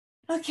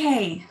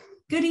Okay,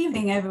 good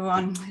evening,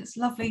 everyone. It's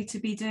lovely to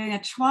be doing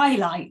a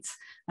twilight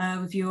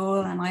with you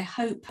all, and I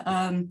hope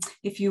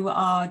if you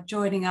are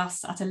joining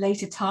us at a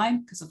later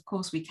time, because of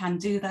course we can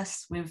do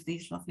this with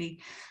these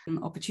lovely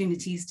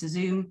opportunities to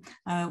Zoom,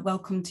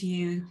 welcome to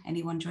you,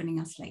 anyone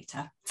joining us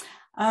later.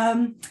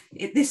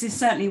 This is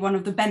certainly one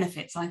of the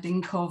benefits, I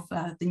think, of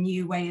the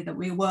new way that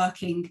we're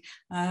working.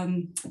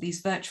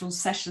 These virtual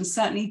sessions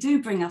certainly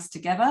do bring us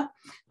together,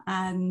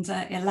 and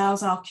it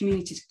allows our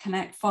community to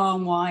connect far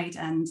and wide,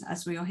 and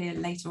as we'll hear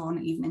later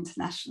on, even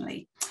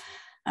internationally.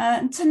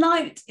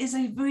 Tonight is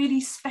a really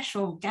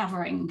special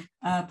gathering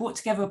brought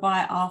together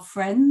by our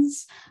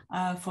friends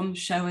from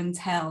Show and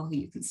Tell, who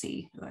you can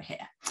see who are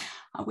here.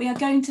 We are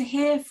going to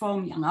hear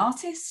from young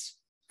artists,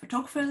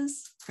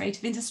 photographers,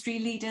 creative industry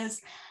leaders,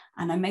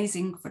 an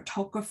amazing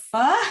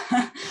photographer,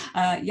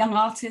 young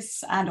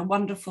artists, and a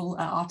wonderful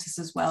artist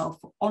as well,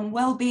 on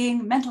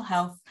well-being, mental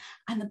health,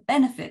 and the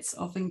benefits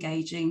of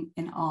engaging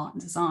in art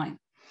and design.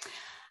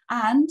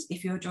 And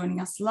if you're joining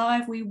us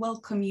live, we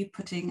welcome you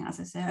putting, as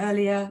I said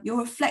earlier, your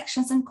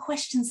reflections and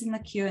questions in the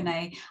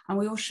Q&A, and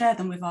we will share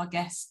them with our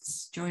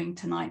guests during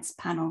tonight's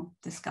panel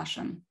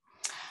discussion.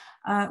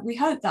 We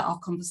hope that our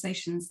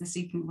conversations this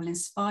evening will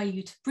inspire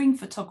you to bring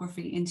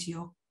photography into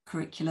your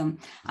curriculum,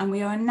 and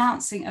we are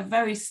announcing a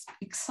very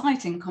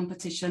exciting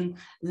competition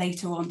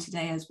later on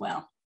today as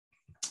well.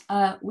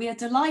 We are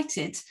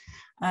delighted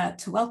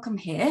to welcome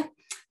here,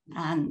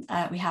 and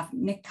we have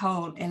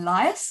Nicole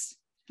Elias,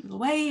 little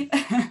wave,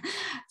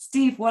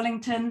 Steve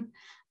Wellington,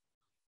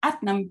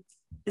 Adnan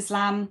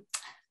Islam,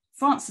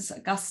 Francis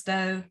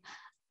Augusto,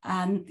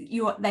 and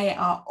they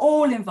are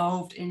all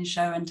involved in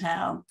Show and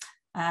Tell.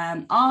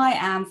 I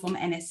am from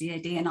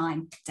NSEAD and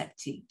I'm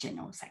Deputy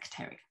General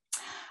Secretary.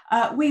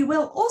 We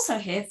will also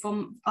hear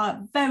from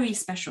our very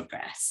special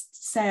guest,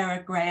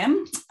 Sarah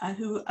Graham,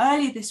 who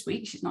earlier this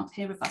week, she's not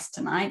here with us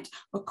tonight,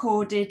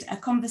 recorded a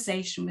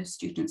conversation with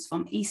students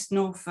from East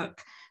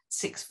Norfolk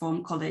Sixth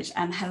Form College,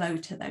 and hello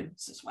to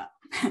those as well.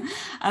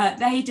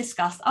 They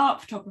discussed art,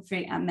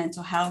 photography and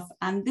mental health,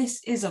 and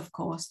this is of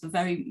course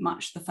very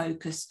much the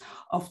focus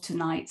of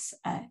tonight's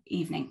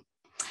evening.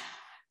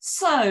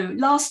 So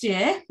last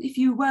year, if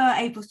you were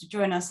able to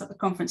join us at the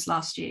conference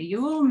last year,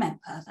 you will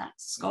remember that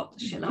Scott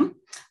Shillham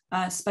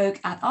spoke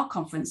at our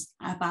conference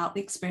about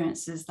the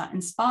experiences that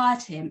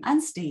inspired him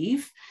and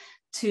Steve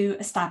to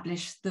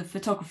establish the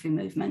photography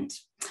movement.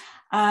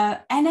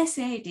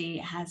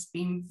 NSEAD has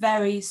been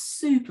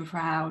super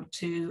proud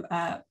to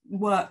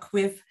work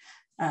with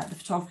the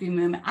photography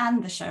movement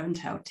and the Show and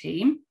Tell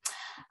team.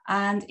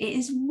 And it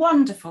is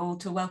wonderful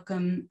to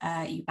welcome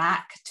you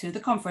back to the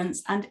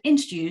conference and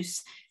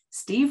introduce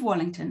Steve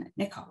Wellington,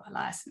 Nicole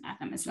Elias and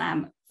Adnan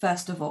Islam.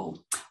 First of all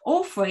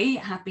three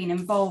have been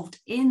involved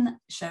in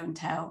Show and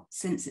Tell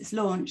since its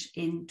launch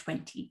in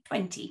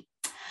 2020.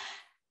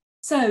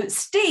 So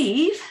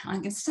Steve, I'm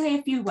going to say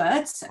a few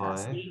words.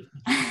 Steve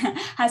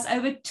has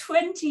over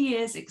 20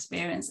 years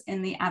experience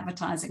in the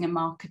advertising and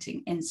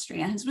marketing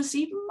industry and has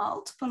received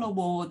multiple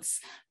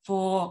awards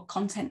for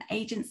content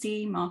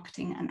agency,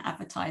 marketing and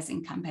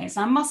advertising campaigns.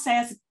 I must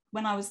say,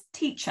 when I was a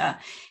teacher,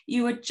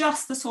 you were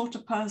just the sort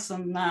of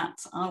person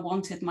that I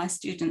wanted my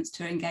students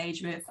to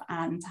engage with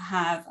and to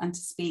have and to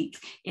speak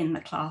in the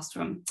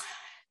classroom.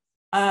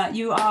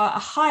 You are a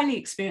highly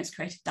experienced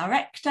creative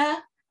director,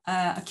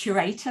 a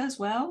curator as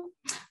well,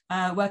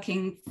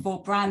 working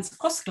for brands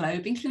across the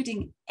globe,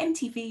 including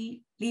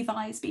MTV,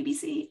 Levi's,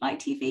 BBC,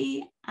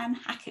 ITV, and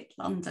Hackett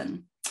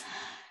London.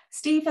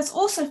 Steve has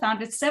also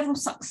founded several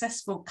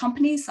successful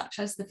companies, such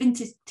as the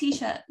vintage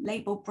t-shirt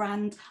label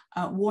brand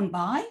Worn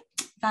By,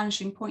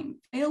 Vanishing Point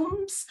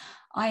Films,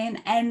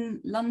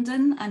 INN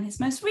London, and his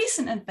most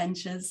recent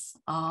adventures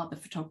are the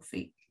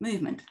photography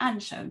movement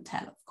and Show and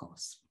Tell, of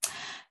course.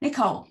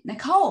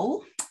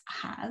 Nicole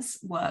has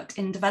worked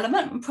in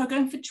development and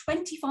programming for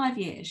 25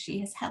 years.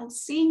 She has held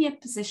senior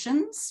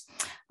positions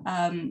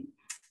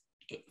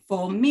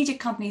for media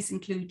companies,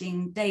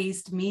 including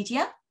Dazed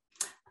Media,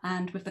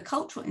 and with the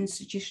cultural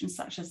institutions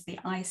such as the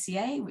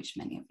ICA, which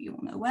many of you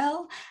all know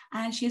well.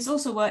 And she has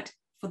also worked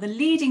for the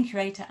leading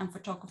curator and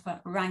photographer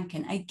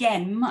Rankin,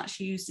 again, much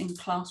used in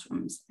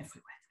classrooms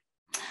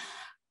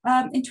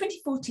everywhere. In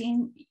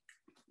 2014,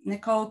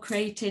 Nicole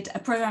created a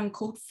program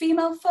called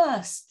Female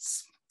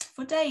Firsts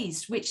for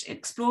Dazed, which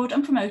explored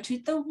and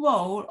promoted the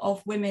role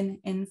of women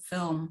in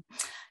film.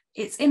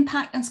 Its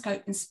impact and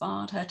scope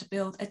inspired her to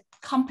build a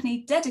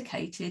company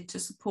dedicated to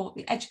support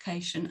the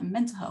education and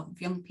mental health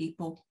of young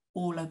people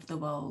all over the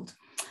world.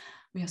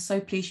 We are so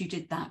pleased you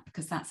did that,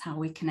 because that's how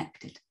we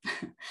connected.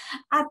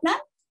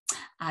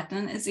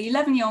 Adnan is an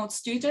 11-year-old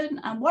student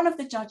and one of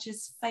the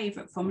judges'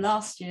 favourite from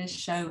last year's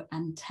Show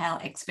and Tell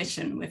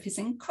exhibition, with his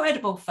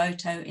incredible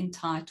photo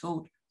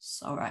entitled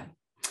Sorrow.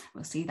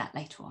 We'll see that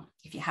later on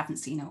if you haven't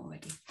seen it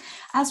already.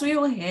 As we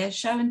all hear,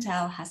 Show and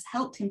Tell has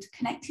helped him to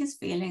connect his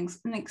feelings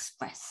and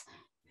express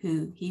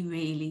who he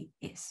really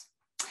is.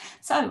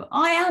 So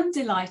I am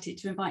delighted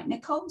to invite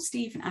Nicole,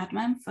 Steve and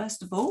Adnan,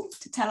 first of all,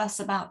 to tell us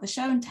about the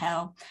Show and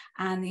Tell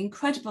and the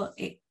incredible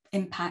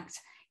impact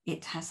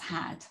it has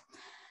had.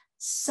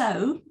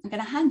 So I'm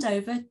going to hand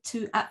over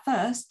at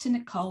first to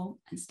Nicole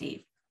and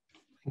Steve.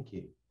 Thank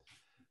you.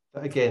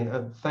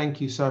 Again, thank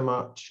you so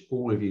much,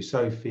 all of you,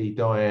 Sophie,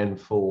 Diane,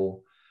 for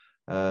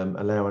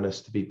allowing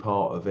us to be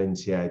part of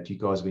NSEAD. You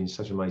guys have been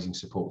such amazing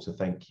support, so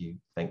thank you,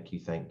 thank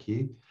you, thank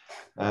you.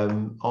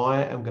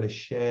 I am going to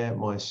share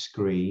my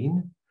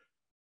screen.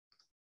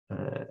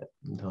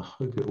 And I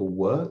hope it all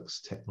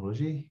works,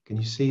 technology. Can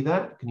you see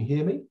that? Can you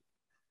hear me?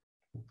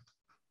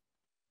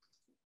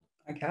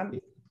 I can.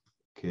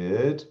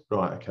 Good.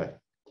 Right, okay.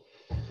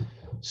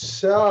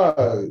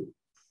 So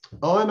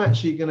I'm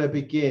actually going to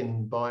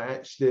begin by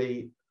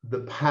actually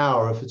the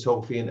power of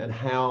photography and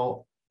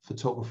how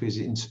photography has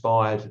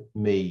inspired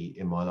me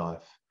in my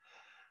life.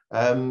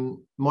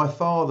 My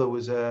father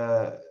was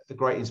a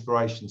great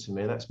inspiration to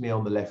me, and that's me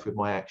on the left with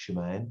my action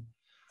man.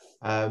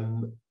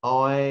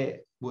 I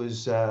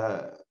was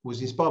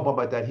inspired by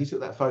my dad. He took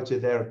that photo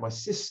there of my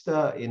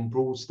sister in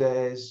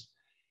Broadstairs.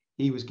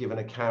 He was given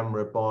a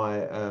camera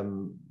by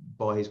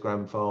his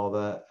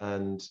grandfather,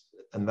 and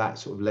that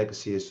sort of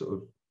legacy has sort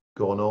of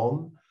gone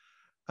on.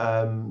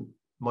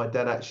 My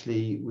dad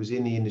actually was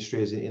in the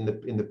industry, as in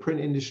the print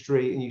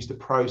industry, and used to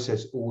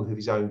process all of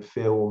his own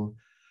film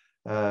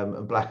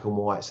and black and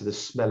white. So the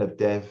smell of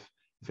dev,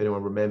 if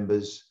anyone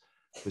remembers,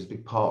 was a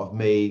big part of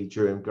me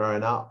during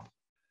growing up.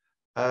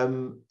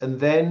 And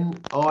then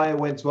I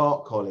went to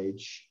art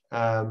college,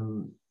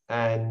 and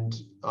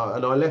I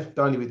left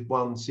only with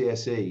one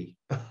CSE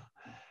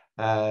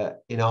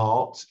in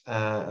art,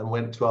 and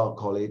went to art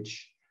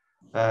college,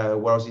 where I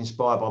was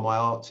inspired by my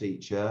art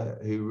teacher,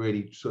 who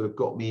really sort of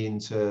got me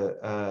into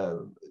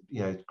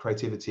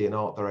creativity and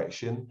art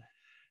direction.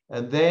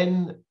 And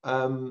then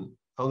I'm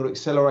going to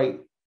accelerate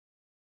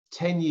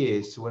 10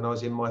 years to when I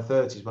was in my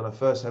 30s, when I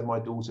first had my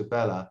daughter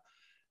Bella,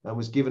 and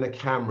was given a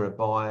camera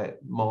by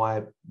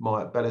my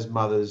Bella's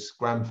mother's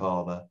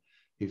grandfather,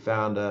 who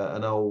found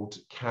an old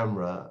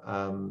camera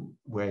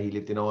where he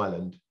lived in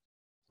Ireland.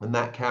 And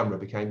that camera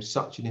became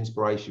such an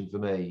inspiration for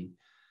me.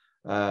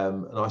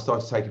 And I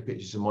started taking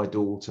pictures of my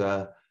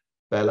daughter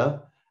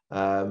Bella,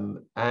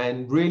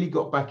 and really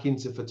got back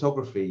into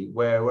photography,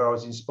 where I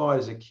was inspired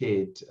as a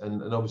kid,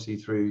 and obviously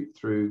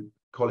through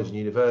college and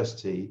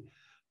university,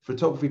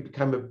 photography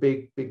became a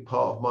big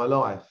part of my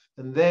life.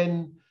 And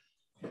then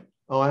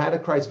I had a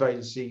creative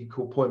agency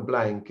called Point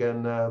Blank,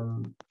 and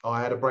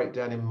I had a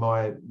breakdown in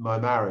my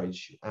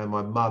marriage, and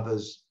my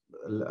mother's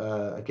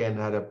again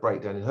had a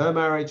breakdown in her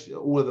marriage.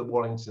 All of the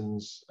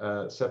Wallingtons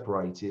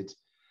separated.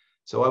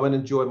 So I went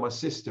and joined my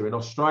sister in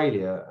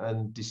Australia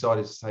and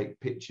decided to take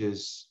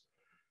pictures.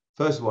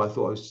 First of all, I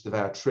thought it was just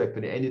about a trip,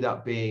 and it ended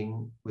up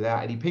being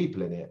without any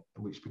people in it,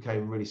 which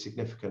became really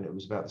significant. It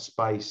was about the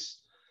space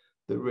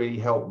that really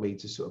helped me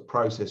to sort of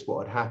process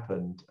what had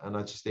happened. And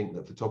I just think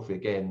that photography,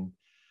 again,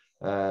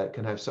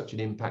 can have such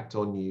an impact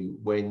on you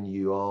when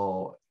you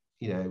are,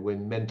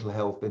 when mental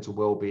health, mental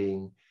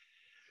well-being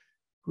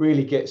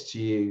really gets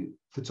to you.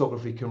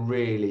 Photography can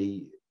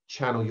really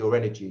channel your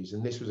energies,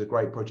 and this was a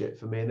great project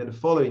for me. And then the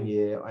following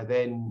year, I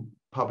then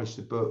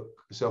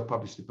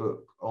self-published a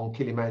book on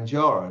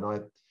Kilimanjaro, and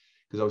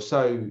because I was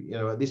so,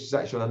 this was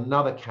actually on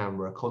another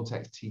camera, a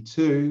Contax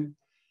T2,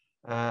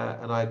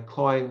 and I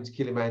climbed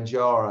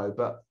Kilimanjaro,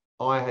 but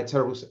I had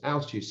terrible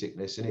altitude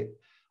sickness, and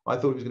I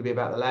thought it was going to be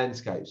about the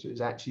landscape. So it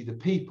was actually the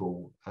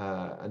people,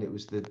 and it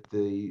was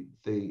the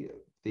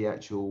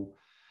actual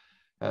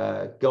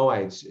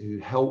guides who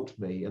helped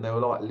me, and they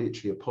were like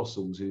literally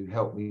apostles who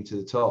helped me to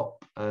the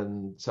top.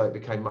 And so it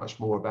became much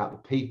more about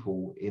the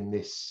people in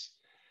this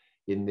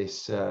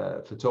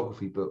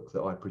photography book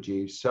that I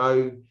produced.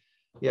 So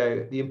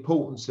the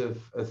importance of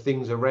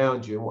things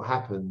around you and what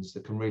happens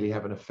that can really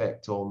have an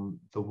effect on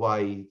the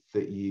way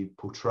that you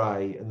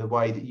portray, and the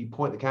way that you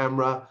point the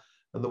camera,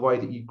 and the way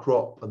that you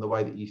crop, and the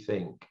way that you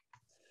think.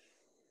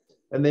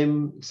 And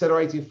then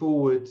accelerating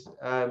forward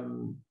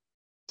 10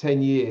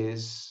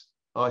 years,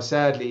 I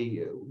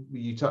sadly,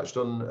 you touched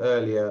on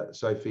earlier,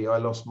 Sophie, I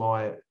lost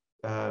my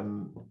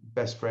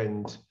best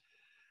friend,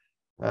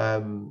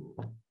 Dan,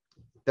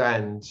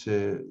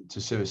 to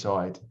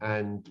suicide.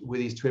 And with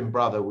his twin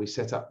brother, we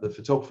set up the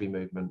photography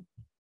movement.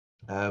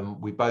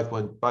 We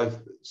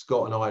both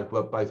Scott and I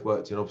both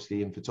worked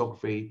obviously in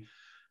photography.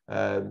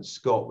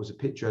 Scott was a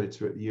picture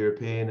editor at the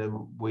European,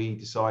 and we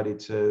decided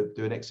to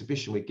do an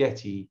exhibition with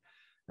Getty.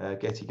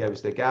 Getty gave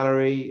us their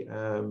gallery,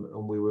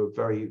 and we were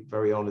very,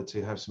 very honoured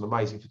to have some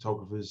amazing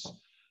photographers,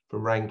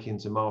 from Rankin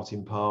to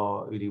Martin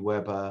Parr, Uli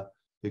Weber,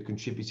 who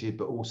contributed,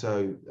 but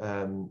also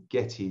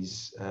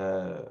Getty's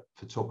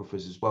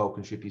photographers as well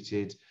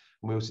contributed.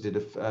 And we also did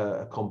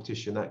a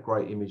competition. That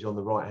great image on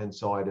the right-hand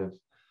side of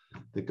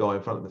the guy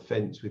in front of the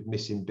fence with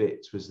missing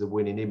bits was the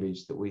winning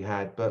image that we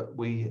had. But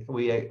we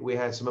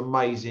had some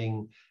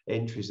amazing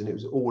entries, and it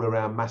was all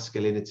around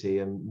masculinity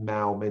and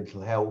male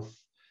mental health.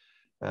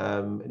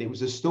 And it was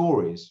the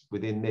stories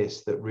within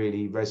this that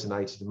really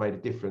resonated and made a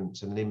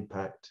difference and an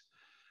impact.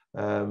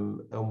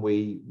 And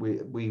we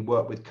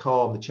worked with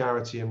Calm, the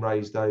charity, and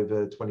raised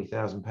over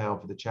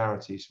 £20,000 for the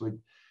charity. So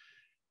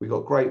we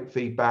got great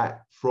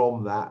feedback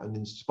from that, and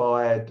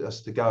inspired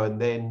us to go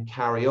and then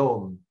carry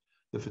on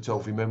the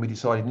photography movement, we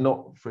decided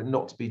for it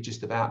not to be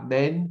just about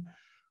men.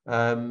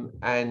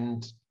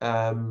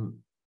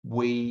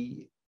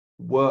 We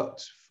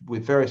worked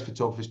with various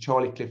photographers.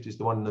 Charlie Clift is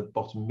the one in the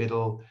bottom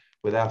middle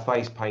with our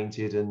face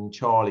painted, and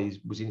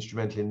Charlie was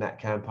instrumental in that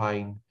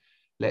campaign,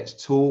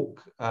 Let's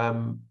Talk.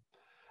 And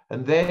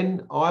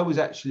then I was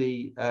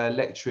actually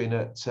lecturing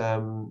at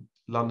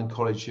London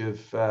College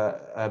of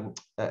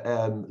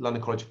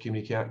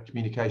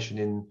Communication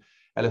in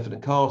Elephant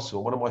and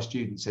Castle. One of my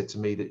students said to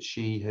me that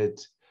she had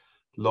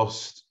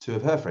lost 2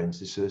 of her friends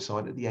to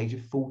suicide at the age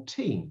of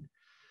 14.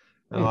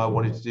 And I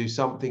wanted to do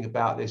something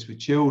about this with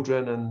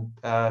children.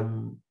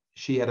 And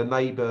she had a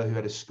neighbour who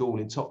had a school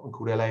in Tottenham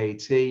called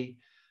LAAT.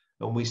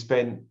 And we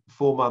spent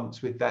 4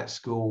 months with that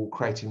school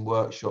creating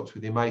workshops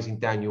with the amazing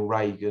Daniel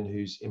Reagan,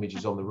 whose image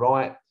is on the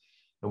right.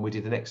 And we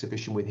did an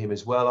exhibition with him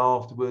as well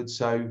afterwards.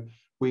 So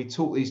we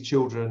taught these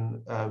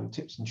children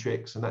tips and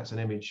tricks, and that's an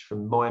image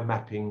from mind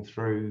mapping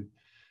through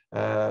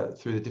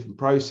the different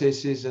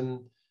processes.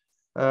 And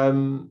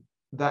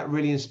that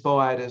really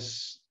inspired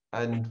us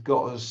and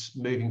got us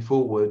moving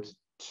forward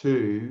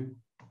to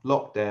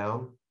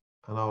lockdown.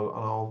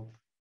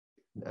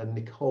 And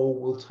Nicole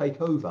will take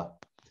over.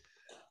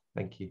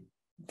 Thank you.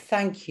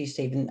 Thank you,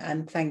 Stephen,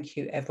 and thank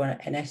you everyone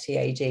at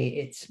NSEAD.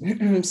 It's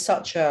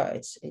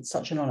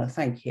such an honour.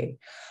 Thank you.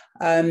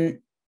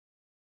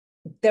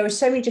 There are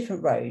so many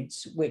different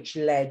roads which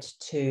led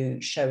to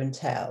show and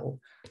tell.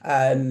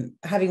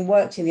 Having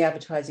worked in the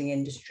advertising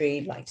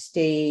industry, like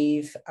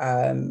Steve,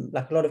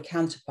 like a lot of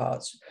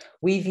counterparts,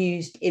 we've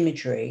used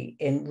imagery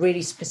in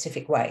really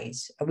specific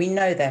ways, and we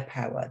know their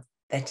power.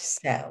 They're to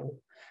sell,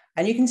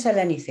 and you can sell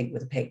anything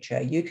with a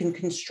picture. You can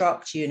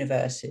construct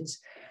universes.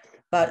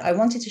 But I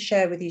wanted to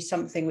share with you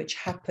something which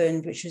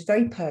happened, which was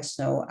very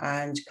personal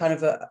and kind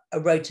of a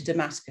road to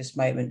Damascus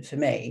moment for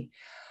me.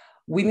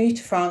 We moved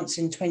to France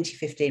in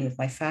 2015 with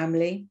my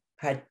family.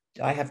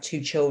 I have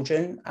 2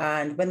 children.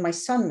 And when my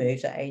son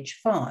moved at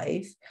age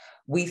 5,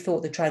 we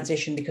thought the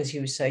transition, because he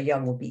was so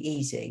young, would be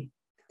easy.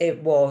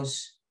 It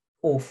was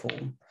awful.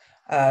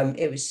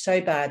 It was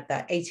so bad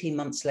that 18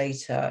 months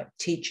later,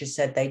 teachers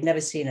said they'd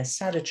never seen a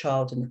sadder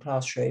child in the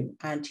classroom,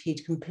 and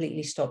he'd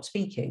completely stopped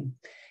speaking.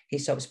 He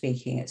stopped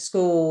speaking at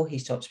school. He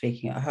stopped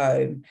speaking at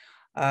home.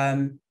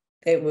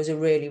 It was a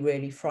really,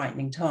 really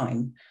frightening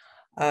time.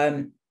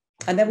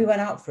 And then we went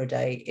out for a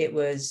day. It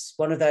was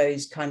one of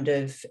those kind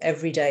of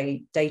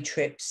everyday day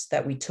trips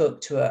that we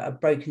took to a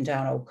broken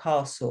down old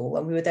castle.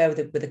 And we were there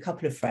with a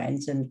couple of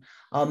friends, and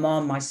our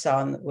mom, my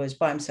son, was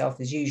by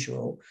himself as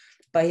usual.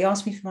 But he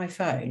asked me for my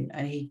phone,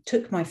 and he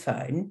took my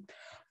phone,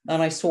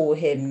 and I saw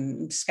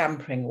him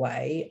scampering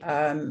away.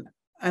 And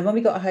when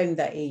we got home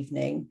that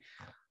evening,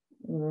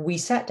 I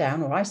sat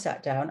down,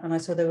 and I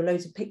saw there were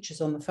loads of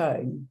pictures on the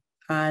phone.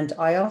 And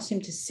I asked him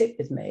to sit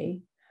with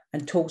me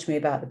and talk to me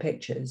about the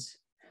pictures.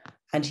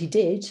 And he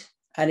did.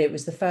 And it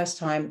was the first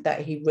time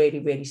that he really,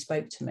 really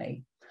spoke to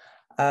me.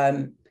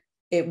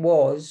 It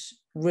was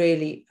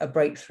really a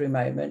breakthrough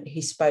moment.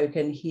 He spoke,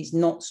 and he's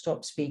not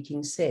stopped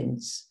speaking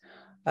since.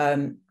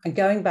 And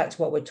going back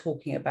to what we're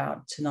talking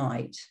about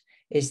tonight,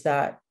 is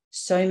that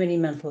so many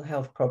mental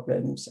health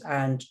problems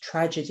and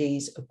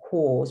tragedies are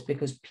caused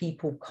because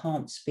people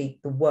can't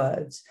speak the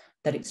words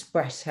that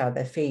express how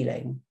they're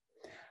feeling.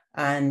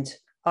 And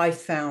I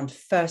found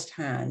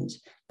firsthand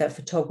that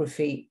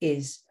photography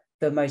is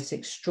the most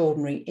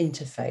extraordinary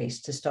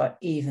interface to start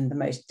even the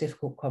most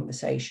difficult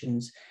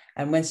conversations.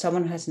 And when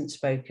someone hasn't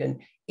spoken,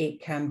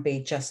 it can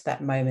be just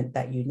that moment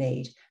that you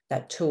need,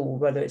 that tool,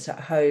 whether it's at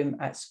home,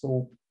 at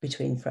school,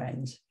 between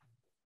friends.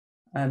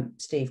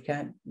 Steve,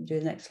 can you do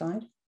the next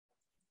slide?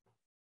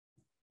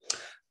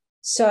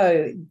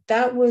 So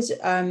that was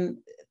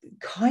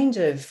kind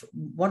of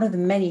one of the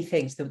many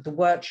things, the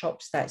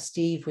workshops that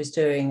Steve was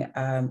doing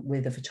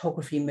with the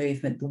photography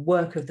movement, the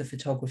work of the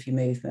photography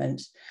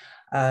movement.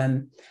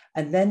 And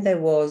then there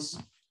was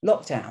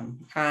lockdown,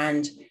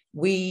 and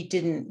we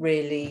didn't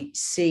really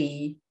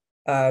see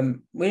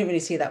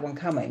that one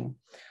coming.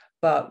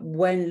 But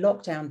when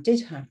lockdown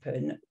did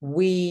happen,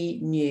 we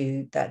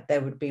knew that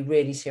there would be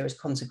really serious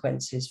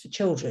consequences for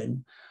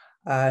children.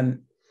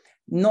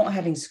 Not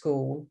having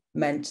school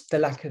meant the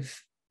lack of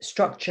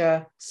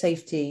structure,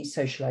 safety,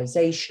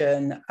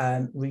 socialization,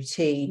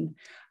 routine.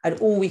 And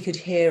all we could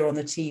hear on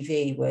the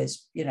TV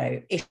was,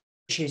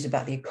 issues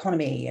about the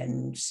economy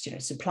and,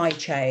 supply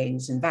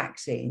chains and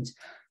vaccines.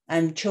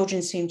 And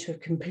children seemed to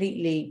have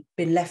completely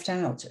been left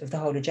out of the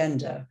whole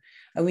agenda.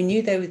 And we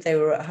knew they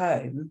were at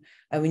home,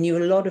 and we knew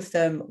a lot of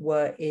them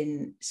were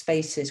in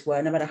spaces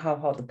where no matter how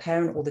hard the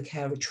parent or the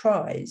carer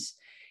tries,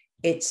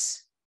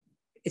 it's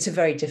a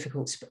very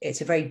difficult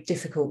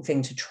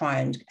thing to try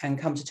and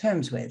come to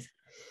terms with.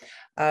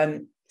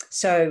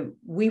 So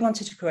we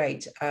wanted to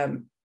create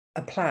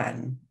a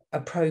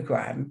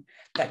program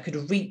that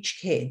could reach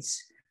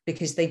kids,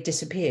 because they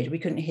disappeared. We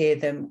couldn't hear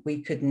them,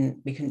 we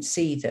couldn't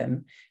see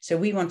them. So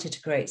we wanted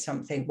to create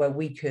something where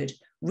we could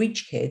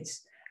reach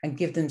kids and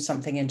give them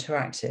something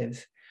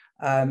interactive.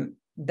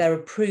 There are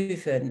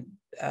proven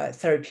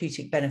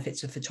therapeutic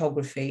benefits of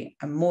photography,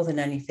 and more than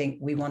anything,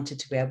 we wanted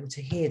to be able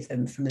to hear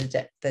them from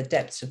the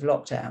depths of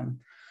lockdown.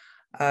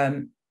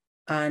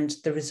 And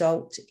the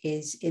result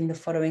is in the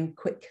following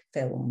quick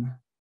film.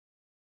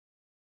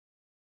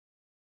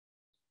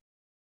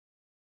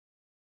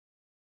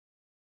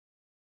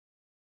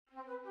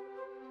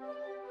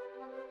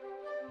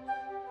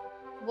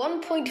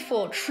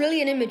 $1.4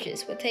 trillion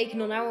images were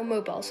taken on our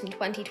mobiles in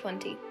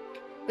 2020.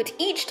 But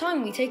each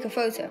time we take a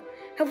photo,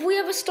 have we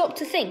ever stopped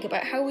to think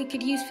about how we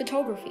could use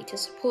photography to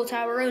support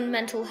our own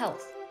mental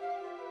health?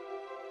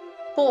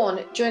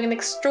 Born during an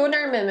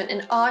extraordinary moment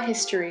in our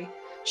history,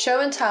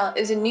 Show and Tell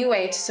is a new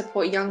way to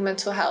support young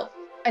mental health,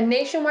 a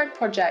nationwide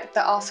project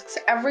that asks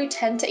every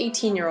 10 to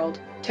 18-year-old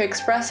to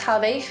express how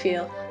they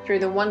feel through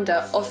the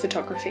wonder of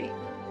photography.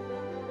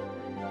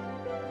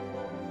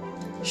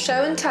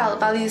 Show and Tell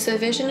values the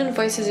vision and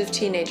voices of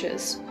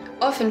teenagers,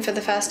 often for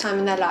the first time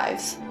in their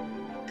lives.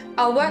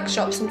 Our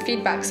workshops and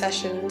feedback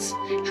sessions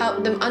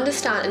help them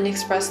understand and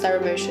express their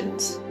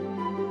emotions.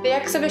 The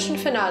exhibition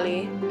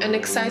finale, an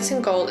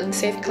exciting goal and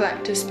safe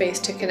collective space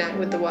to connect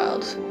with the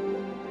world.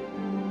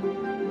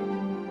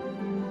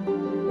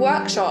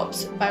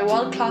 Workshops by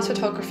world-class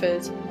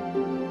photographers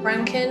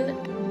Rankin,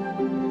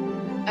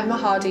 Emma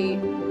Hardy,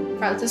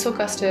 Francis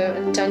Augusto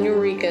and Daniel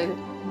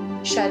Regan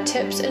share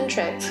tips and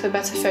tricks for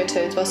better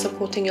photos while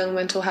supporting young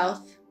mental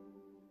health.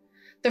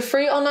 The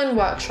free online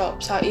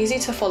workshops are easy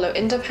to follow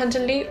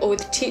independently or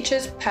with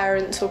teachers,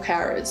 parents or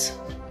carers.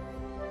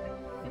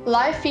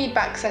 Live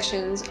feedback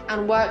sessions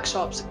and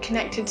workshops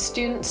connected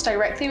students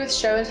directly with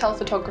Show and Tell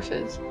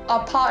photographers.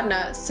 Our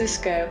partner,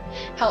 Cisco,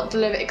 helped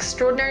deliver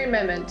extraordinary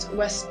moments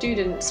where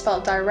students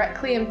felt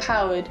directly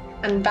empowered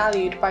and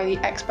valued by the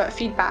expert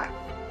feedback.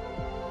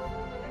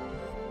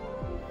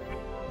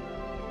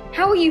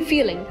 How are you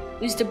feeling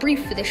was the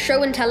brief for the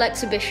Show and Tell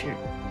exhibition.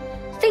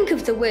 Think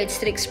of the words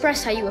that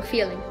express how you are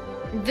feeling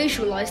and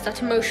visualize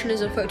that emotion as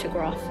a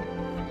photograph.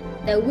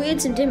 Their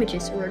words and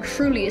images are a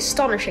truly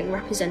astonishing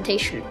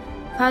representation of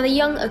how the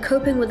young are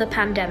coping with a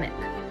pandemic.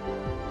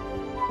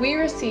 We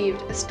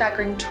received a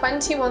staggering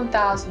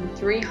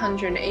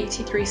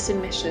 21,383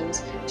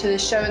 submissions to the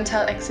Show and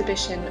Tell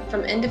exhibition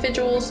from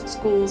individuals,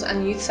 schools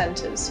and youth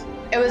centres.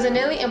 It was a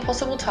nearly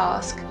impossible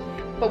task,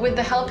 but with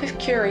the help of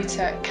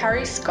curator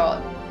Carrie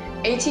Scott,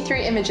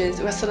 83 images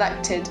were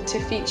selected to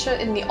feature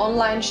in the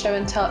online Show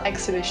and Tell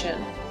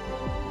exhibition.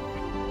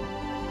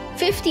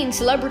 15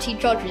 celebrity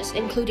judges,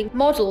 including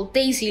model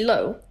Daisy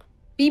Lowe,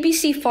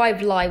 BBC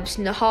 5 Live's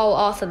Nahal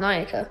Arthur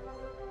Nayaka,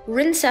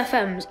 Rinse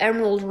FM's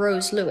Emerald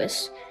Rose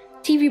Lewis,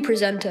 TV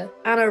presenter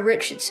Anna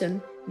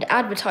Richardson, and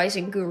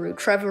advertising guru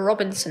Trevor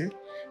Robinson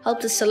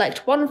helped us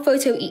select one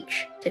photo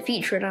each to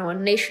feature in our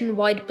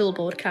nationwide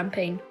billboard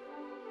campaign.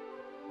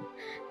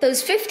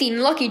 Those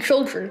 15 lucky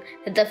children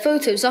had their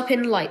photos up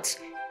in lights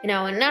in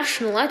our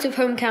national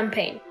out-of-home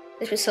campaign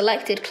that was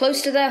selected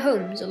close to their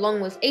homes, along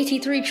with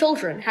 83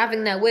 children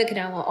having their work in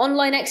our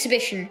online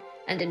exhibition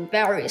and in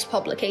various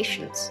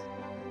publications.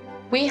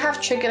 We have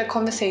triggered a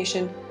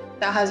conversation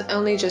that has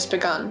only just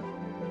begun.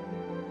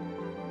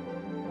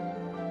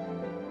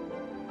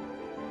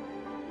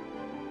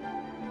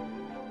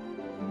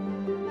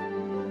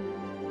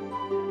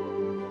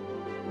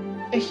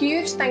 A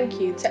huge thank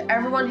you to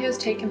everyone who has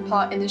taken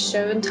part in the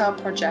Show and Tell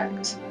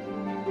project.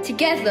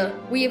 Together,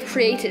 we have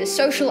created a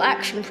social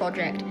action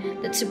project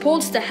that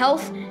supports the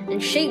health and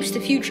shapes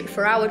the future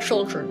for our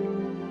children.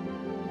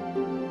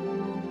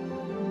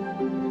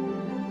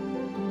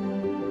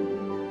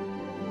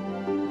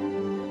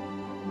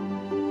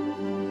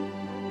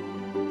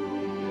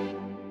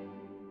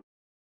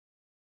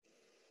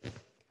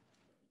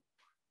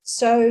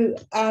 So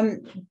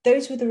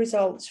those were the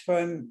results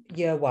from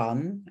year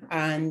one,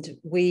 and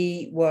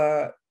we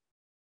were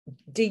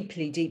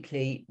deeply,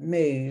 deeply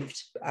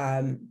moved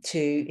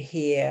to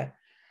hear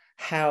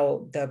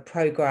how the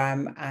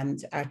programme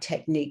and our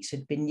techniques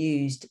had been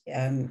used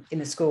in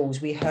the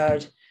schools. We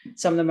heard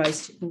some of the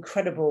most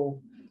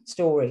incredible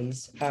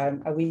stories,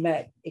 and we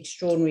met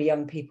extraordinary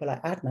young people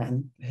like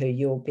Adnan, who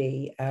you'll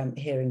be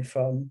hearing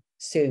from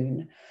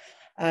soon.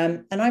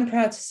 And I'm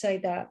proud to say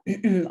that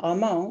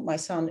Armand, my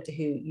son,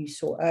 who you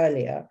saw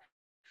earlier,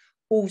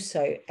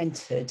 also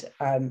entered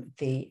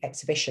the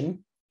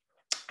exhibition.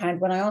 And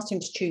when I asked him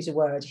to choose a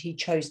word, he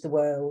chose the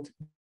word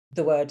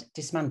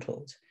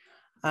dismantled.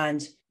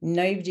 And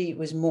nobody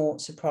was more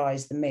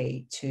surprised than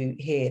me to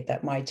hear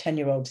that my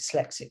 10-year-old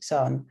dyslexic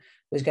son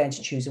was going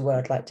to choose a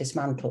word like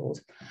dismantled.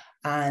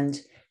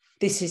 And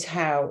this is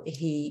how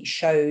he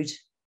showed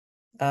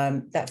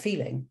that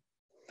feeling.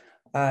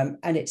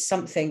 And it's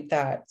something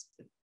that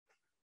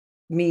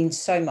means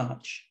so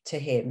much to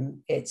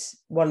him. It's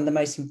one of the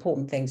most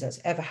important things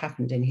that's ever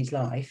happened in his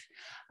life.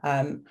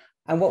 And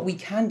what we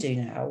can do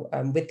now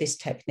with this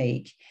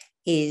technique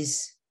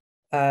is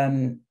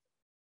I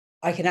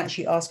can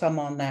actually ask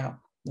Armand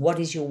now, what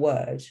is your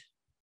word?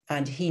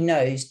 And he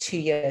knows 2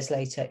 years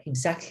later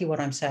exactly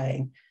what I'm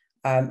saying.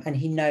 And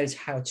he knows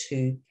how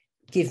to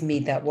give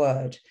me that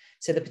word.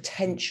 So the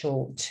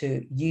potential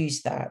to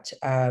use that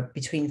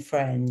between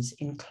friends,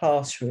 in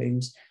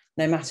classrooms,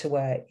 no matter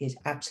where, is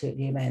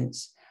absolutely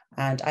immense.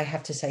 And I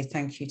have to say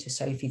thank you to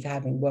Sophie for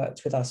having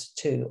worked with us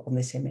too on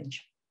this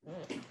image.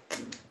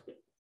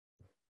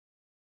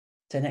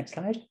 So next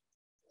slide.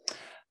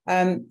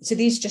 So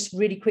these just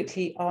really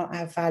quickly are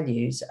our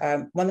values.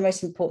 One of the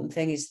most important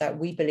things is that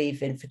we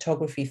believe in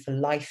photography for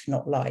life,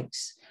 not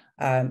likes.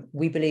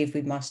 We believe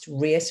we must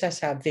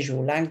reassess our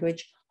visual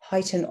language,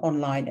 heighten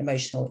online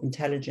emotional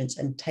intelligence,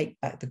 and take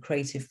back the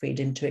creative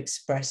freedom to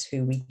express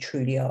who we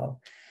truly are.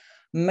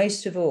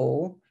 Most of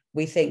all,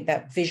 we think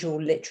that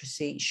visual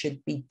literacy should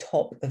be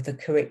top of the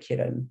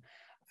curriculum.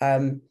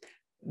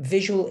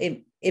 Visual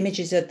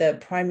images are the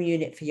primary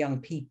unit for young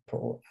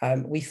people.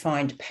 We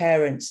find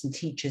parents and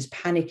teachers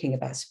panicking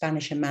about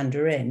Spanish and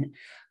Mandarin,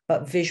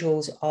 but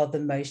visuals are the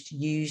most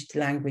used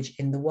language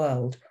in the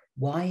world.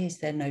 Why is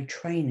there no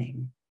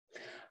training?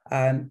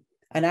 And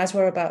as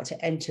we're about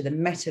to enter the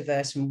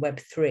metaverse and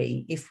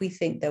Web3, if we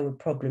think there were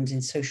problems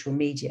in social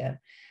media,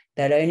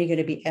 they're only going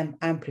to be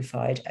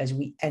amplified as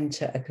we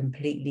enter a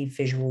completely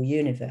visual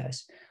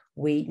universe.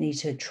 We need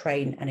to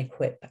train and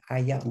equip our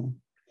young.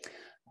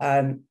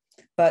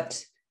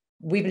 But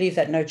we believe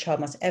that no child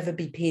must ever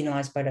be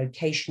penalized by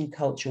location,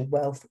 culture,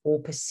 wealth, or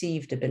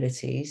perceived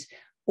abilities.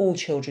 All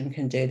children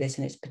can do this,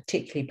 and it's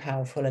particularly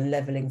powerful and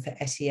leveling for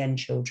SEN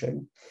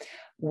children.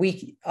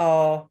 We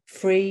are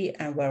free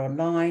and we're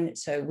online,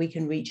 so we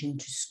can reach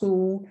into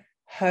school,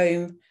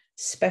 home,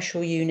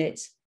 special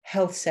units,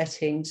 health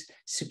settings,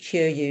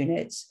 secure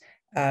units.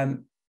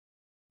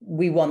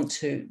 We want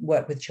to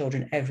work with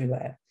children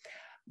everywhere.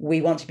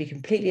 We want to be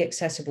completely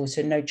accessible,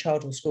 so no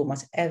child or school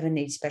must ever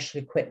need special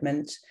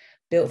equipment,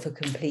 built for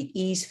complete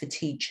ease for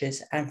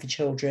teachers and for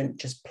children.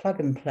 Just plug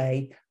and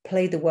play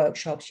the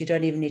workshops. You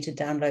don't even need to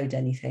download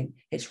anything.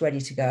 It's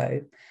ready to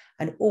go.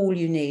 And all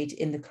you need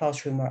in the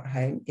classroom or at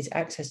home is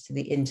access to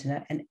the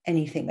internet and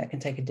anything that can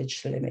take a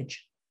digital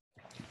image.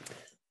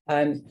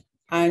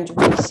 And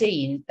we've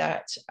seen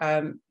that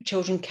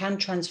children can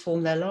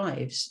transform their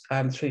lives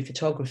through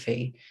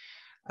photography.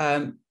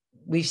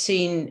 We've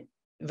seen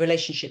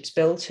relationships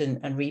built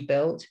and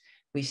rebuilt.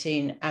 We've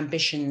seen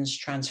ambitions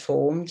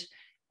transformed.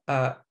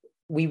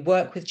 We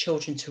work with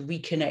children to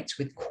reconnect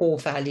with core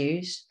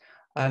values,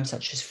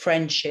 such as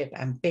friendship,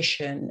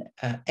 ambition,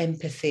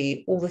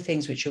 empathy, all the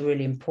things which are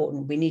really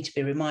important we need to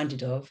be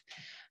reminded of.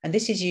 And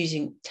this is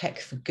using tech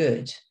for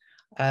good.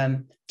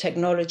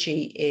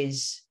 Technology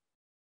is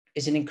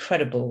an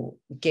incredible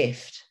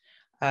gift,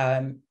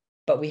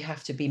 but we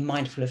have to be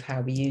mindful of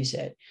how we use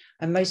it.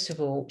 And most of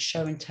all,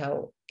 show and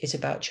tell is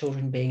about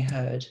children being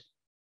heard.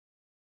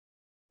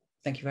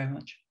 Thank you very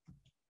much.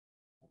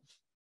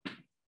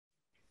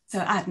 So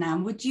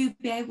Adnan, would you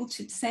be able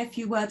to say a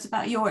few words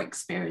about your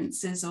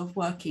experiences of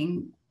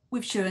working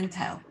with show and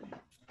tell?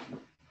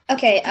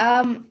 Okay,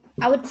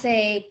 I would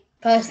say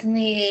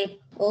personally,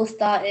 all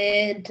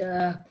started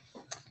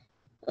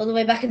all the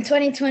way back in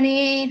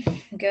 2020,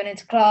 going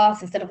into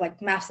class, instead of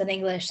like maths and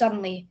English,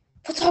 suddenly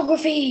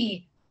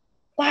photography.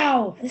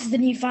 Wow, this is the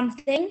new fun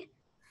thing.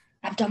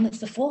 I've done this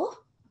before.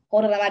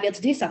 Or that I might be able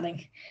to do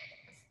something.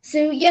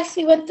 So yes,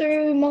 we went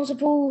through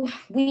multiple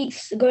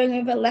weeks going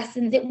over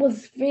lessons. It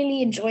was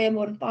really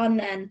enjoyable and fun,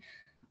 and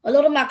a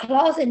lot of my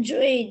class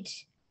enjoyed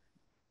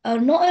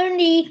not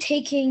only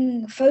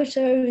taking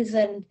photos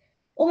and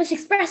almost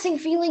expressing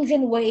feelings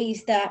in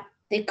ways that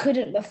they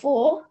couldn't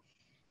before,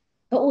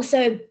 but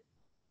also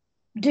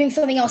doing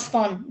something else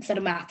fun instead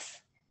of maths.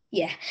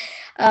 Yeah.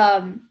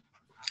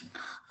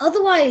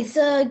 Otherwise,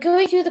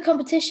 going through the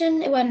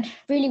competition, it went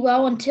really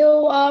well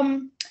until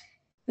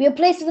we were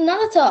placed with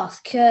another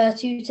task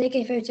to take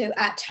a photo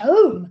at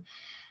home.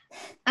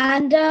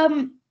 And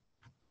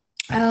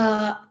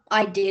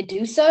I did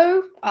do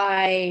so.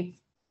 I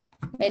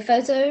made a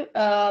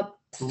photo.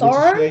 Would you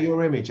share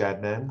your image,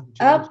 Adnan?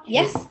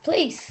 Yes,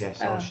 please.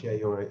 Yes, I'll share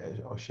your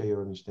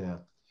image now.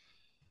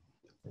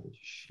 Let me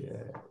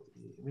share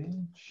the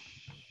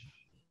image.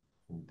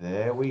 And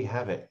there we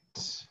have it.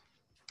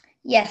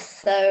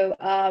 Yes, so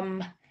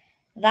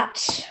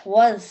that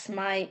was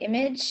my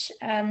image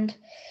and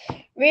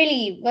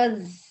really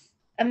was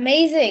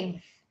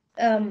amazing.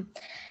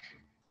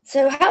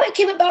 So how it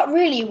came about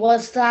really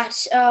was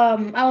that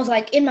I was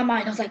like, in my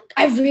mind, I was like,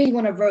 I really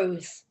want a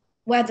rose,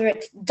 whether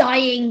it's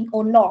dying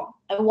or not.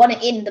 I want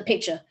it in the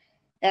picture.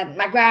 And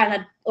my gran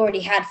had already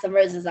had some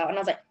roses out, and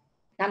I was like,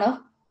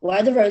 Nana, where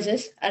are the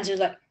roses? And she was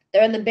like,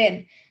 they're in the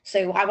bin.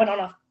 So I went on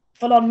a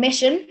full-on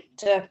mission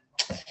to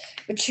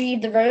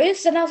retrieve the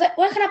rose, and I was like,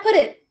 where can I put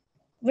it?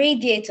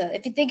 Radiator.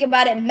 If you think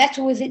about it,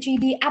 metal is literally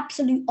the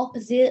absolute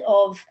opposite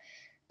of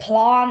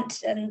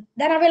plant. And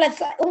then I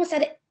realized I almost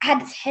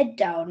had its head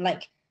down,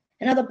 like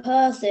another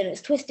person.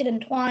 It's twisted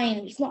and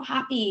twined. It's not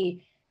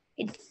happy.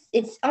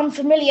 It's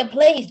unfamiliar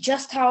place,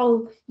 just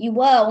how you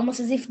were, almost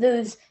as if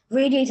those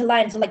radiator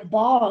lines are like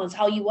bars,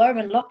 how you were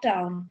in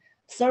lockdown,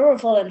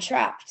 sorrowful and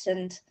trapped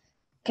and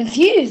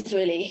confused,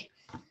 really.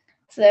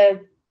 So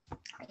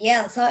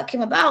yeah, that's how it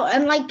came about.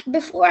 And like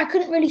before, I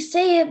couldn't really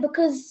say it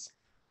because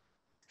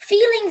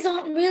feelings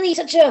aren't really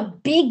such a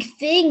big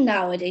thing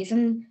nowadays.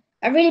 And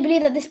I really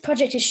believe that this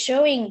project is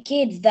showing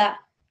kids that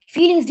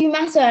feelings do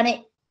matter, and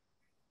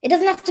it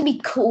doesn't have to be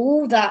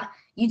cool that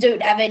you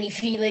don't have any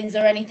feelings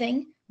or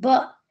anything,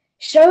 but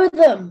show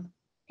them.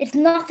 It's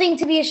nothing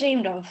to be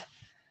ashamed of.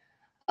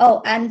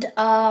 Oh, and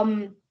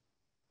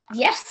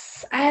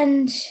yes,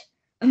 and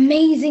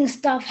amazing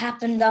stuff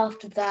happened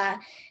after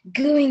that.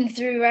 Going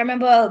through, I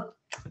remember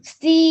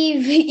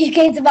Steve, you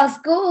came to my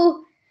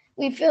school.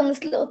 We filmed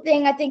this little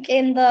thing, I think,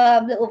 in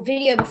the little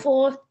video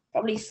before.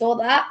 Probably saw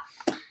that.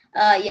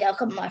 Yeah, a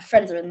couple of my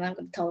friends are in there. I'm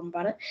going to tell them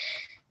about it.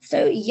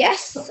 So,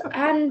 yes.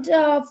 And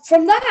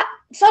from that,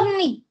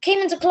 suddenly came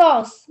into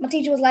class. My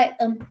teacher was like,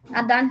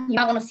 Adnan, you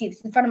might want to see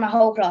this in front of my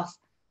whole class.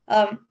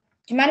 Do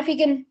you mind if we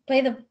can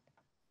play the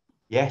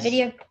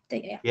video?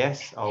 Yeah.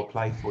 Yes, I'll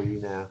play for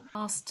you now.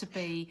 Asked to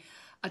be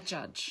a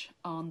judge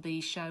on the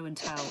show and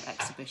tell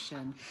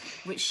exhibition,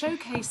 which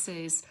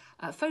showcases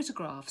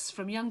photographs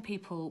from young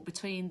people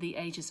between the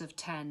ages of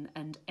 10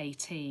 and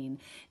 18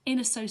 in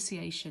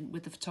association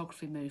with the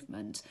photography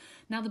movement.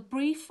 Now, the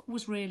brief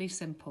was really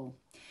simple.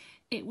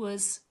 It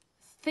was,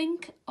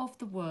 think of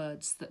the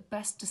words that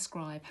best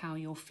describe how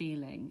you're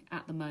feeling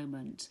at the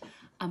moment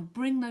and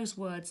bring those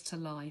words to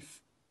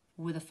life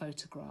with a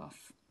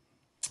photograph.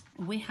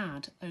 We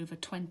had over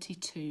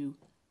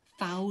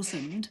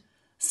 22,000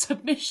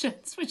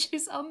 submissions, which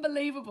is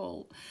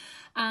unbelievable.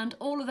 And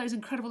all of those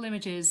incredible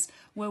images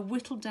were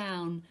whittled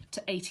down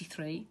to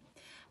 83.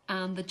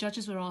 And the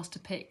judges were asked to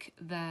pick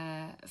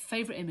their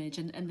favourite image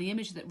and the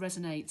image that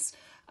resonates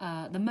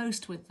the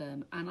most with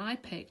them. And I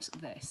picked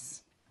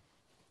this.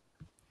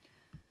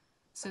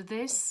 So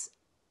this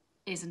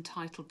is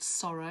entitled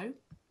Sorrow.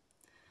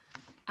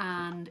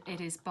 And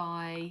it is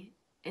by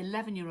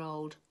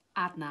 11-year-old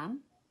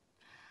Adnan.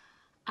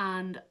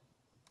 And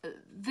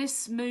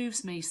this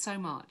moves me so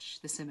much,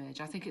 this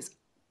image. I think it's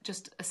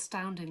just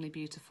astoundingly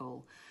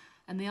beautiful.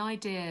 And the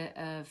idea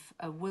of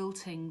a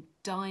wilting,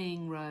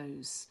 dying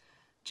rose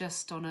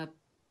just on a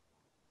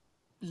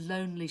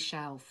lonely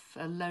shelf,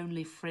 a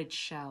lonely fridge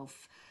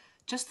shelf.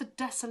 Just the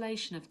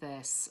desolation of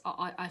this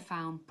I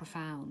found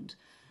profound.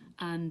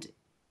 And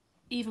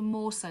even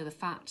more so the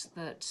fact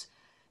that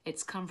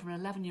it's come from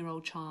an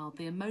 11-year-old child,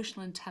 the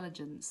emotional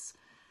intelligence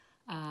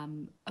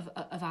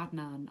of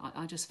Adnan,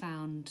 I just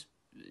found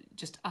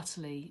just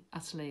utterly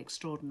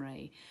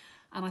extraordinary.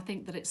 And I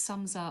think that it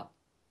sums up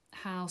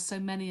how so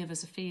many of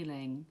us are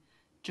feeling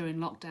during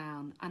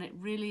lockdown, and it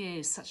really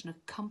is such an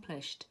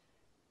accomplished,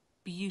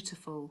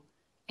 beautiful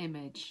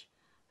image.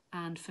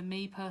 And for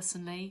me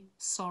personally,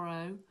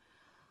 Sorrow,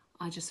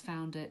 I just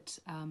found it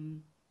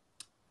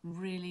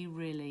really,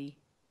 really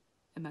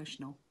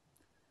emotional.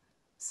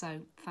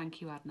 So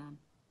thank you, Adnan.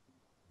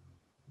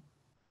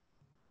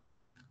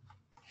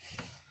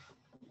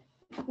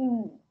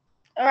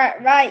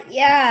 Right,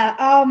 yeah.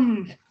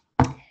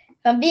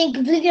 I'm being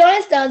completely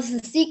honest, that was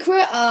a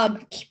secret.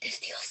 Keep this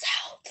to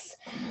yourselves.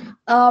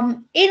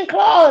 In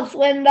class,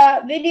 when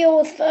that video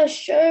was first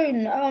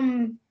shown,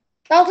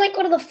 that was like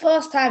one of the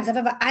first times I've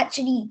ever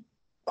actually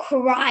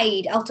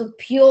cried out of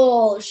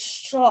pure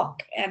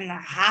shock and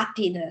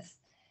happiness.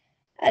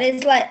 And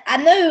it's like, I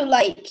know,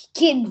 like,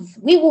 kids,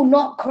 we will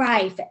not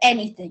cry for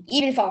anything.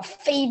 Even if our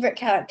favorite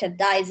character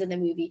dies in the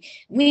movie,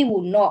 we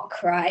will not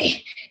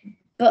cry.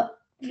 But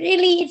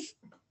really,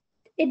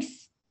 it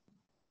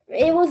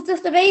was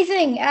just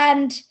amazing,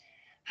 and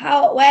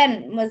how it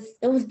went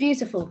was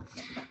beautiful.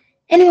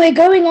 Anyway,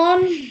 going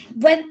on,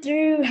 went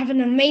through,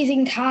 having an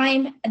amazing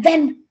time, and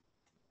then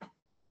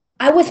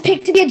I was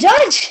picked to be a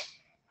judge,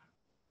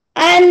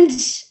 and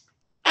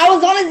I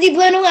was honestly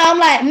blown away. I'm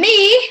like,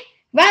 me,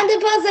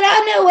 random person out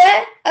of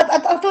nowhere.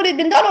 I thought it'd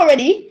been done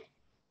already,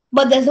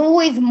 but there's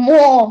always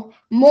more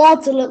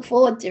to look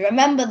forward to.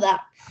 Remember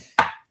that.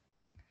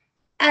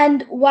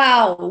 And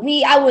wow,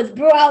 I was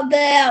brought out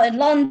there in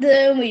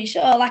London. We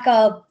shot like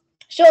a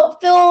short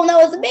film. That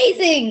was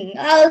amazing.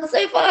 That was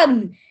so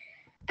fun.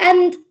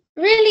 And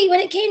really, when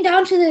it came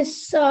down to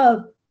this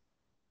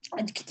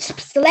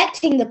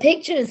selecting the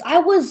pictures, I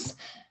was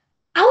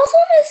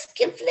almost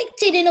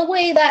conflicted in a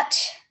way that,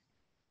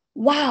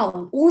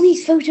 wow, all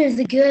these photos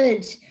are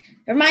good. It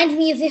reminded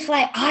me as if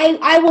like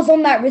I was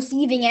on that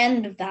receiving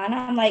end of that. And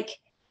I'm like,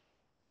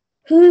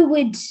 who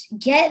would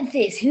get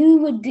this? Who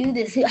would do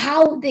this?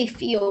 How would they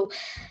feel?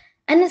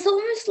 And it's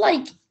almost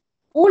like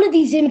all of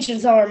these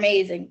images are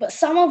amazing, but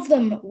some of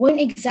them won't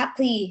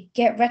exactly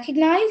get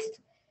recognized.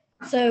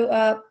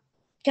 So,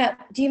 Kat,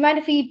 do you mind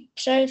if we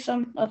show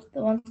some of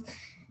the ones?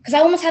 Because I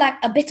almost had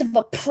a bit of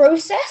a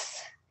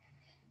process.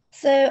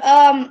 So,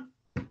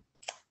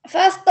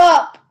 first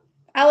up,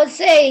 I would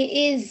say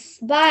is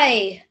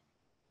by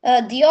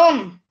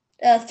Dion,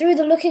 Through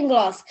the Looking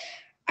Glass.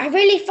 I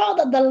really felt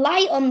that the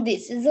light on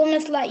this is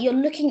almost like you're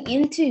looking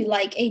into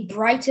like a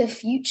brighter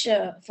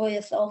future for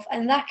yourself,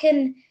 and that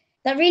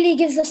really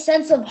gives a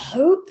sense of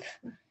hope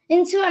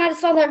into it. And I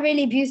just found that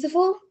really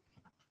beautiful,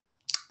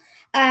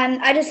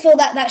 and I just feel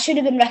that should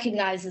have been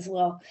recognized as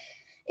well.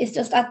 It's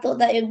just I thought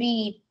that it would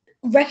be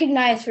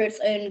recognized for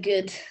its own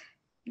good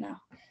now.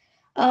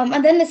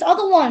 And then this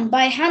other one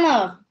by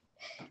Hannah,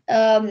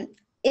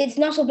 it's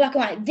not so black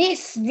and white.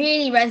 This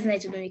really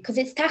resonated with me because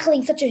it's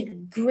tackling such a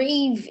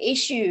grave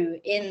issue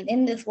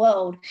in this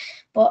world.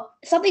 But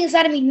something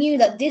inside of me knew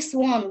that this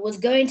one was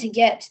going to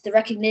get the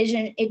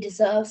recognition it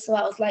deserves. So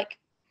I was like,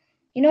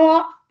 you know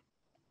what?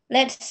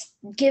 Let's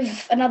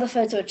give another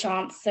photo a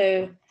chance.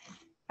 So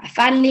I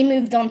finally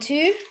moved on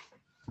to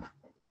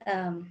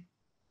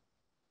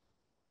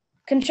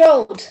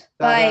Controlled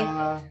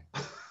by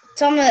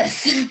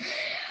Thomas.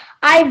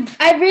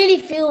 I really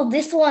feel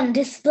this one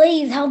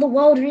displays how the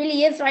world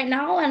really is right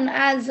now. And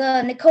as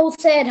Nicole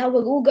said, how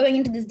we're all going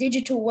into this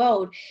digital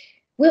world.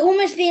 We're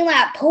almost being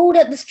like pulled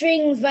at the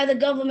strings by the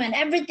government.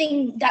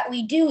 Everything that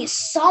we do is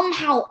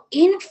somehow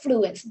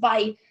influenced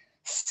by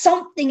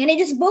something. And it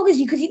just bothers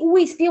you because you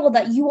always feel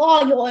that you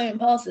are your own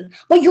person.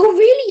 But you're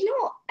really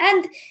not.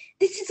 And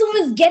this is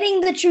almost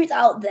getting the truth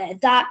out there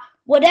that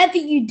whatever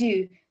you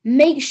do,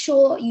 make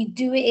sure you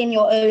do it in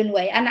your own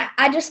way. And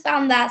I just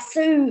found that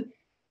so...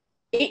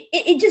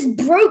 It just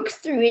broke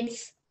through.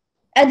 This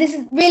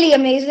is really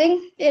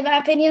amazing, in my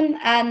opinion.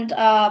 And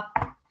I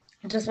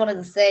just wanted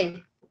to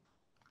say,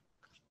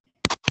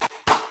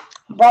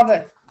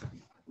 bravo.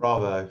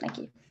 Bravo. Thank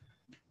you.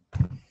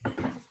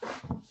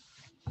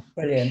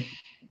 Brilliant.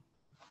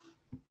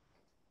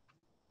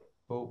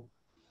 Oh,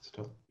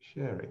 stop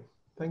sharing.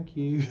 Thank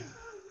you.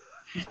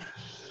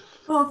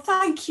 Well,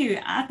 thank you,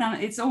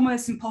 Adnan. It's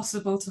almost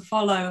impossible to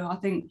follow. I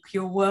think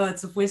your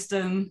words of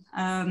wisdom,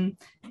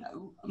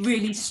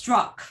 really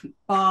struck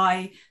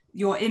by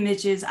your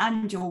images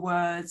and your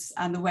words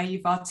and the way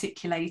you've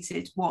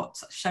articulated what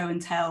show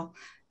and tell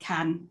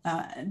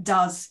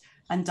does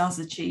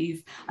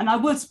achieve. And I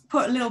would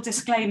put a little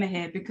disclaimer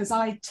here because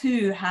I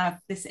too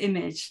have this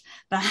image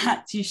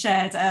that you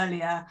shared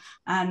earlier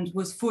and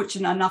was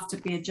fortunate enough to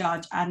be a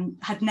judge and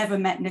had never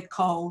met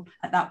Nicole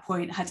at that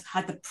point, had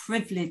had the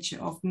privilege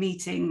of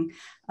meeting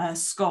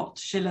Scott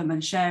Shillam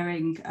and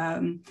sharing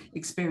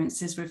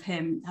experiences with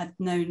him,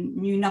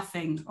 knew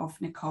nothing of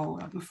Nicole,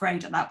 I'm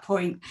afraid, at that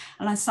point.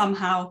 And I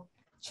somehow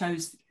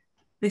chose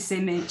this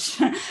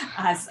image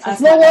as a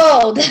small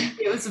world.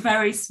 It was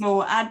very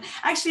small, and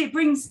actually it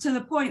brings to the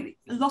point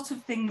a lot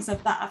of things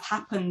that have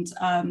happened.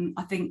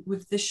 I think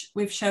with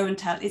show and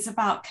tell, it's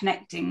about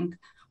connecting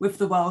with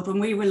the world.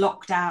 When we were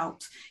locked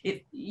out,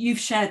 you've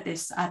shared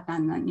this,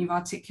 Adnan, and you've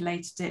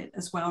articulated it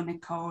as well,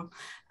 Nicole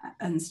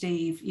and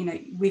Steve. You know,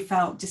 we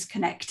felt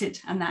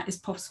disconnected, and that is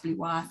possibly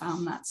why I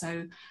found that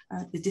so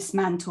the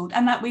dismantled,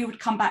 and that we would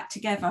come back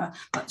together.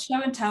 But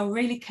show and tell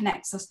really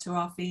connects us to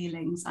our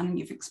feelings, and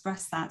you've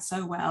expressed that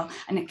so well.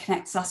 And it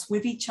connects us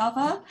with each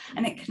other,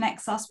 and it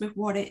connects us with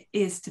what it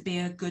is to be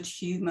a good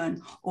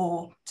human,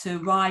 or to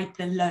ride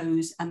the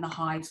lows and the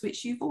highs,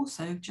 which you've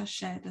also just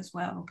shared as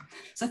well.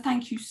 So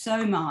thank you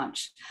so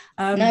much.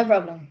 No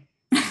problem.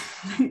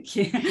 Thank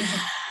you.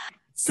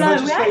 So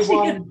can I just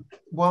say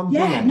one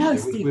thing, actually,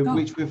 Steve,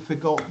 which we've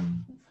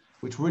forgotten,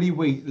 which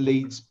really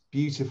leads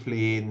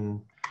beautifully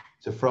in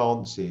to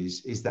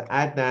France's, is that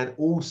Adnan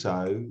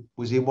also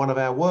was in one of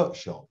our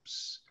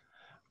workshops,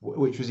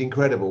 which was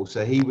incredible.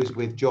 So he was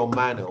with John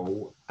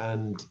Mantle,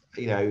 and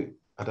you know,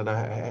 I don't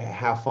know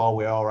how far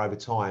we are over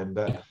time,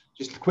 but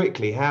just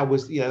quickly, how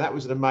was, you know, that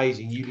was an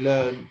amazing, you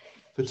learned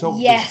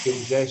photography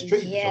skills there,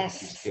 street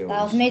photography skills.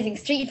 That was amazing.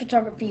 Street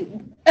photography.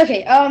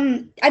 Okay,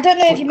 I don't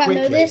know if you might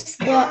know this,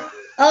 but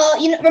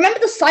you know, remember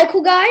the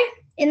cycle guy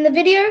in the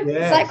video? Yes.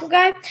 The cycle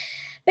guy?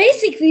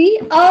 Basically,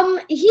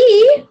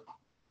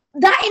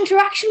 that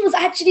interaction was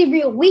actually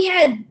real. We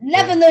had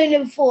never known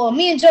him before.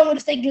 Me and John were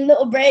just taking a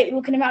little break,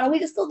 walking around, and we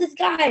just saw this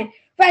guy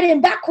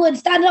riding backwards,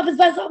 standing up his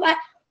best. I'm like,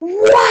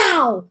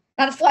 wow!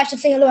 That's why I should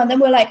say hello. And then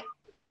we're like,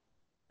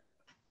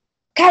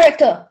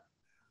 character,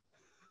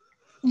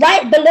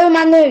 right below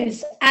my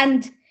nose.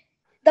 And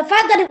the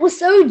fact that it was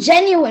so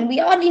genuine, we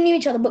hardly knew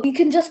each other, but we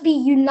can just be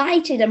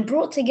united and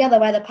brought together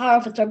by the power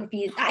of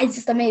photography. That is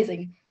just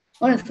amazing,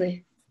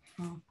 honestly.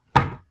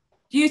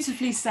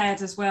 Beautifully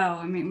said as well.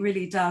 I mean, it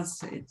really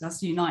does. It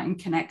does unite and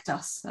connect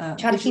us.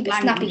 Try to keep it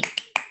snappy.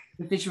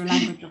 The visual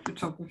language of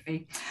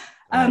photography.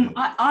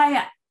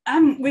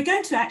 We're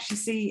going to actually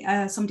see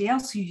somebody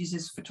else who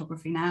uses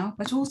photography now,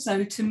 but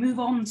also to move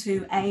on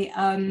to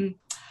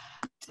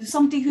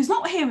somebody who's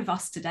not here with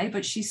us today,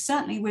 but she's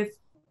certainly with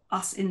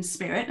us in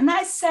spirit, and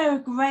that is Sarah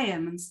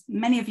Graham. And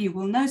many of you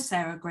will know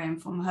Sarah Graham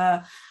from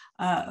her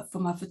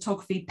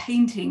photography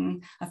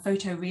painting,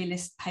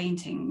 photorealist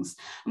paintings.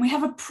 And we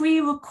have a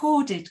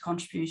pre-recorded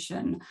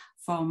contribution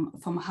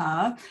from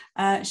her.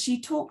 She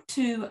talked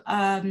to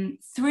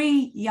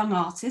 3 young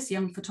artists,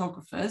 young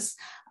photographers,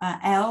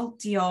 Elle,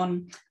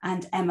 Dion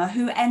and Emma,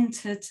 who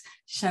entered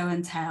show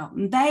and tell.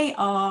 And they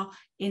are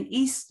in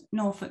East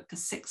Norfolk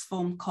Sixth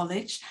Form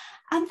College.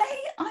 And they,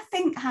 I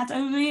think, had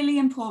a really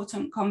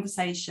important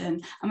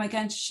conversation. And we're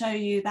going to show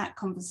you that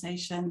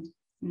conversation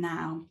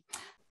now.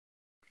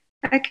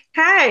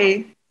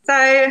 Okay,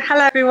 so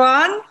hello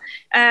everyone.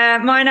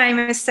 My name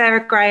is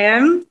Sarah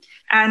Graham,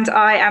 and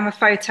I am a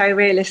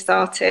photorealist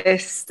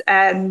artist.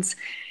 And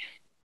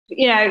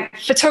you know,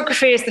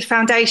 photography is the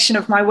foundation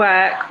of my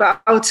work,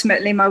 but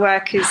ultimately my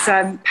work is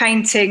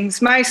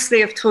paintings,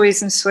 mostly of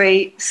toys and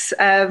sweets.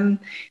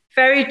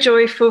 Very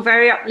joyful,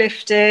 very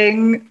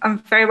uplifting. I'm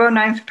very well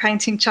known for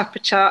painting Chupa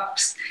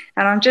Chups,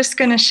 and I'm just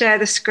going to share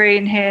the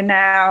screen here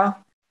now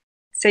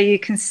so you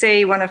can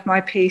see one of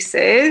my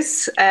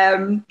pieces.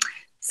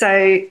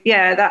 So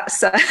yeah, that's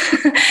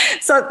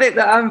something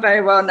that I'm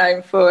very well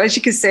known for. As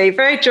you can see,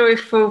 very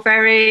joyful,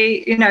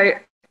 very, you know,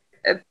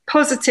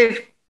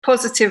 positive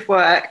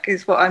work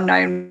is what I'm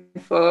known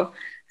for.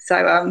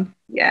 So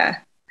yeah.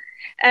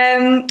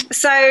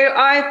 So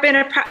I've been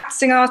a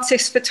practicing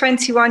artist for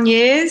 21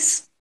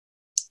 years.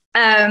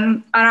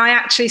 And I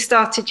actually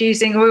started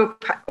using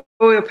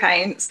oil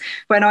paints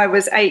when I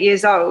was 8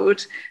 years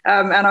old,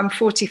 and I'm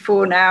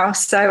 44 now.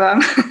 So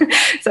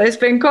so it's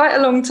been quite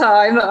a long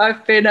time that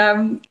I've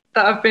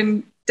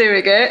been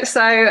doing it.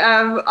 So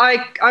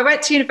I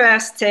went to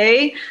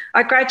university.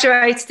 I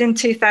graduated in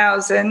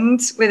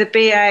 2000 with a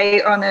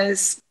BA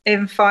honours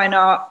in fine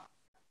art,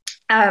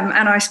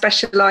 and I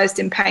specialised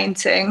in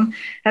painting,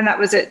 and that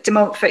was at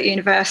Norfolk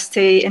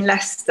University in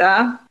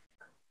Leicester.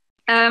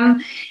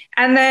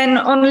 And then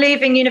on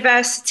leaving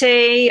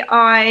university,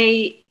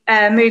 I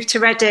moved to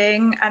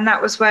Reading, and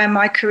that was where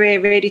my career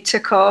really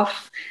took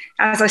off.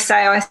 As I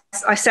say,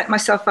 I set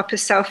myself up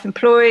as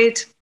self-employed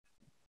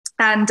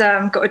and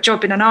got a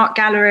job in an art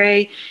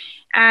gallery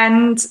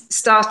and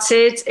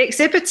started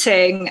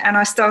exhibiting. And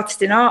I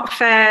started in art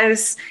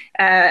fairs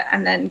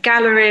and then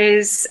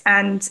galleries,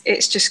 and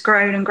it's just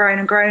grown and grown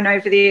and grown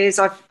over the years.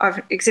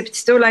 I've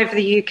exhibited all over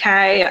the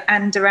UK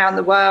and around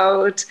the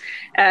world.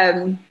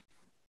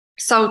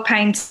 Sold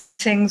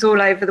paintings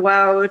all over the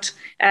world.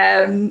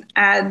 And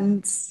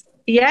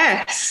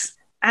yes,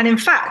 and in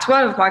fact,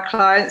 one of my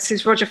clients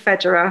is Roger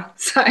Federer,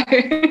 so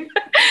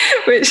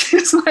which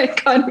is my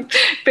kind of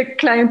big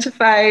claim to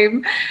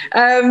fame.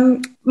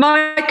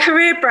 My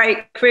career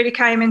break really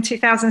came in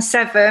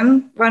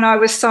 2007 when I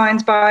was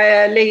signed by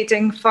a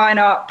leading fine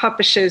art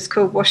publishers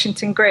called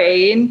Washington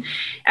Green,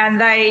 and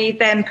they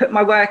then put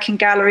my work in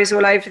galleries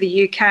all over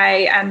the UK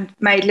and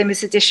made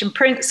limited edition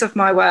prints of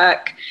my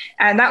work,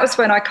 and that was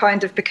when I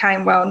kind of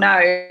became well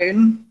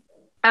known.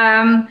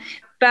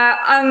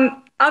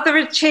 Other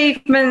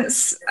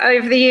achievements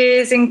over the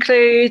years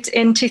include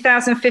in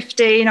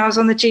 2015, I was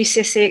on the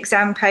GCSE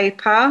exam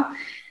paper,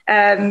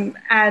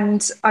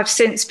 and I've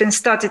since been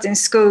studied in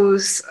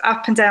schools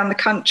up and down the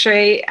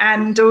country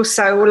and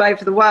also all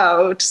over the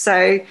world.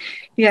 So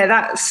yeah,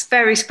 that's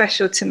very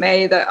special to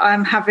me that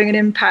I'm having an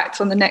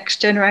impact on the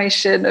next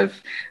generation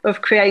of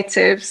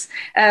creatives.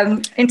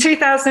 In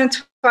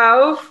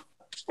 2012,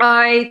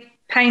 I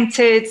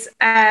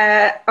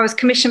was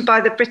commissioned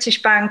by the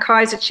British band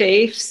Kaiser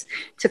Chiefs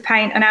to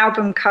paint an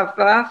album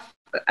cover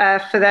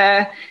for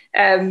their,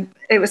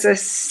 it was a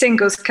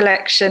singles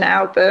collection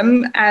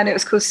album, and it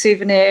was called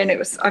Souvenir, and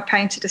I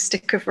painted a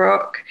stick of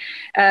rock.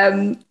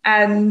 And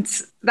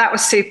that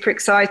was super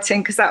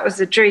exciting because that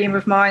was a dream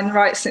of mine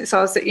right since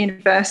I was at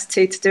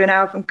university, to do an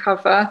album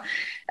cover.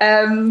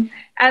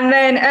 And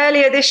then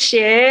earlier this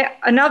year,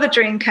 another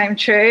dream came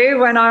true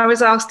when I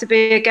was asked to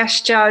be a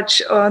guest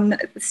judge on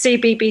the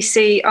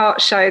CBBC art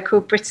show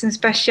called Britain's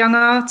Best Young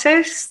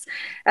Artists.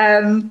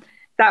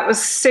 That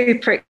was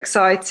super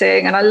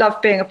exciting, and I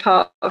loved being a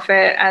part of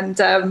it.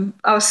 And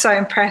I was so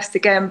impressed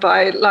again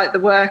by the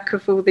work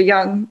of all the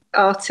young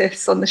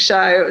artists on the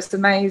show. It was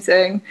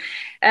amazing.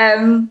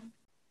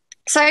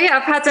 So yeah,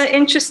 I've had an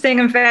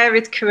interesting and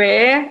varied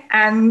career,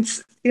 and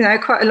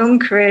quite a long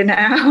career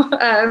now.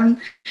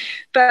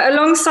 But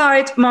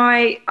alongside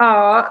my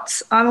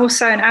art, I'm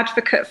also an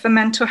advocate for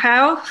mental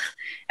health.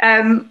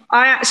 I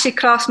actually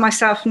class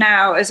myself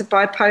now as a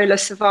bipolar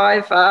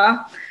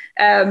survivor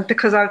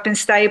because I've been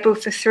stable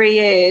for 3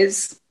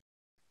 years,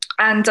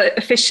 and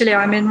officially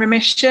I'm in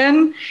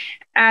remission.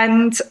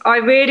 And I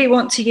really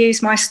want to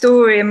use my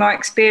story and my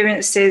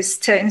experiences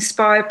to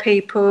inspire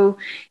people,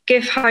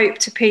 give hope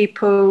to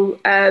people,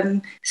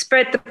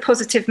 spread the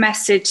positive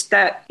message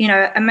that,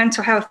 a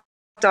mental health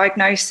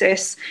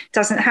diagnosis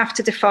doesn't have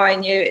to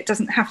define you. It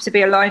doesn't have to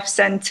be a life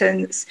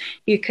sentence.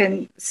 You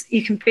can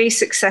be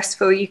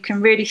successful. You can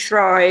really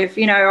thrive.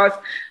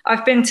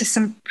 I've been to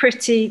some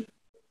pretty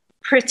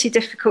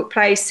difficult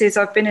places.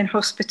 I've been in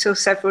hospital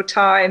several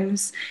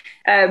times.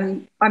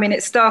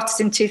 It started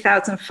in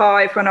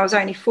 2005 when I was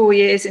only 4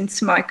 years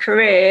into my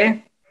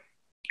career,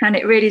 and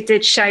it really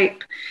did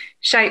shape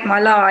my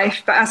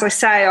life. But as I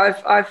say,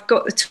 I've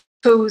got the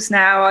tools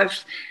now.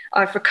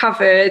 I've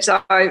recovered.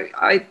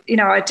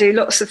 I do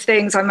lots of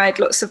things. I made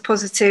lots of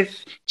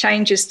positive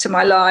changes to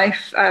my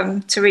life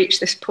to reach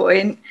this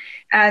point.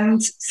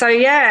 And so,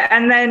 yeah,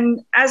 and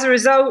then as a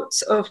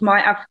result of my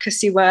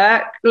advocacy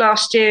work,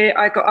 last year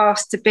I got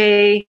asked to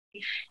be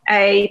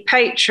a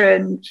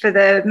patron for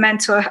the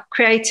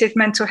creative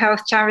mental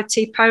health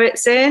charity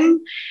Poets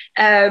In,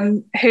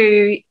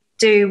 who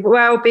do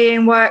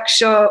wellbeing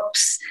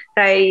workshops.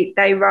 They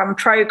run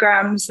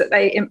programs that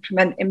they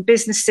implement in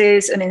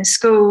businesses and in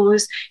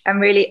schools, and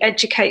really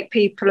educate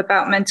people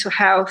about mental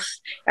health,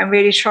 and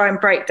really try and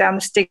break down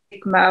the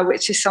stigma,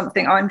 which is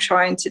something I'm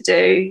trying to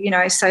do,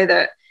 so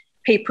that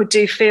people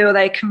do feel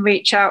they can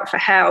reach out for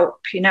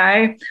help.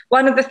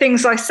 One of the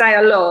things I say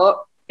a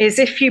lot is,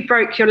 if you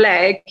broke your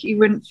leg, you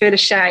wouldn't feel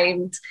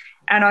ashamed.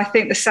 And I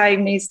think the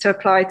same needs to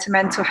apply to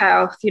mental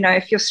health.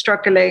 If you're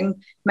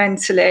struggling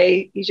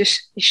mentally, you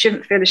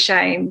shouldn't feel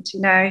ashamed,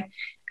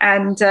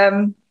 And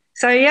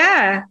so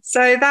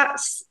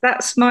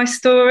that's my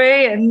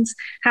story, and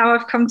how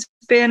I've come to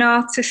be an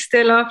artist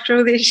still after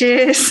all these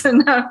years.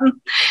 And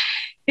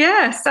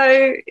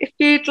so if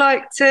you'd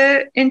like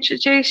to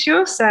introduce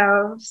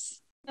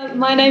yourselves.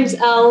 My name's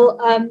Elle.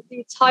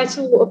 The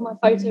title of my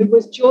photo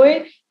was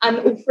Joy, and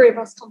all three of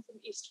us come from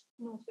East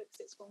Norfolk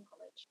Sixth Form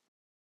College.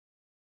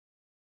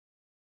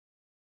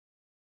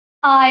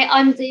 Hi,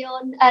 I'm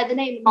Dion. The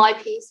name of my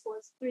piece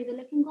was Through the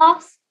Looking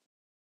Glass.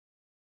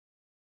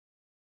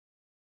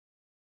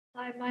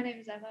 Hi, my name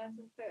is Emma.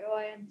 The photo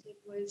I entered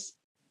was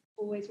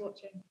Always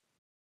Watching.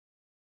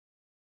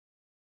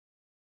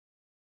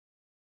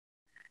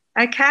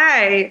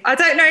 Okay, I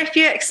don't know if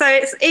so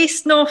it's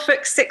East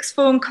Norfolk Sixth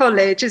Form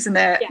College, isn't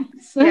it?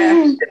 Yes.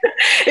 Yeah.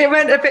 It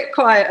went a bit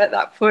quiet at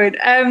that point.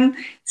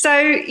 So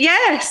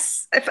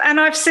yes, and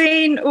I've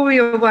seen all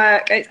your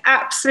work. It's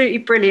absolutely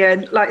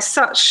brilliant, like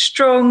such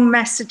strong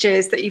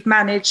messages that you've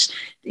managed,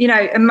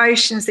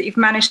 emotions that you've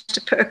managed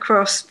to put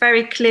across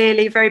very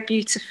clearly, very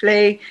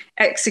beautifully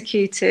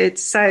executed.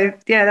 So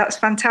yeah, that's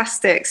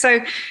fantastic.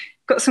 So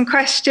got some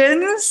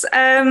questions.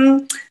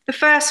 The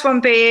first one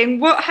being,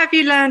 what have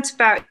you learned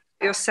about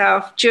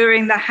yourself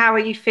during the How Are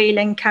You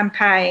Feeling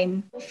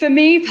campaign? For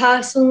me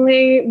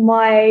personally,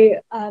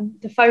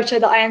 the photo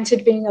that I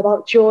entered being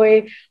about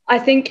joy, I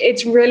think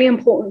it's really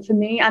important for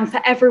me and for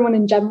everyone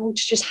in general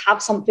to just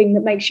have something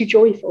that makes you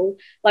joyful.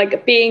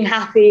 Like, being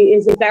happy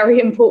is a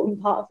very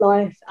important part of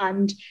life.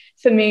 And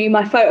for me,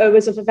 my photo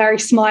was of a very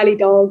smiley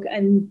dog,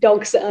 and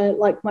dogs are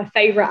like my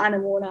favourite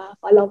animal on earth.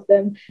 I love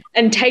them.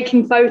 And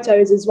taking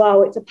photos as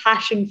well, it's a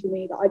passion for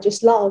me that I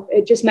just love.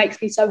 It just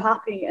makes me so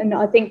happy. And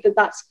I think that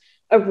that's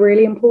a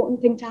really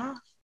important thing to have.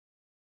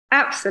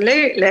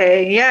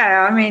 Absolutely,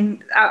 yeah. I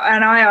mean,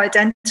 and I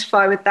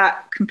identify with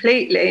that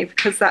completely,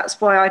 because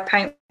that's why I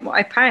paint what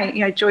I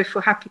paint,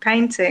 joyful, happy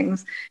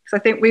paintings, because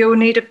I think we all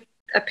need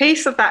a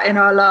piece of that in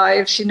our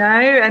lives,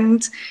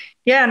 and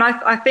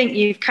I think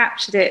you've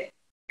captured it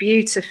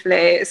beautifully.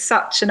 It's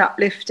such an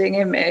uplifting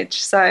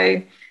image.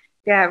 So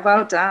yeah,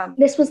 well done.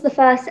 This was the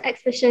first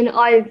exhibition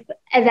I've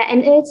ever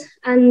entered,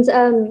 and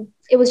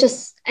it was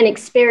just an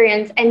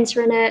experience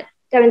entering it,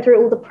 going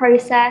through all the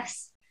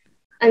process,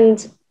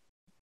 and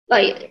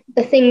like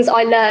the things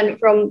I learned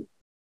from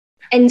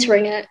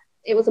entering it.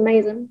 It was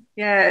amazing.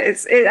 Yeah,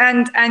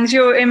 and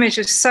your image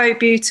is so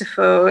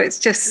beautiful. It's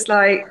just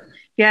like,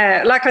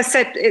 like I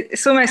said,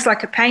 it's almost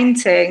like a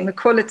painting. The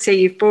quality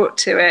you've brought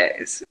to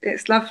it,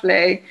 it's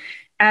lovely.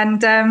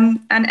 And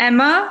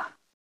Emma?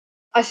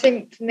 I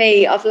think for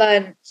me, I've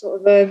learned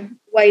sort of a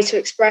way to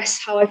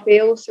express how I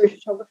feel through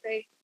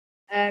photography.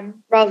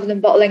 Rather than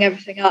bottling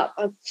everything up,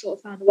 I've sort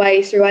of found a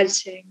way through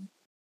editing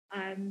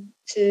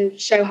to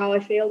show how I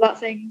feel about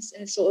things,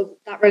 and it's sort of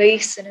that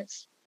release, and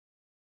it's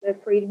the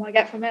freedom I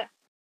get from it.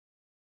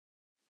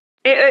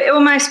 It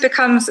almost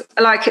becomes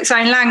like its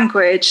own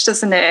language,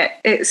 doesn't it?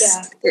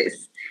 It's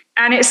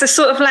a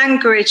sort of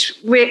language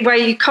where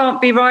you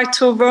can't be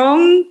right or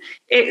wrong.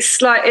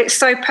 It's like, it's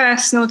so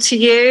personal to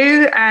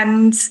you,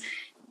 and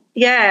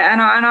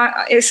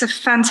it's a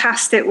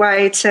fantastic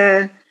way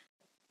to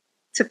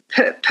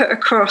put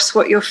across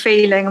what you're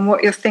feeling and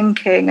what you're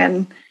thinking,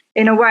 and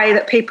in a way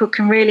that people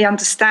can really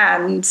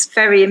understand. It's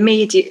very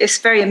immediate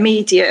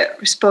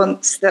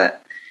response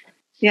that,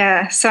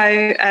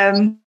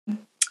 So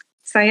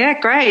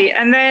great.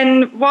 And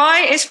then,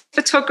 why is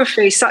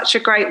photography such a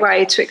great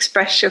way to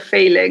express your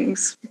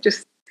feelings?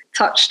 Just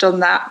touched on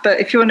that, but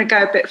if you want to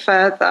go a bit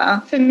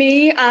further. For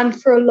me, and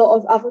for a lot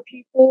of other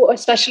people,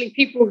 especially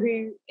people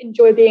who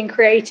enjoy being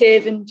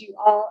creative and do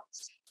art,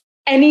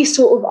 any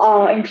sort of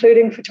art,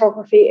 including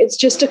photography, it's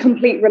just a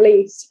complete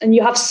release, and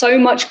you have so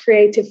much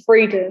creative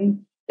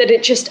freedom that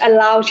it just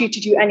allows you to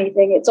do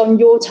anything. It's on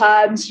your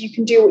terms, you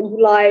can do what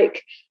you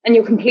like, and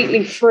you're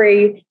completely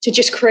free to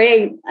just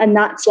create. And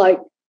that's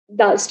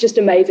just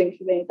amazing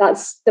for me.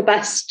 That's the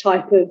best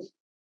type of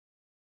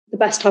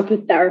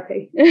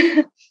therapy.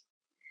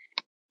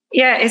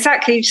 Yeah,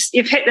 exactly.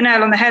 You've hit the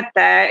nail on the head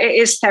there. It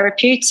is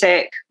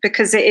therapeutic,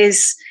 because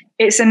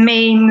it's a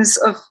means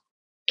of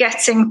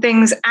getting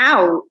things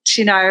out,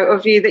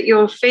 of you that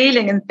you're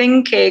feeling and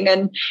thinking,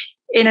 and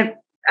in a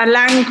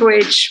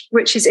language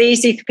which is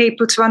easy for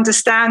people to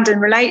understand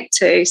and relate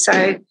to.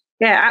 So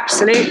yeah,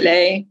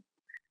 absolutely.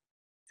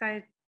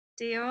 So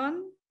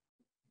Dion?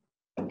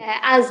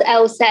 As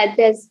Elle said,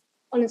 there's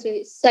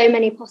honestly so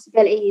many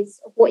possibilities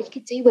of what you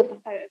could do with a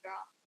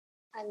photograph.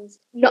 And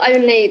not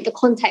only the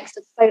context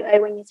of the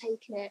photo when you're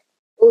taking it,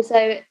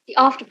 also the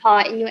after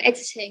part in your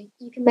editing.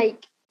 You can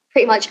make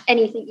pretty much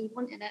anything you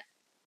want in it.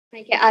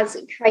 Make it as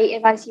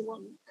creative as you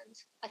want. And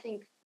I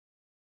think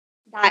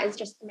that is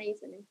just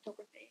amazing in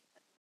photography.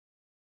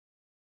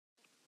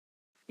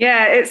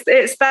 Yeah,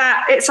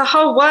 it's a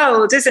whole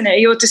world, isn't it?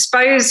 Your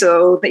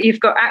disposal that you've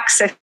got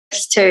access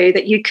to,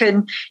 that you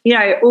can,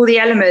 all the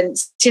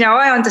elements.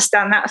 I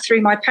understand that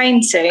through my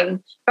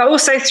painting, but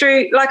also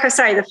through, like I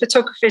say, the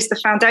photography is the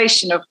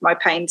foundation of my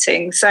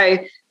painting. So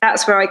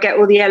that's where I get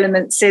all the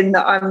elements in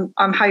that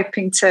I'm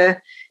hoping to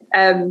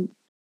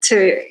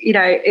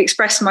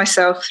express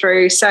myself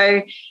through.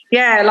 So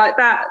yeah, like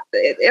that.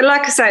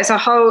 Like I say,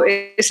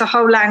 it's a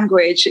whole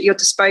language at your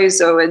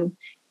disposal, and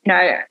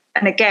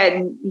and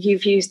again,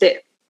 you've used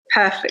it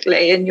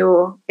perfectly in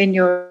your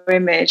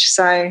image.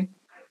 So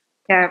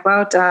yeah,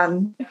 well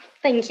done.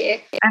 Thank you.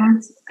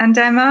 And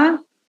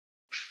Emma?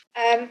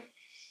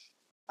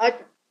 I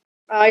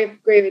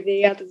agree with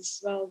the others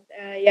as well.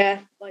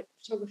 Like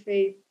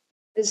photography,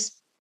 there's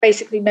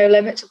basically no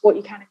limits of what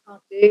you can and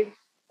can't do.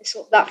 It's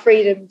sort of that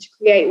freedom to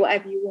create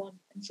whatever you want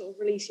and sort of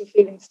release your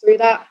feelings through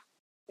that,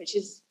 which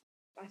is,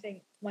 I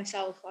think,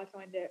 myself, I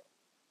find it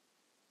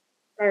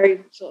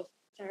very sort of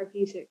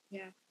therapeutic,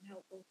 and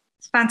helpful.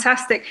 It's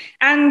fantastic.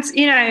 And,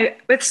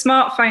 with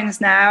smartphones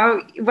now,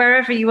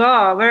 wherever you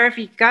are, wherever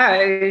you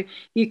go,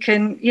 you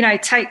can,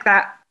 take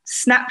that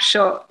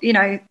snapshot,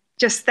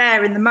 just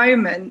there in the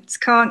moment,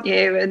 can't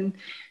you? And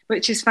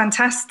which is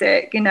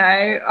fantastic.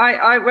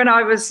 I when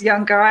I was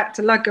younger, I had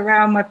to lug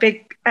around my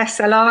big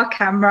SLR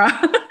camera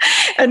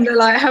and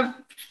have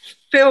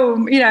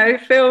film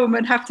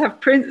and have to have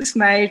prints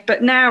made.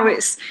 But now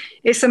it's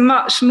a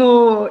much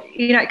more,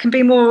 it can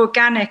be more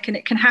organic and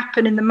it can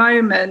happen in the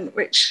moment,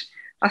 which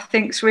I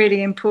think is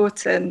really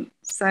important.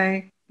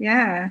 So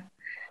yeah,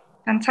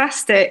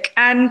 fantastic.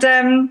 And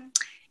I'm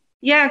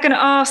going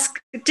to ask,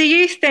 do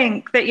you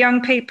think that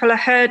young people are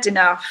heard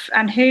enough,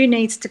 and who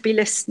needs to be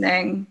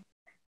listening?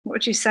 What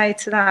would you say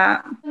to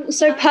that?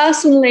 So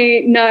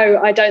personally,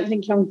 no, I don't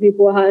think young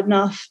people are heard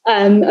enough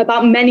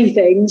about many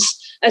things,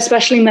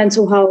 especially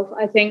mental health.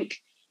 I think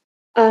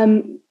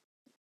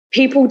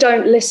people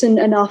don't listen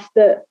enough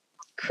that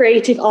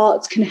creative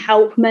arts can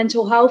help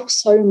mental health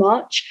so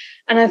much.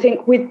 And I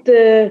think with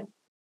the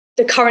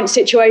current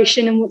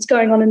situation and what's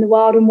going on in the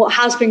world and what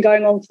has been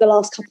going on for the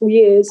last couple of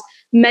years,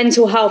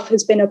 mental health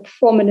has been a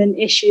prominent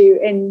issue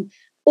in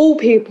all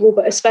people,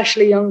 but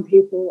especially young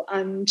people.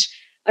 And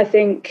I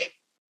think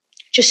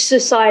just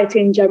society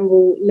in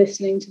general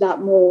listening to that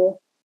more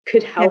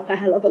could help a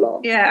hell of a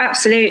lot. Yeah,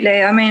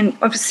 absolutely. I mean,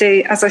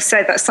 obviously, as I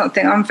said, that's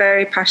something I'm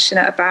very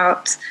passionate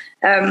about.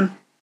 And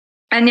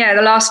yeah,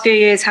 the last few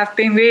years have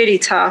been really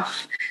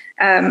tough,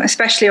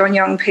 especially on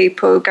young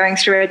people going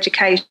through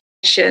education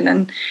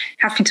and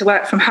having to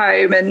work from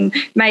home and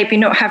maybe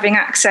not having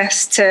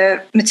access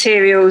to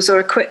materials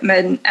or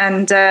equipment.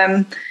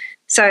 And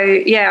so,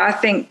 yeah, I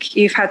think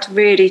you've had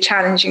really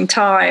challenging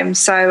times.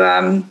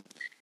 So,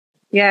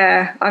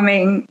 yeah, I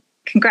mean,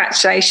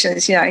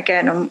 congratulations,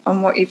 again,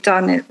 on what you've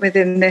done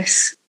within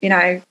this,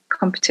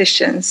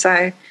 competition.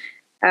 So,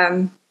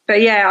 but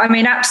yeah, I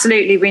mean,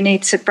 absolutely, we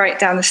need to break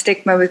down the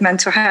stigma with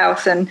mental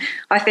health. And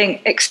I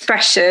think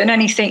expression,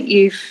 any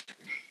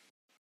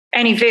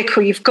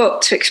vehicle you've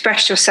got to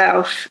express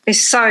yourself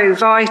is so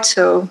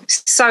vital,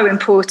 so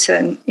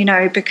important,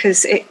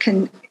 because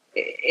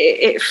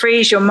it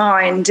frees your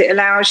mind. It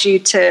allows you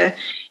to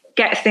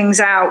get things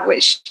out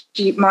which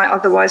you might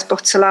otherwise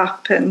bottle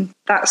up, and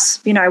that's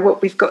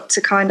what we've got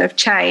to kind of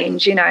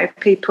change.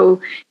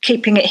 People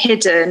keeping it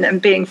hidden and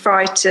being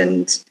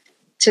frightened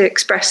to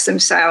express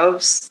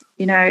themselves.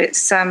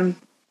 It's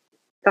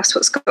that's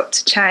what's got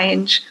to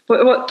change.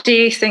 What do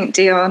you think,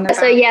 Dion?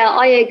 So yeah,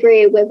 I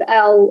agree with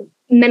Elle.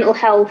 Mental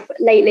health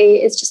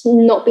lately is just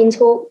not being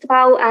talked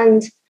about,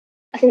 and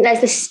I think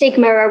there's a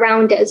stigma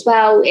around it as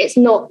well. It's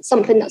not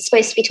something that's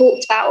supposed to be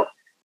talked about,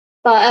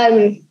 but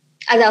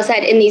as I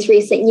said, in these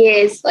recent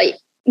years, like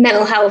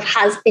mental health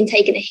has been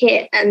taking a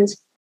hit, and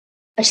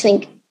I just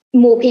think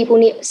more people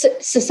need,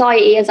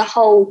 society as a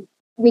whole,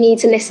 we need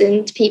to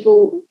listen to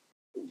people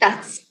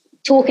that's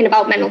talking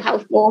about mental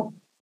health more.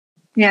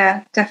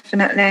 Yeah,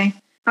 definitely.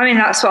 I mean,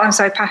 that's what I'm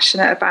so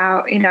passionate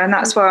about, and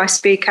that's why I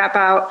speak out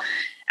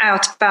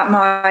about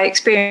my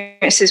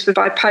experiences with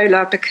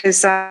bipolar,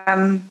 because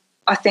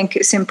I think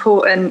it's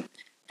important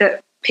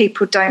that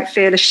people don't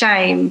feel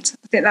ashamed.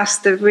 I think that's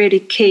the really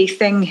key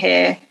thing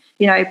here.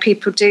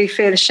 People do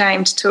feel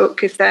ashamed to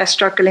talk if they're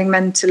struggling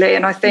mentally.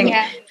 And I think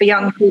for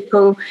young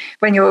people,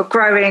 when you're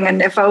growing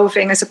and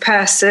evolving as a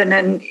person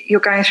and you're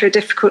going through a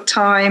difficult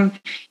time,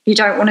 you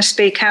don't want to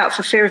speak out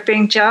for fear of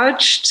being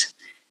judged.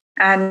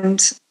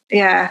 And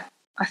yeah,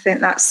 I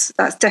think that's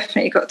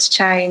definitely got to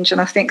change.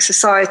 And I think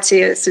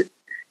society as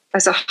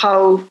a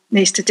whole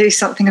needs to do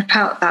something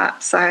about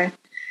that. So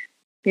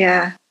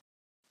yeah.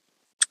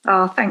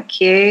 Oh,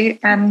 thank you.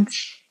 And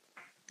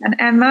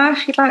Emma,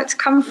 if you'd like to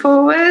come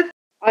forward.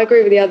 I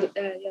agree with the other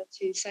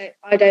two. So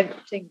I don't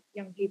think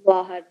young people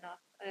are heard enough.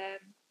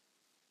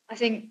 I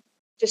think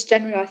just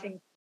generally, I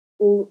think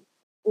all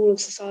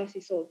of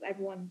society,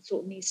 everyone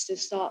needs to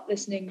start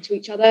listening to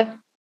each other.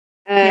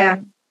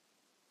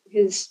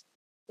 because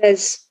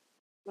there's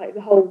like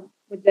the whole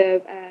with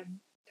the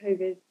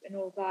COVID and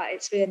all that,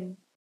 it's been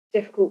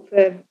difficult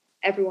for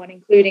everyone,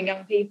 including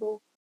young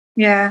people.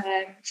 Yeah.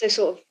 So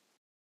sort of,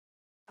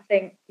 I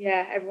think,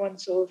 yeah, everyone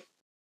sort of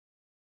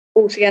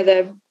all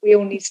together, we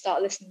all need to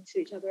start listening to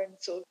each other and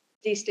sort of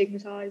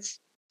destigmatize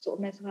sort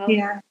of mental health.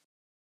 Yeah,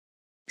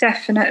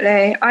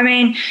 definitely. I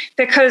mean,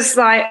 because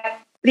like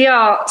the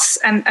arts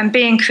and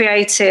being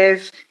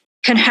creative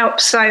can help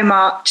so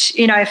much.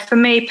 You know, for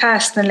me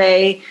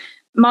personally,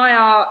 my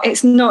art,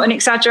 it's not an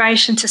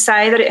exaggeration to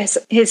say that it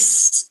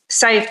has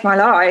saved my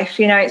life.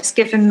 You know, it's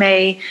given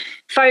me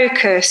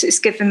focus, it's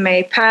given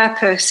me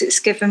purpose, it's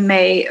given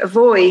me a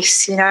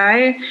voice, you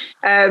know,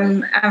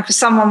 and for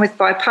someone with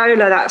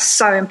bipolar, that's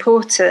so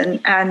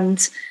important.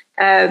 And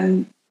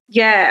and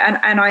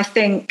I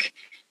think,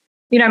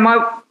 you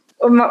know,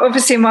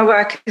 obviously my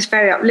work is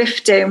very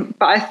uplifting,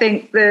 but I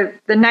think the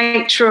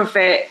nature of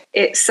it,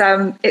 it's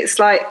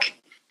like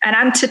an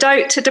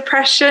antidote to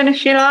depression,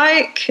 if you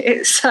like.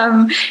 It's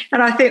and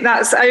I think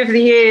that's over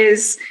the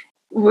years,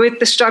 with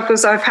the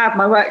struggles I've had,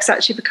 my work's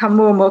actually become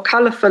more and more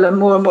colourful and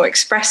more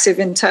expressive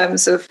in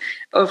terms of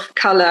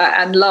colour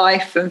and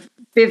life and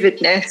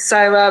vividness.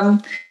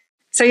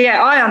 So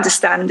yeah, I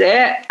understand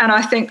it, and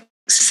I think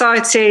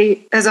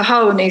society as a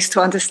whole needs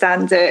to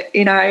understand it,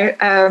 you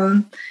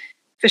know,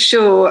 for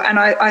sure. And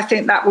I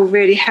think that will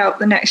really help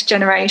the next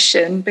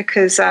generation,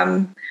 because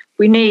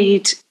we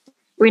need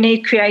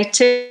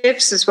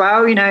creatives as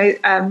well. You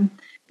know,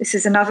 this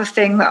is another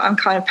thing that I'm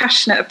kind of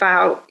passionate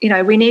about. You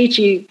know, we need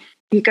you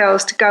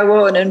girls to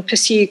go on and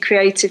pursue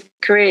creative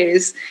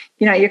careers.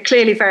 You know, you're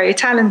clearly very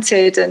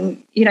talented,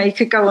 and you know, you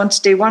could go on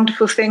to do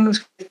wonderful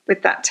things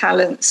with that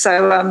talent.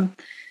 So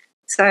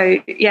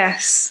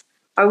yes,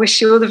 I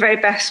wish you all the very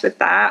best with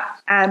that,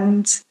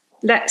 and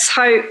let's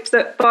hope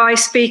that by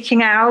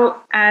speaking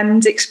out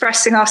and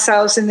expressing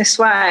ourselves in this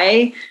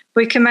way,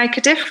 we can make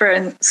a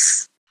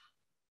difference.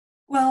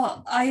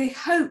 Well, I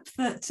hope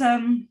that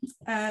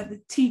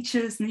the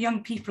teachers and the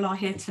young people are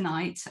here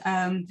tonight,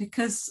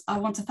 because I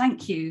want to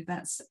thank you.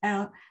 That's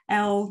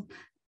Elle,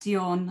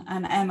 Dion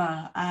and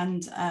Emma,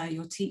 and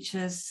your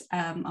teachers.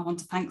 I want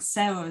to thank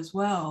Sarah as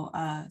well,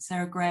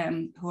 Sarah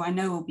Graham, who I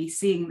know will be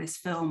seeing this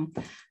film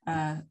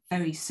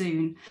very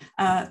soon.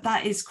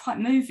 That is quite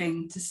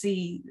moving to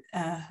see,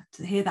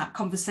 to hear that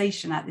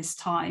conversation at this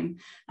time.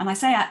 And I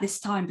say at this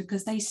time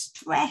because they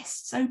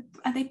stressed so,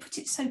 and they put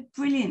it so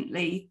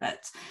brilliantly,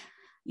 that,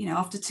 you know,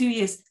 after 2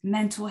 years,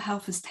 mental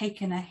health has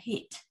taken a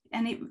hit,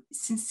 and it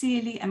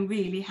sincerely and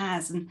really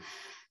has. And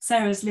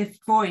Sarah's lived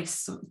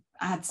voice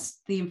adds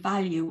the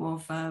value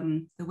of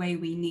the way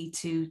we need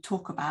to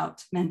talk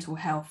about mental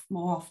health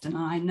more often.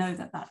 And I know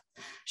that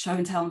show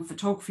and tell and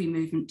photography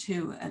movement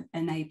too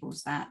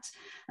enables that.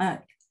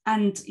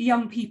 And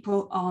young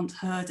people aren't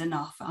heard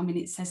enough. I mean,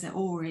 it says it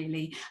all,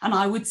 really. And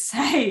I would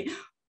say,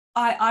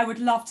 I would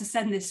love to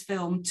send this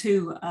film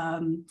to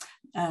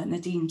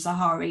Nadim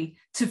Zahari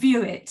to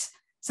view it,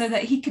 so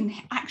that he can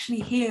actually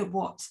hear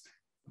what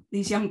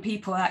these young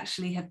people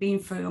actually have been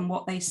through and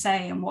what they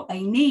say and what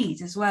they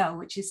need as well,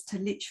 which is to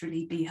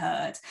literally be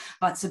heard,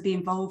 but to be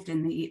involved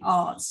in the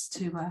arts,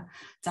 to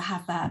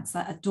have that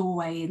a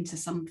doorway into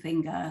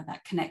something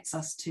that connects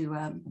us to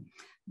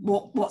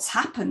what's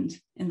happened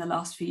in the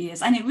last few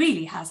years. And it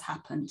really has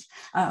happened.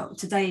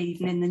 Today,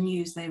 even in the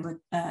news,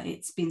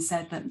 it's been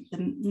said that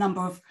the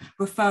number of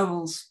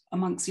referrals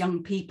amongst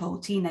young people,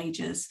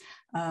 teenagers,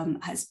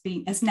 has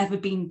never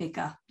been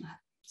bigger.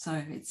 So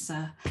it's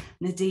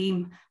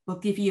Nadim will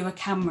give you a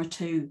camera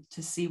too,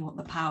 to see what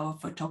the power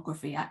of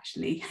photography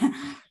actually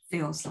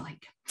feels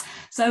like.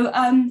 So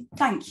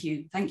thank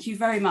you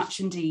very much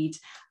indeed.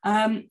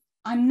 I'm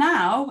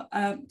now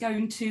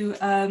going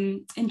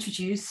to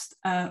introduce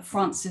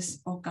Francis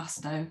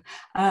Augusto,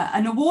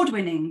 an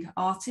award-winning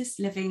artist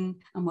living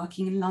and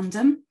working in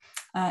London,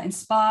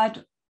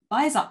 inspired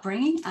by his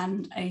upbringing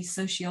and a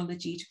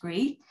sociology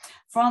degree.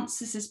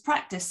 Francis's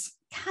practice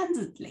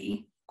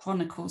candidly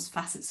chronicles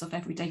facets of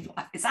everyday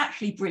life. It's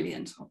actually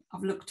brilliant.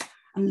 I've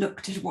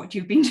looked at what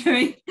you've been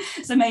doing.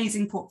 It's an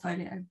amazing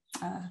portfolio.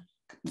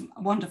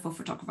 Wonderful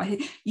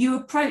photographer. You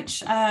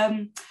approach,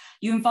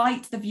 you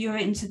invite the viewer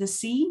into the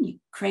scene. You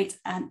create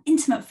an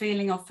intimate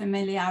feeling of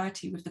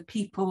familiarity with the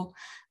people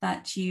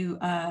that you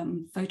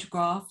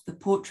photograph, the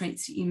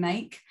portraits that you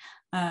make.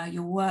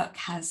 Your work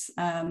has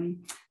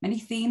many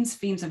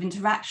themes of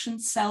interaction,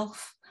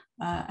 self,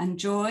 and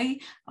joy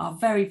are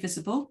very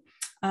visible.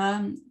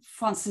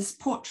 Francis'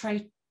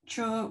 portraiture,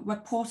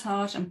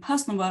 reportage and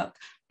personal work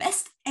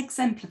best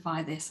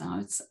exemplify this. I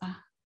would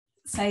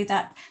say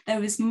that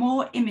there is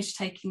more image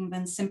taking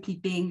than simply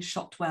being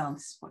shot well.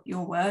 This is what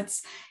your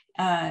words.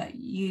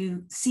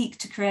 You seek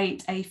to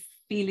create a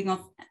feeling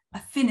of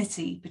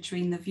affinity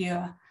between the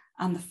viewer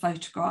and the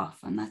photograph,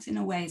 and that in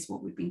a way is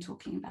what we've been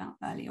talking about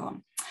earlier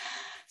on.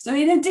 So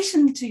in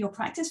addition to your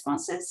practice,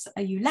 Francis,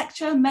 you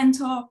lecture,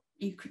 mentor,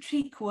 you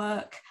critique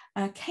work,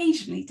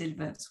 occasionally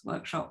delivers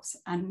workshops,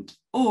 and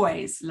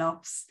always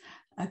loves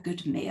a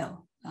good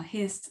meal.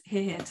 Hear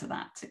to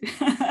that too.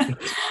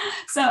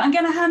 So I'm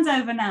going to hand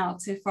over now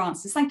to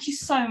Francis. Thank you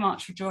so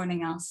much for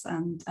joining us,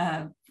 and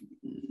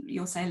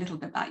you'll say a little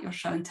bit about your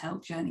show and tell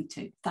journey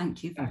too.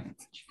 Thank you very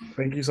much.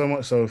 Thank you so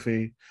much,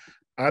 Sophie.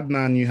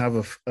 Adnan, you have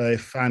a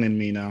fan in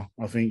me now.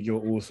 I think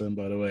you're awesome,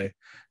 by the way.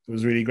 It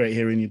was really great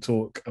hearing you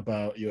talk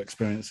about your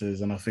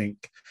experiences, and I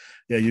think,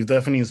 yeah, you've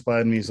definitely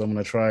inspired me, so I'm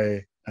going to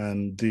try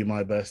and do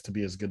my best to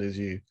be as good as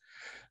you.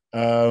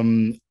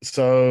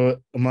 So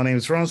my name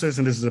is Francis,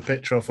 and this is a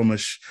picture from a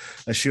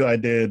shoot I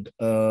did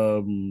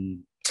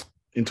in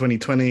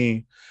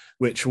 2020,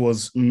 which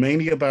was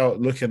mainly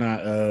about looking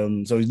at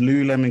so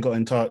Lululemon got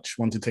in touch,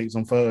 wanted to take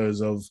some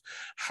photos of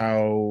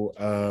how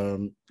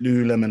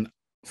Lululemon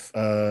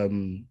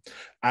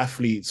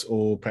athletes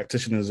or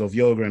practitioners of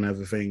yoga and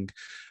everything,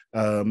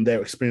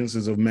 their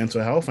experiences of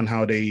mental health and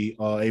how they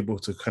are able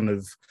to kind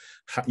of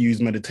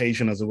use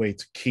meditation as a way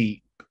to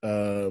keep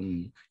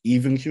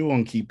even keel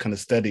and keep kind of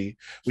steady,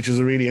 which is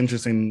a really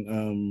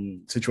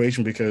interesting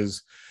situation,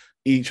 because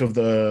each of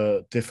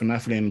the different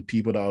athletes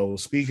people that I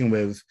was speaking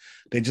with,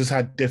 they just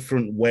had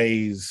different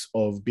ways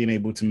of being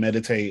able to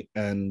meditate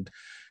and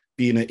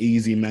be in an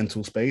easy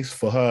mental space.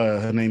 For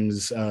her name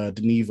is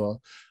Deneva.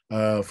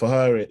 For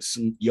her, it's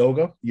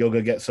yoga.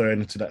 Yoga gets her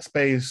into that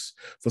space.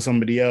 For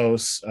somebody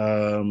else,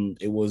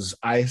 it was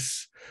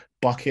ice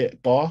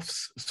bucket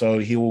baths. So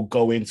he will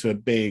go into a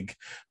big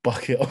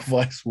bucket of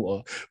ice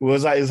water. We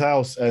was at his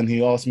house and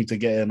he asked me to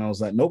get in. I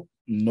was like, nope,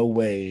 no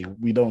way.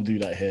 We don't do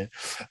that here.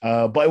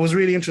 But it was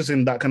really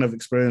interesting, that kind of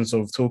experience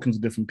of talking to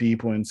different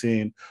people and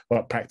seeing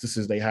what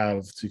practices they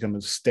have to kind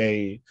of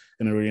stay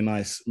in a really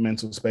nice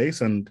mental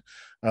space. And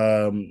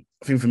I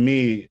think for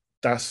me,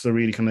 that's a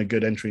really kind of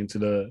good entry into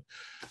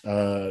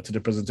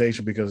the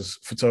presentation, because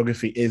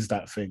photography is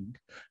that thing.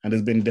 And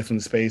there's been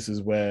different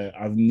spaces where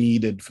I've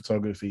needed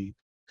photography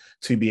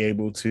to be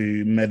able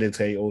to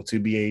meditate or to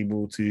be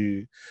able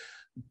to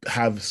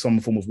have some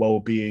form of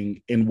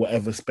well-being in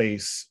whatever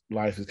space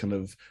life is kind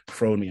of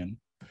thrown me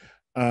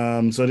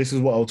in. So this is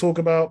what I'll talk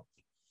about,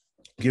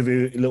 give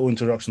you a little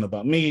introduction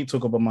about me,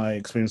 talk about my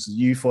experiences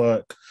youth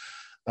work,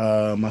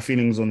 my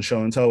feelings on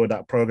show and tell with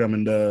that program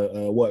and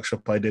the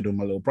workshop I did with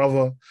my little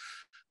brother,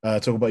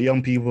 talk about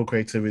young people,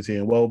 creativity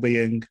and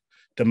well-being,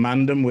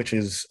 demandum, which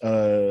is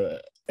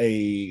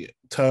a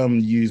term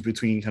used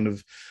between kind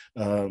of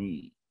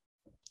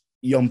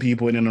young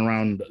people in and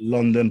around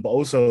London, but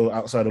also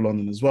outside of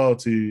London as well,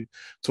 to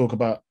talk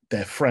about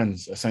their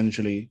friends,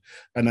 essentially.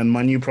 And then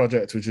my new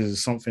project, which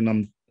is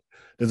something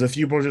there's a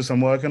few projects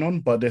I'm working on,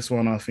 but this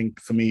one I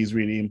think for me is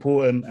really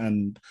important,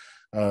 and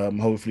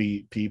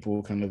hopefully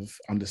people kind of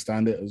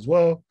understand it as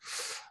well.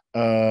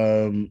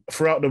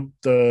 Throughout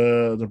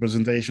the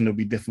presentation, there'll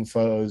be different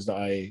photos that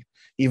I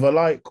either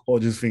like or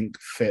just think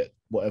fit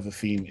whatever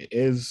theme it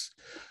is.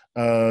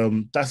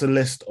 That's a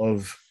list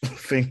of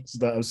things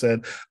that I've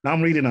said. Now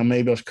I'm reading, and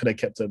maybe I could have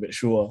kept it a bit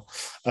shorter.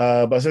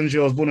 But essentially,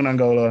 I was born in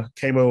Angola,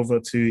 came over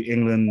to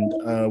England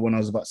when I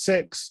was about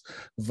 6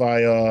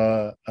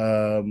 via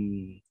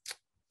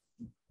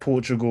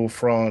Portugal,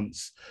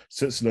 France,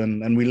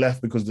 Switzerland, and we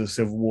left because of the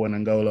civil war in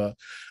Angola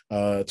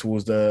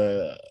towards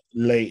the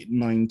late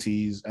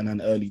 90s and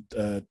then early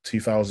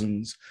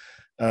 2000s.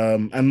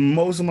 And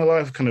most of my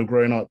life kind of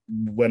growing up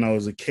when I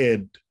was a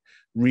kid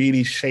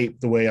really shaped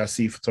the way I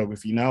see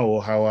photography now,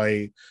 or how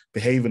I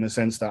behave, in a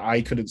sense that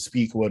I couldn't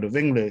speak a word of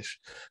English.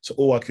 So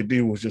all I could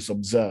do was just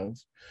observe.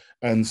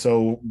 And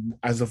so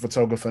as a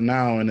photographer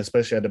now, and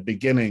especially at the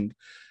beginning,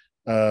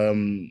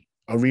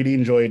 I really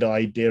enjoy the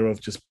idea of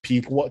just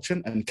people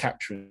watching and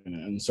capturing it.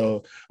 And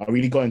so I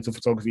really got into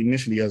photography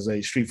initially as a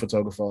street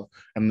photographer,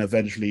 and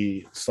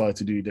eventually started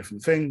to do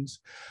different things.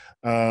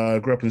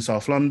 Grew up in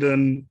South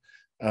London.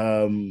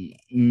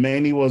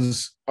 Mainly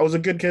I was a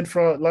good kid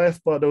throughout life,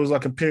 but there was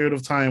like a period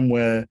of time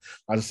where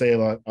I'd say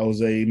like I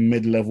was a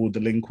mid-level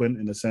delinquent,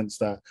 in the sense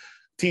that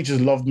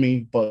teachers loved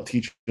me, but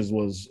teachers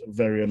was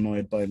very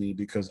annoyed by me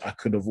because I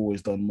could have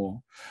always done more.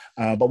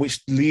 But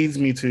which leads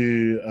me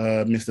to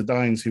Mr.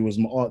 Dines, who was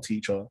my art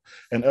teacher.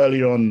 And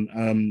earlier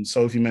on,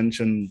 Sophie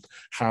mentioned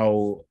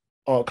how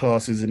art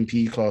classes and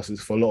PE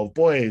classes for a lot of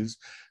boys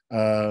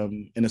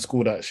in a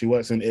school that she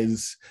works in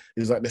is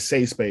like the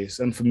safe space.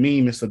 And for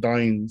me, Mr.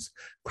 Dines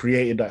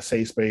created that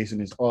safe space in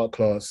his art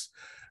class.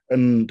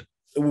 And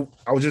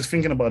I was just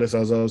thinking about this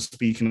as I was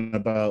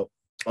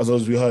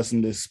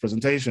rehearsing this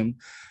presentation.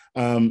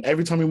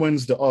 Every time he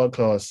went to the art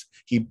class,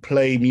 he'd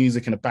play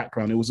music in the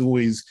background. It was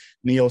always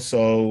neo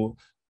soul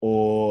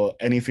or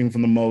anything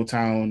from the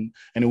Motown.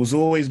 And it was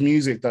always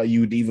music that you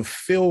would either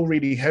feel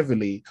really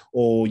heavily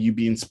or you'd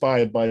be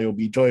inspired by or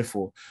be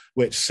joyful,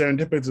 which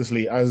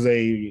serendipitously, as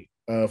a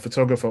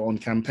photographer on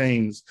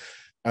campaigns,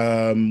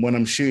 when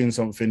I'm shooting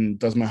something,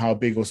 doesn't matter how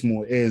big or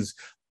small it is,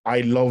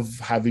 I love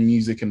having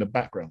music in the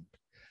background.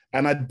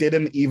 And I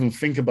didn't even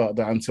think about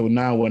that until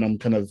now, when I'm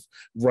kind of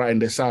writing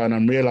this out, and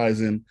I'm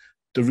realizing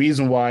the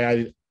reason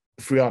why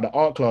throughout the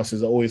art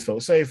classes, I always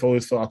felt safe, I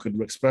always thought I could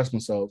express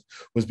myself,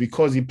 was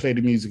because he played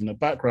the music in the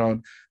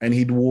background, and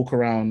he'd walk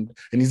around,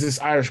 and he's this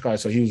Irish guy,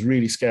 so he was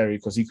really scary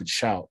because he could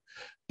shout.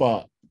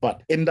 But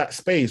But in that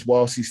space,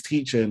 whilst he's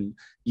teaching,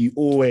 you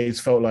always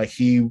felt like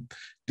it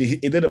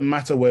didn't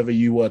matter whether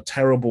you were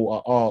terrible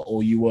at art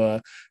or you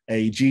were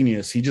a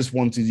genius. He just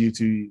wanted you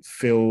to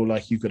feel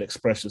like you could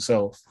express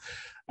yourself,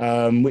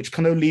 which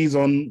kind of leads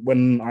on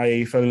when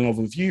I fell in love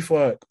with youth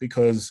work,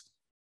 because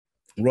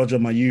Roger,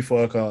 my youth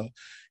worker,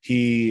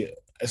 he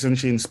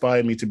essentially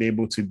inspired me to be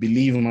able to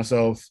believe in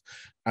myself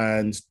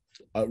and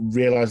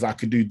realize I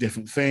could do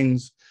different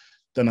things.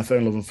 Then I fell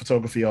in love with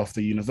photography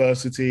after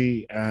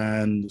university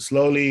and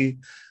slowly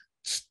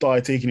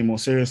started taking it more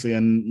seriously.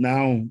 And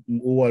now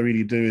all I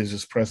really do is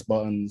just press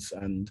buttons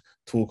and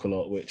talk a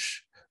lot,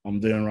 which I'm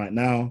doing right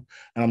now.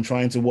 And I'm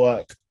trying to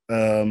work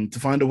to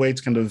find a way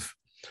to kind of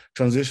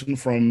transition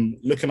from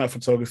looking at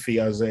photography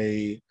as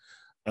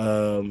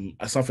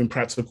something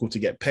practical to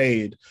get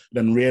paid,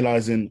 then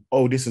realizing,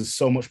 oh, this is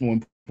so much more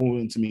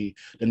important to me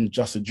than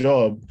just a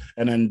job.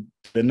 And then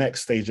the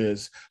next stage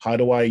is, how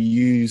do I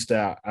use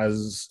that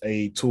as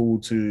a tool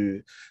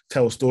to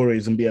tell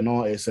stories and be an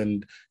artist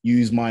and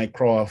use my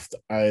craft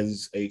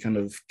as a kind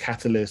of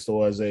catalyst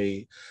or as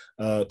a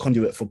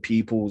conduit for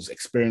people's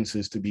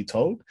experiences to be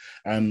told.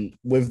 And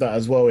with that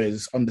as well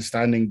is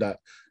understanding that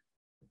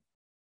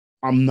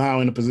I'm now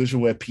in a position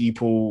where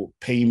people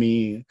pay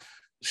me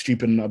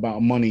stupid amount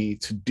of money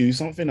to do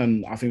something.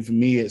 And I think for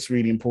me, it's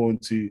really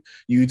important to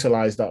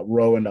utilize that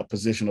role and that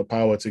position of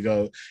power to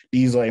go,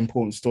 these are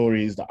important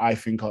stories that I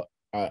think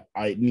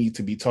I need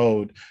to be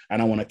told,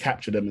 and I want to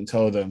capture them and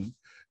tell them.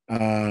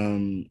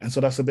 And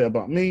so that's a bit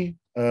about me.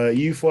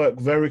 Youth work,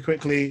 very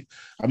quickly,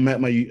 I met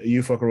my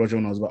youth worker Roger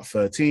when I was about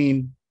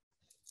 13.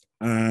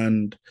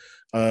 And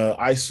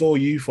I saw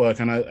youth work,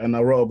 and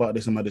I wrote about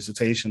this in my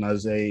dissertation,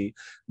 as a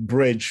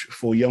bridge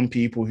for young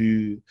people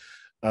who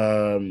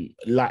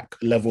lack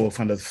level of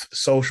kind of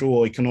social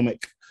or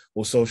economic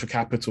or social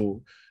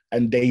capital,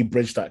 and they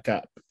bridge that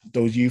gap.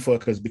 Those youth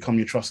workers become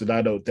your trusted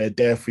adult. They're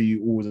there for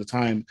you all the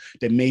time.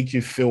 They make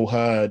you feel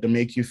heard. They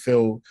make you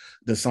feel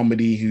there's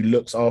somebody who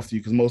looks after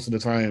you, because most of the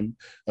time,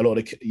 a lot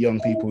of the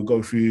young people who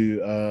go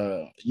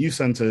through youth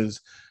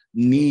centers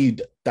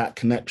need that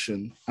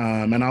connection.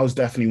 And I was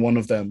definitely one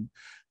of them.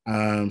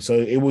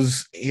 So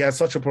he had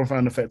such a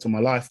profound effect on my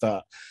life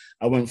that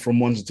I went from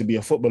wanting to be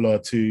a footballer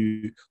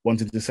to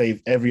wanting to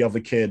save every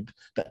other kid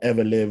that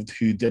ever lived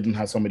who didn't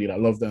have somebody that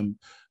loved them.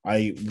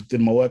 I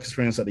did my work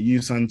experience at the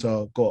youth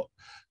center, got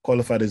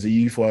qualified as a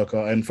youth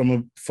worker, and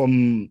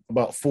from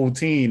about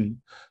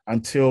 14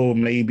 until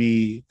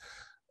maybe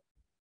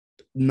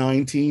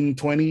 19,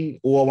 20,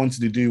 all I wanted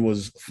to do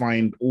was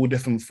find all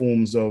different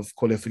forms of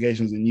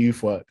qualifications in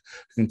youth work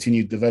to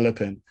continue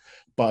developing.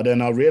 But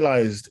then I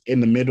realized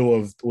in the middle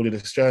of all of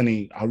this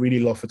journey, I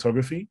really love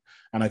photography,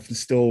 and I can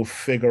still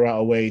figure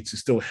out a way to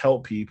still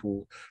help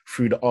people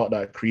through the art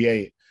that I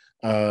create.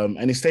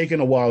 And it's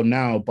taken a while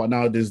now, but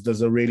now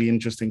there's a really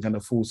interesting kind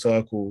of full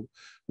circle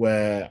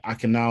where I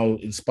can now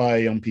inspire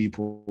young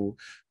people,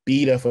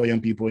 be there for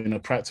young people in a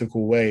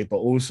practical way, but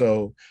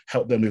also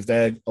help them with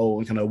their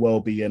own kind of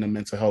well-being and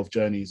mental health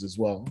journeys as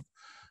well,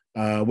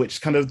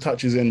 which kind of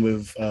touches in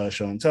with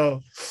show and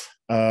tell.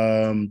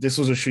 This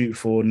was a shoot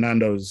for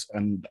Nando's,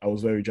 and I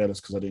was very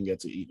jealous because I didn't get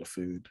to eat the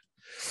food.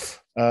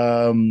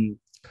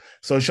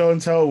 So show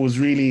and tell was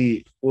a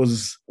really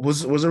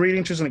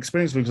interesting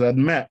experience, because I'd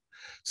met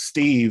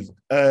Steve,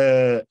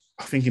 I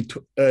think in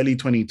early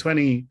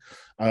 2020,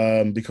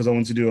 because I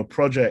wanted to do a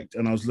project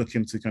and I was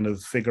looking to kind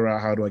of figure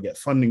out how do I get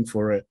funding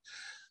for it.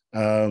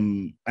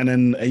 And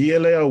then a year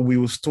later, we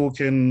was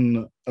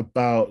talking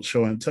about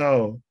show and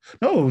tell.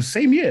 No,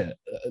 same year.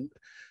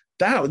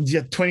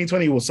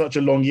 2020 was such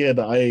a long year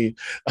that I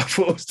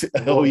thought it was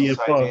a whole year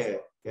past.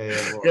 Yeah,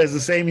 it's the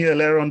same year.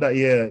 Later on that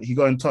year, he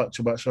got in touch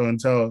about show and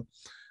tell.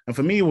 And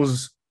for me, it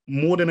was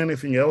more than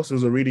anything else, it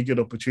was a really good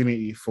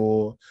opportunity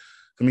for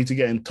me to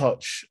get in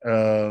touch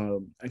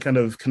and kind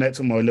of connect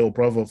with my little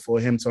brother, for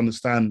him to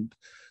understand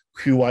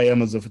who I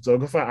am as a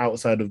photographer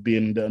outside of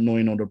being the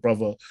annoying older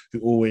brother who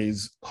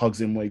always hugs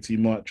him way too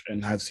much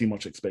and has too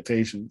much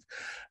expectations.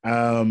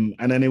 And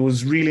then it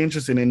was really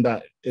interesting in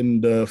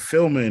the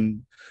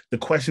filming, the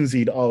questions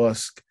he'd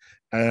ask,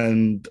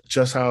 and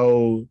just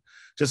how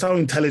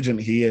intelligent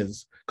he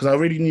is. Because I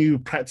already knew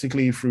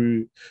practically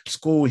through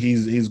school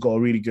he's got a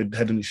really good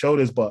head on his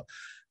shoulders, but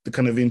the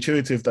kind of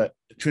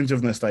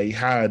intuitiveness that he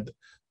had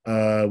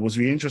was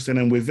really interesting.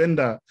 And within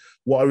that,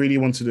 what I really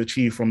wanted to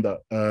achieve from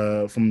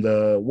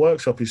the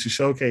workshop is to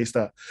showcase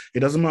that it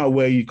doesn't matter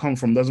where you come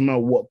from, doesn't matter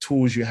what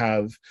tools you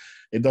have,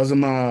 it doesn't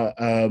matter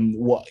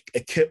what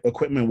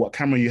equipment, what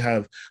camera you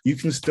have, you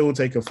can still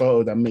take a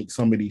photo that makes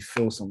somebody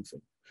feel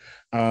something.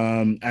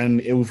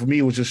 And for me,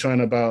 it was just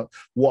showing about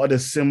what are the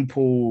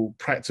simple,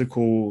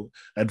 practical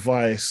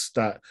advice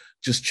that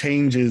just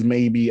changes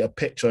maybe a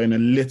picture in a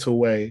little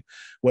way,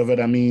 whether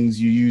that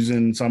means you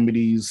using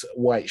somebody's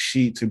white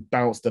sheet to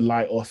bounce the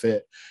light off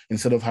it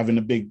instead of having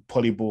a big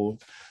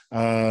polyball.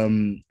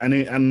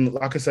 And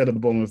like I said at the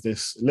bottom of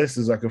this list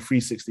is like a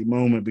 360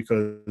 moment,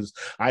 because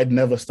I'd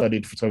never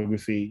studied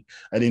photography.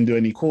 I didn't do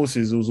any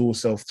courses. It was all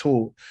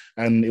self-taught.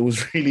 And it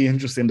was really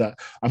interesting that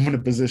I'm in a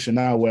position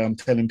now where I'm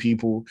telling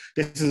people,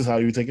 this is how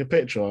you take a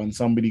picture. And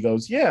somebody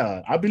goes,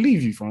 yeah, I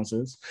believe you,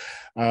 Francis.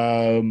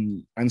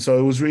 And so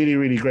it was really,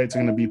 really great to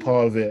kind of be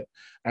part of it.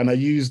 And I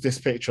use this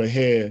picture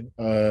here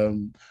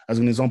as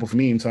an example for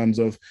me, in terms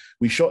of,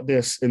 we shot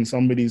this in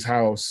somebody's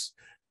house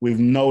with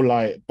no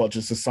light, but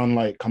just the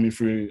sunlight coming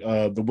through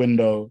the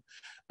window,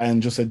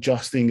 and just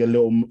adjusting a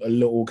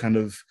little kind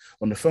of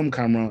on the film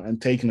camera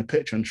and taking a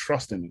picture and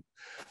trusting it.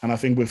 And I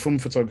think with film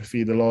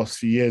photography, the last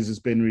few years has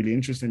been really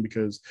interesting,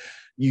 because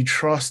you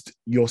trust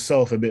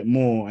yourself a bit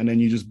more, and then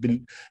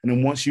and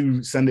then once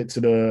you send it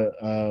to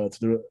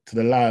the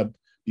lab,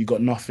 you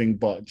got nothing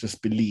but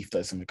just belief that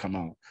it's going to come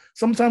out.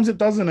 Sometimes it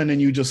doesn't, and then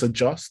you just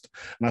adjust.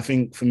 And I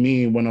think for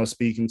me, when I was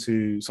speaking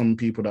to some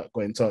people that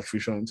got in touch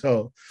through Show and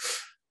Tell,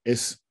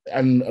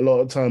 and a lot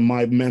of time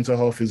my mental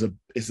health is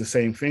the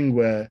same thing,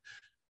 where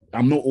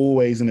I'm not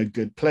always in a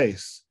good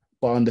place,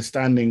 but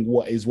understanding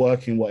what is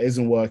working, what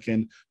isn't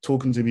working,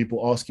 talking to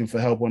people, asking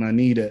for help when I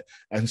need it,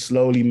 and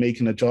slowly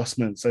making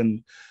adjustments.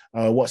 And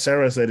what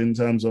Sarah said in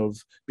terms of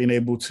being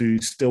able to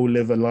still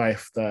live a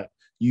life that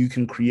you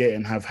can create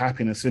and have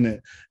happiness in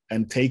it,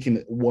 and taking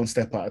it one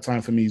step at a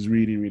time, for me is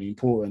really, really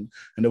important.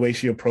 And the way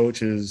she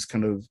approaches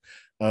kind of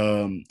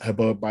her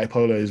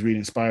bipolar is really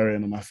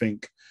inspiring. And I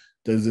think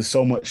there's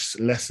so much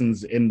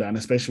lessons in that, and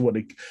especially what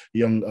the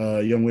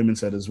young women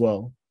said as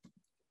well.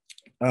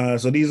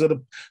 So these are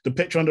the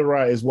picture on the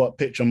right is what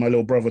picture my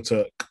little brother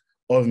took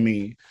of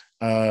me.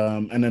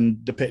 And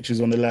then the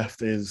pictures on the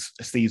left is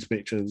Steve's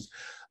pictures.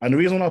 And the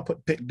reason why I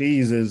picked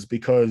these is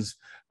because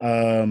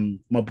my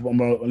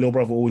little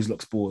brother always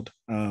looks bored,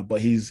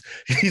 but he's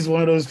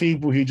one of those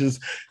people who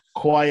just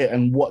quiet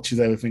and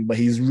watches everything, but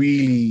he's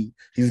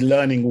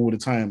learning all the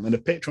time. And the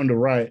picture on the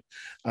right,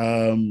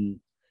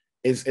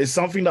 it's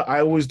something that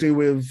I always do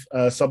with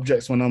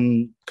subjects when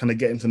I'm kind of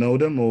getting to know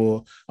them,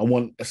 or I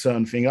want a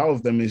certain thing out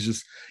of them, is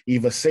just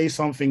either say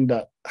something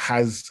that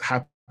has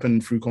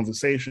happened through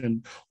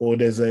conversation, or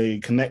there's a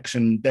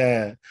connection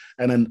there.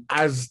 And then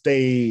as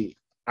they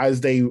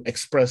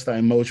express that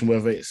emotion,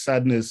 whether it's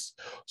sadness,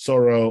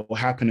 sorrow, or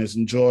happiness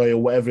and joy, or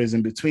whatever is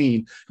in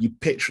between, you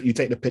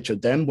take the picture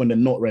then when they're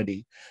not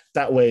ready.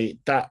 That way,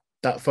 that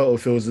photo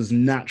feels as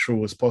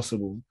natural as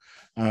possible.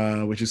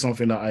 Which is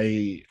something that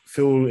I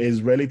feel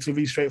is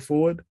relatively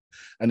straightforward.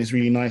 And it's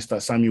really nice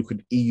that Samuel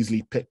could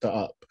easily pick that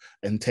up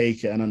and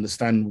take it and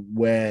understand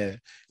where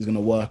he's going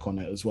to work on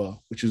it as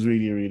well, which is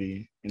really,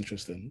 really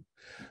interesting.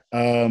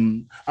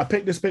 I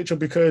picked this picture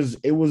because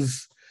it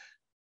was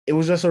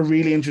just a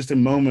really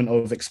interesting moment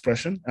of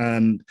expression.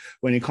 And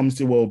when it comes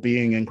to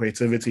well-being and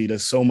creativity,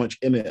 there's so much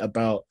in it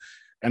about,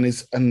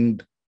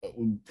 and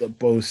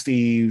both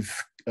Steve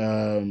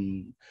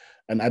and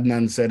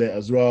Adnan said it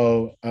as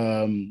well.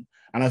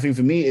 And I think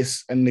for me,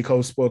 and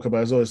Nicole spoke about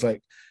it as well, it's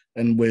like,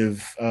 and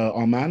with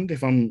Armand,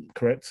 if I'm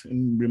correct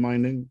in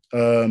reminding,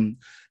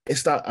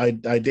 it's that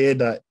idea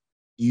that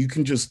you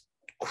can just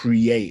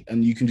create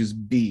and you can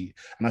just be.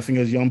 And I think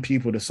as young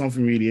people, there's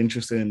something really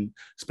interesting,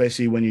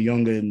 especially when you're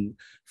younger, and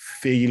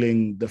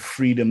feeling the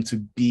freedom to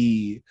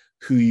be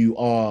who you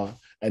are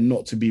and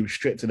not to be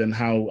restricted, and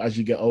how as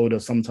you get older,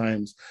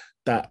 sometimes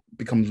that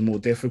becomes more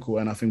difficult.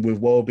 And I think with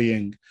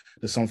well-being,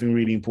 there's something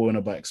really important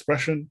about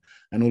expression,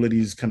 and all of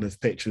these kind of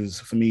pictures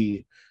for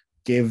me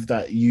give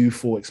that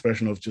youthful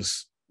expression of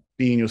just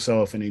being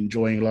yourself and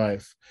enjoying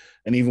life.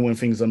 And even when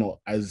things are not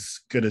as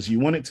good as you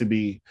want it to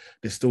be,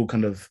 there's still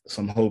kind of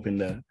some hope in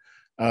there.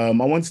 I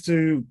wanted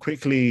to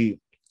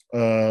quickly,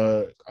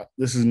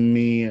 this is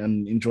me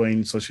and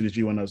enjoying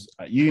sociology when I was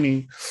at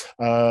uni.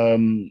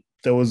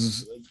 There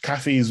was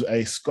Kathy is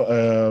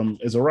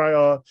a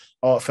writer,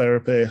 art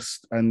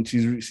therapist, and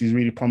she's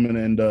really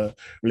prominent in the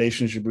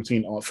relationship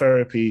between art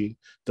therapy,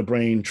 the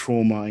brain,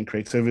 trauma, and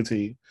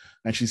creativity.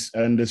 And she's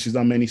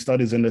done many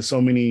studies, and there's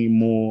so many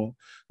more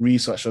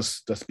research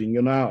that's being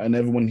done out. And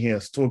everyone here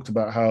has talked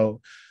about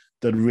how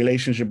the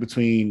relationship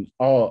between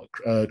art,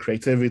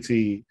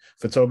 creativity,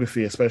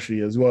 photography, especially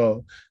as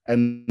well,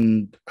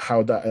 and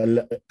how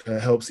that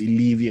helps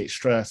alleviate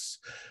stress.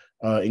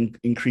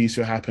 Increase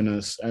your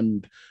happiness.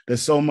 And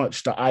there's so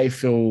much that I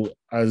feel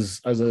as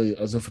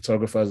a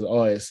photographer, as an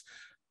artist,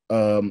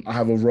 I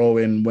have a role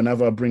in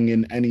whenever I bring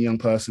in any young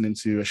person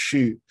into a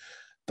shoot,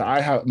 that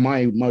I have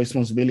my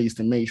responsibility is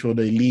to make sure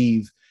they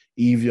leave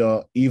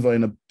either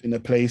in a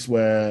place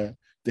where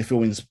they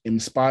feel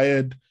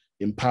inspired,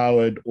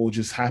 empowered, or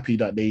just happy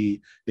that they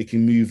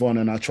can move on.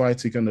 And I try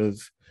to kind of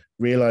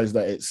realize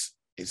that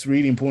it's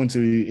really important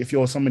to, if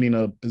you're somebody in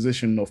a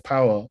position of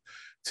power,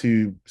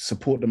 to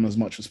support them as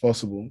much as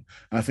possible.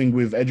 And I think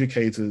with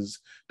educators,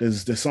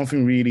 there's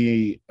something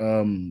really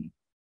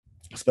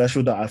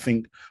special that I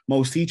think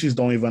most teachers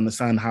don't even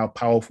understand how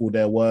powerful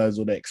their words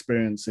or their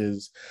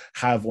experiences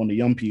have on the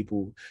young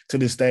people. To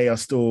this day, I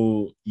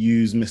still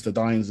use Mr.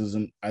 Dines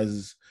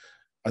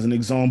as an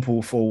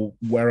example for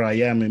where I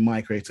am in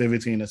my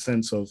creativity, in a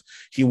sense of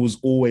he was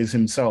always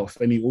himself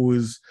and he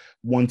always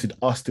wanted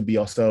us to be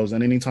ourselves.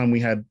 And anytime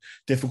we had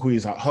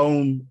difficulties at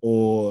home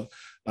or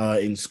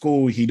in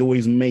school, he'd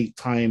always make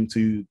time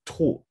to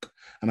talk.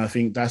 And I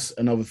think that's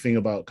another thing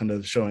about kind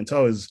of show and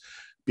tell, is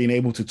being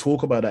able to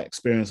talk about that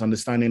experience,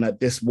 understanding that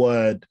this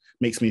word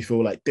makes me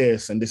feel like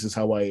this, and this is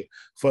how I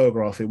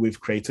photograph it with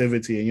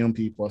creativity and young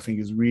people. I think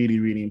is really,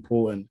 really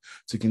important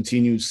to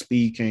continue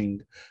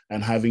speaking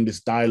and having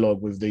this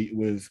dialogue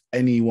with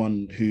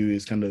anyone who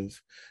is kind of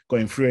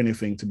going through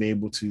anything, to be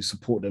able to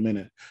support them in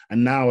it.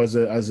 And now as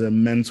a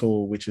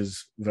mentor, which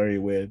is very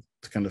weird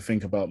to kind of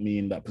think about me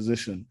in that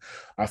position,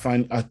 I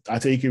find I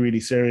take it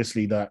really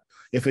seriously that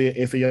if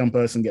a young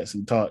person gets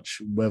in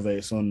touch, whether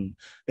it's on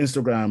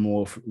Instagram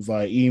or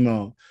via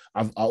email,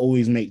 I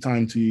always make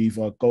time to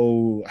either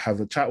go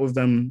have a chat with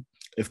them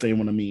if they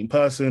want to meet in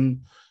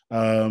person,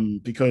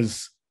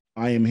 because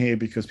I am here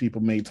because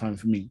people made time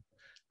for me.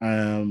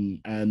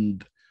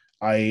 And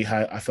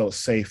I felt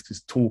safe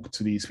to talk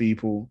to these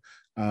people.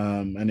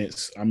 And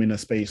I'm in a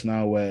space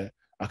now where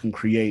I can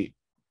create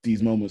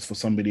these moments for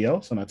somebody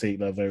else, and I take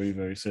that very,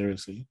 very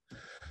seriously.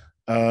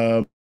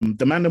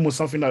 The Mandem was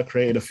something that I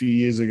created a few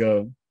years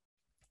ago.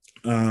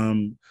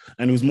 And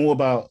it was more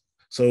about,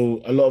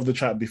 so a lot of the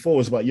chat before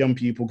was about young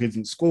people, kids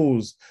in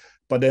schools,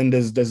 but then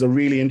there's a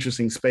really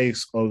interesting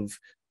space of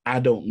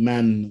adult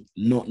men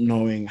not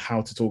knowing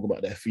how to talk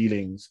about their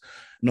feelings,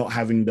 not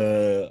having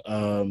the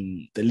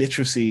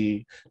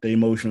literacy, the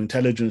emotional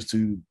intelligence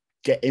to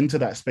get into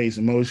that space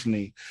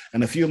emotionally.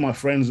 And a few of my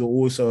friends were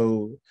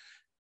also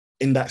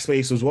in that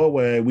space as well,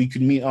 where we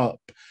could meet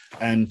up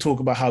and talk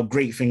about how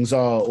great things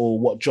are or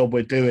what job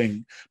we're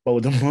doing.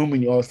 But the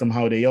moment you ask them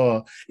how they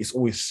are, it's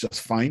always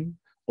just fine.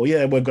 Or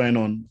yeah, we're going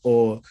on,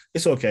 or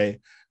it's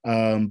okay.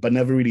 But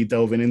never really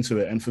delving into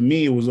it. And for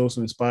me, it was also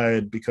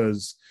inspired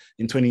because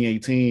in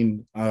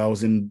 2018, I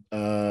was in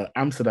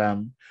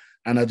Amsterdam,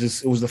 and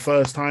it was the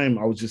first time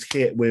I was just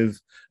hit with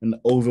an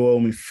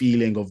overwhelming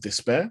feeling of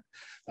despair.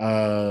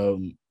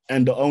 And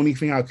the only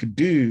thing I could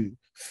do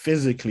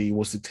physically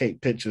was to take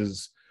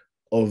pictures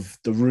of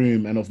the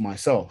room and of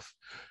myself.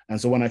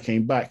 And so when I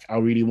came back, I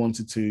really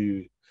wanted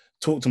to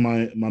talk to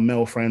my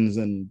male friends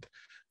and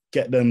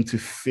get them to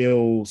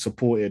feel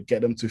supported,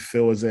 get them to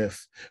feel as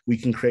if we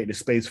can create the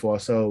space for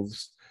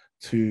ourselves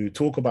to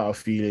talk about our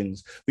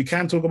feelings. We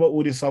can talk about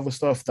all this other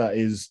stuff that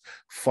is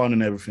fun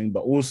and everything,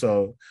 but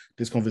also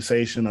this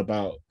conversation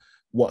about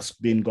what's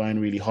been going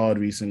really hard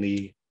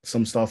recently,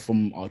 some stuff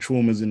from our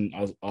traumas in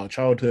our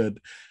childhood.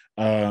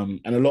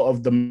 And a lot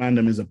of the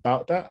Mandem is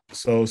about that.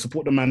 So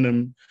support the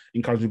Mandem,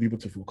 encouraging people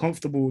to feel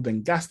comfortable.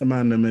 Then gas the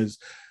Mandem is,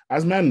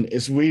 as men,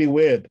 it's really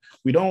weird.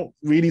 We don't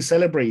really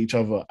celebrate each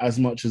other as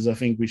much as I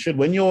think we should.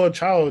 When you're a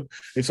child,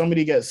 if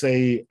somebody gets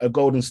a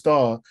golden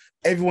star,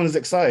 everyone is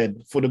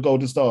excited for the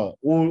golden star.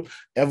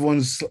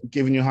 Everyone's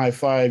giving you a high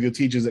five, your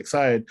teacher's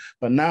excited.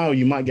 But now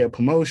you might get a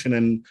promotion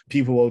and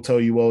people will tell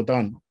you, well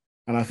done.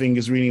 And I think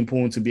it's really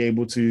important to be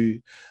able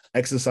to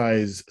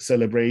exercise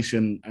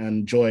celebration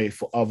and joy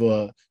for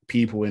other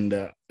people in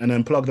that. And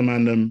then plug the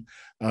Mandem,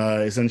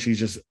 essentially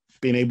just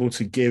being able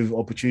to give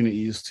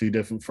opportunities to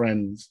different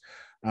friends.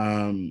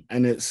 And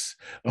it's,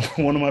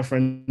 one of my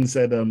friends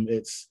said,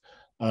 it's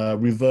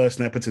reverse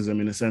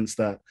nepotism, in a sense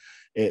that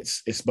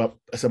it's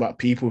about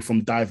people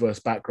from diverse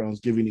backgrounds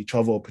giving each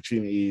other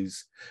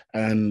opportunities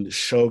and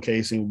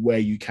showcasing where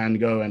you can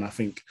go. And I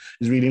think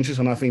it's really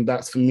interesting. I think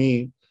that's, for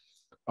me,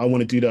 I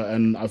want to do that.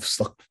 And I've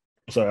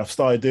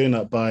started doing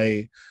that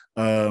by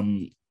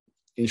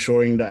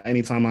ensuring that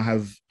anytime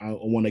I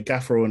want a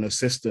gaffer or an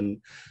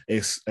assistant,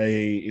 it's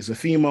a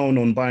female,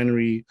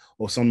 non-binary,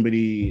 or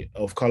somebody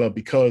of color,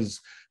 because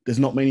there's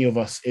not many of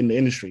us in the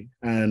industry,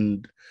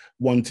 and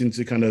wanting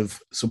to kind of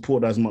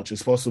support as much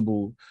as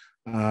possible.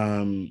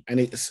 And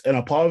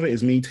a part of it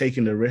is me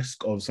taking the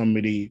risk of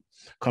somebody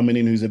coming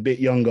in who's a bit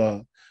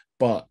younger,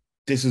 but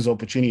this is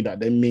opportunity that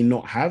they may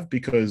not have,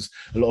 because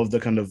a lot of the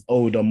kind of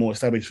older, more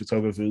established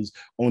photographers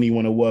only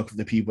want to work with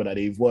the people that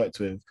they've worked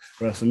with.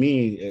 Whereas for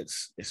me,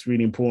 it's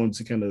really important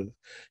to kind of,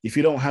 if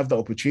you don't have the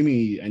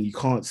opportunity and you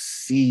can't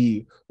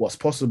see what's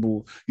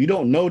possible, you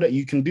don't know that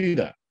you can do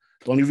that.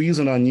 The only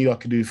reason I knew I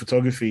could do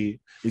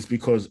photography is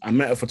because I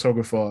met a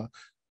photographer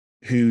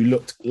who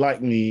looked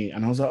like me,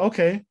 and I was like,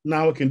 okay,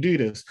 now I can do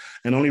this.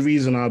 And the only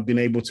reason I've been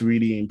able to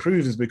really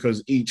improve is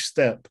because each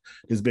step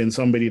has been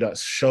somebody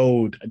that's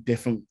showed a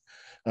different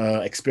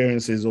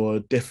experiences or a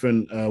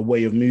different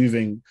way of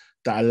moving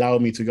that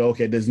allowed me to go,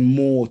 okay, there's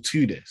more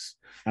to this.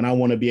 And I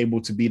want to be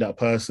able to be that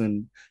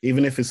person,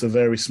 even if it's a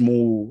very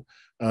small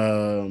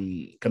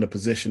kind of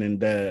position in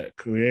their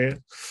career.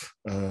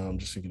 I'm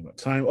just thinking about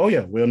time. Oh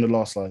yeah, we're on the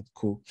last slide.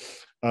 Cool.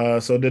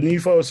 So the new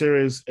photo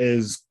series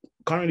is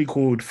currently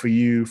called For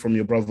You From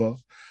Your Brother.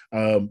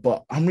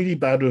 But I'm really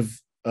bad with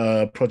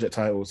project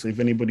titles. So if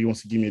anybody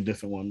wants to give me a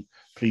different one,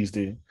 please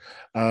do.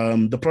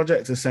 The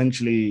project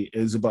essentially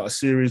is about a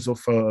series of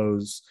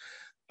photos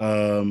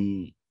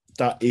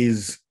that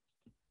is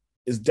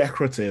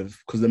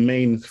decorative, because the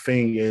main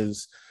thing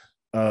is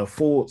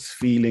thoughts,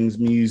 feelings,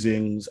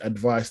 musings,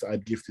 advice that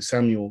I'd give to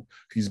Samuel,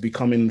 he's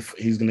going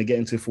to get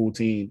into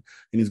 14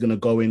 and he's going to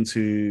go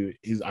into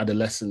his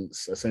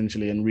adolescence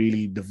essentially and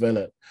really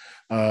develop.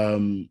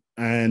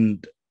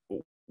 And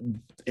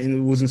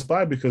it was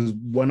inspired because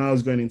when I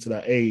was going into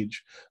that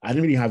age, I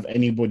didn't really have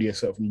anybody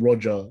except from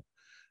Roger,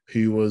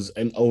 who was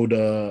an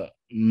older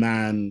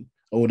male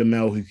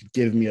who could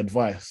give me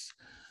advice.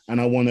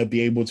 And I want to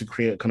be able to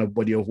create a kind of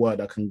body of work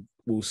that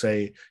will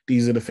say,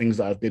 these are the things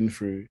that I've been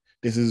through.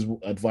 This is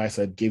advice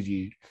I'd give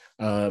you.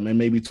 And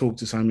maybe talk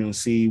to Samuel and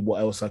see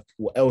what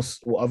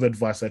other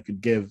advice I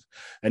could give.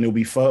 And it'll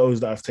be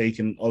photos that I've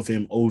taken of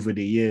him over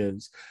the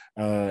years,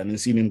 and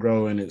seen him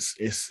grow. And it's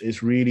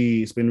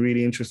been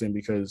really interesting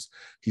because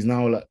he's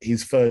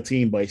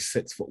 13, but he's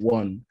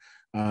 6'1".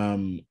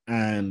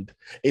 And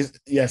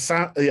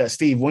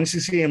Steve, once you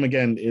see him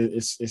again,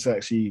 it's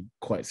actually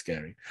quite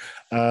scary.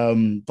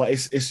 But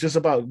it's just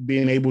about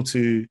being able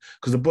to,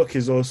 because the book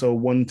is also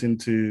wanting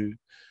to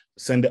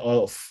send it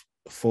off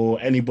for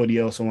anybody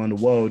else around the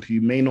world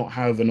who may not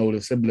have an older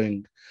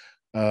sibling,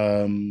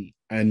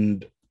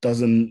 and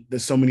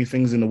there's so many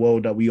things in the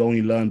world that we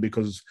only learn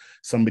because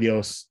somebody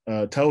else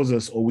tells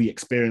us or we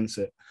experience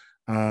it.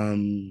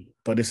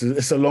 But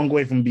it's a long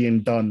way from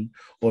being done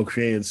or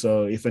created.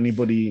 So if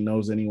anybody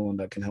knows anyone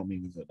that can help me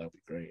with it, that'd be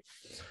great.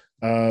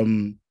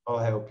 I'll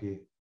help you.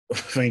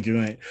 Thank you,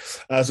 mate.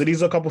 So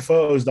these are a couple of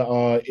photos that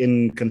are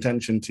in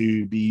contention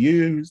to be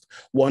used.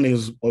 One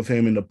is of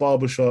him in the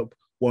barbershop,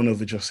 one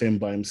of it just him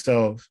by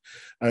himself.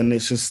 And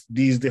it's just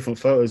these different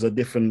photos are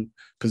different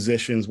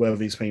positions, whether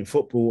he's playing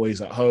football or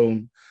he's at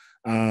home.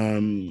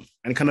 And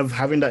kind of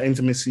having that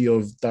intimacy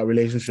of that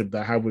relationship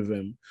that I have with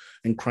him,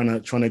 and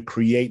trying to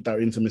create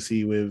that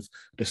intimacy with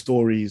the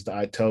stories that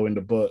I tell in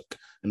the book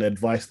and the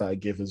advice that I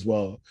give as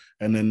well.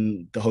 And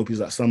then the hope is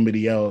that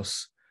somebody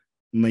else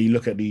may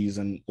look at these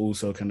and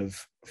also kind of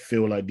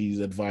feel like these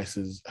advice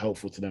is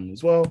helpful to them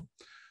as well.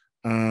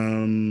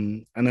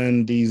 And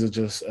then these are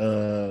just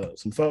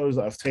some photos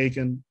that I've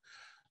taken.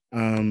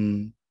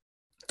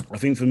 I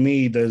think for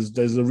me,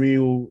 there's a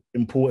real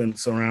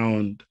importance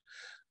around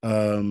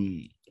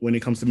when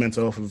it comes to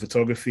mental health and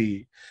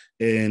photography,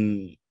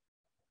 in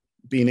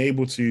being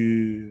able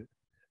to,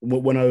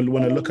 when I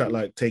look at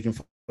like taking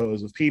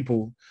photos of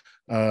people,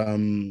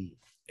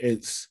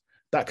 it's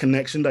that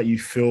connection that you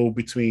feel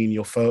between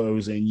your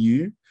photos and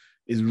you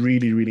is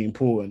really, really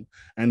important.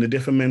 And the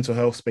different mental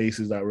health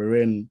spaces that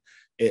we're in,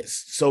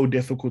 it's so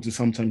difficult to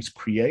sometimes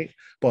create.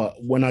 But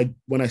when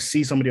I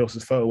see somebody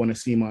else's photo, when I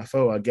see my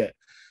photo,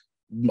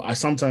 I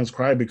sometimes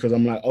cry because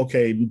I'm like,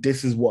 okay,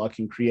 this is what I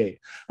can create.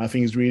 I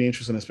think it's really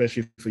interesting,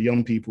 especially for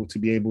young people, to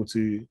be able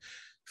to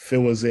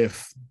feel as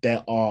if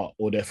their art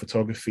or their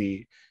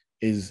photography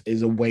is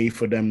a way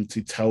for them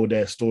to tell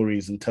their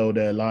stories and tell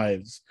their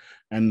lives.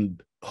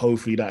 And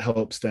hopefully that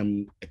helps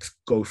them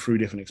go through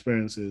different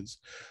experiences.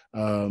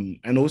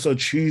 And also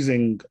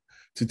choosing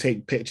to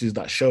take pictures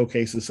that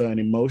showcase a certain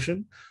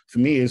emotion. For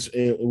me,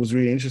 it was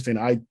really interesting.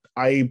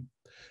 It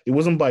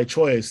wasn't by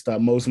choice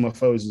that most of my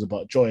photos is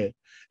about joy.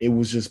 It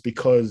was just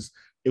because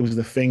it was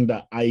the thing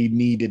that I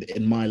needed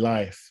in my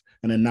life.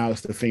 And then now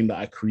it's the thing that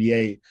I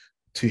create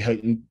to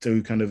help,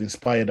 to kind of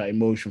inspire that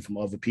emotion from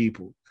other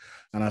people.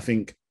 And I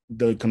think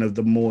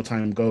the more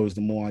time goes,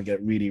 the more I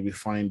get really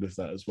refined with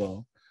that as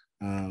well.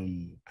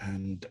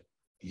 And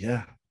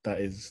yeah, that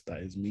is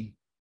me.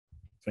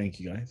 Thank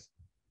you, guys.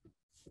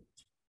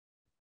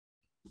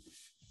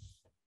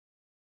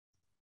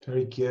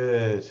 Very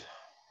good.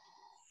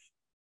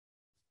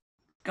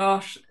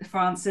 Gosh,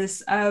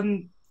 Francis,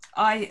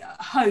 I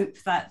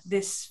hope that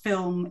this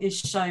film is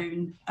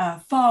shown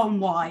far and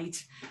wide.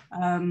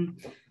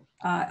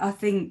 I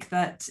think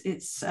that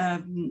it's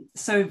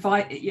so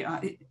vital.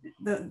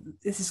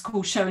 This is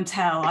called show and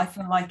tell. I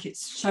feel like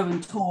it's show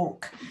and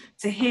talk.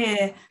 To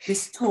hear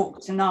this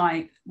talk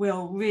tonight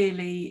will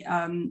really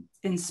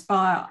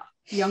inspire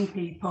young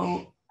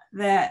people,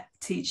 their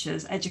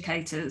teachers,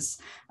 educators.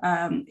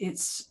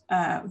 It's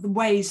the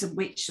ways in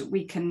which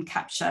we can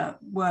capture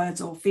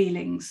words or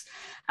feelings.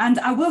 And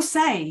I will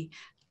say,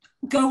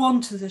 go on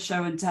to the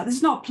show and tell. This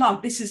is not a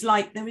plug. This is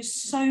like, there is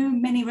so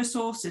many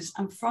resources,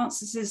 and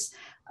Francis's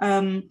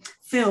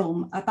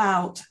film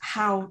about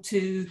how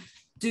to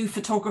do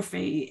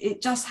photography,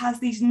 it just has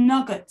these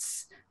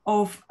nuggets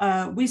of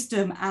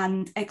wisdom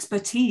and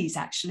expertise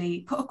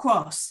actually put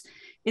across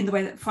in the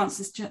way that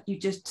Francis, you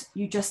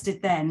just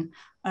did then.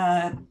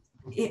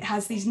 It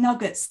has these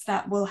nuggets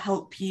that will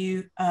help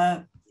you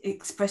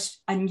express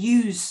and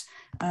use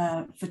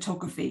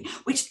photography,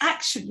 which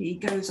actually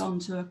goes on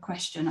to a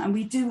question. And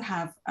we do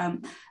have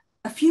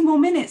a few more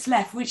minutes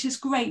left, which is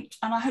great.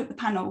 And I hope the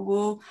panel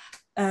will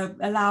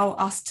allow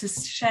us to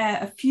share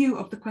a few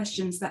of the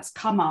questions that's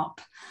come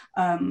up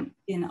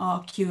in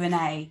our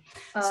Q&A.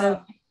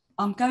 So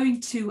I'm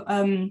going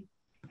to,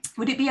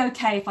 would it be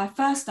okay if I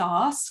first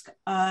ask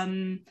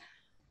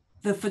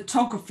the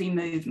photography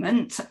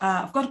movement?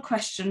 I've got a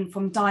question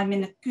from Dai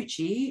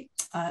Minakuchi.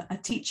 a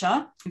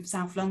teacher in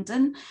South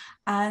London,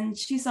 and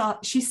she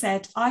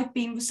said, "I've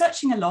been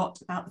researching a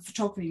lot about the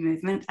photography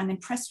movement and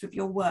impressed with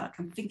your work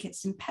and think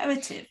it's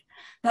imperative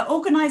that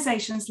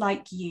organisations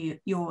like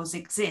yours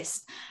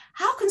exist.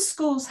 How can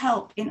schools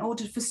help in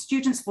order for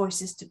students'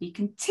 voices to be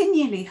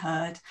continually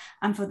heard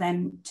and for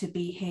them to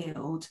be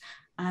healed?"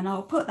 And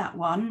I'll put that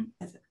one,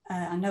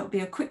 I know it'll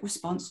be a quick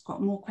response,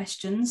 got more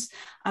questions,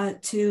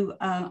 to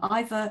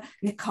either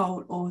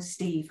Nicole or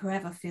Steve,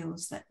 whoever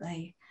feels that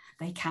they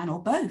can,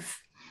 or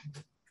both.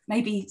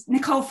 Maybe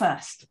Nicole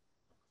first.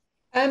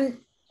 This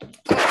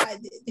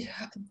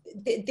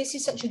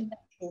is such a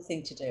natural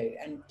thing to do,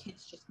 and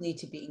kids just need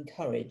to be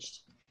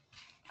encouraged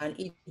and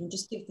even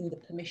just give them the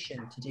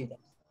permission to do that.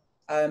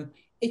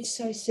 It's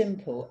so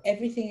simple.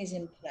 Everything is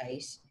in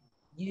place.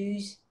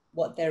 Use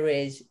what there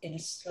is in a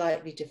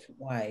slightly different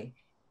way.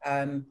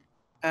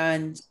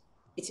 And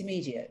it's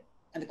immediate,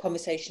 and the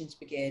conversations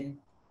begin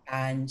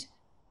and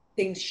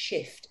things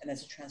shift, and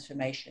there's a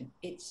transformation.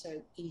 It's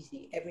so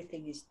easy.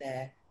 Everything is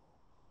there.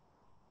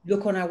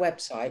 Look on our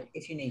website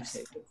if you need to.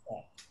 It's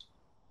there.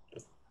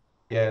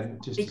 Yeah,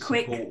 and just be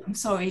quick. Support, I'm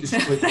sorry.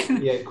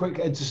 quick.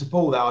 And to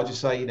support that, I'll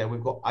just say,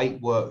 we've got 8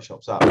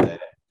 workshops up there.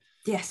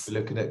 Yes. We're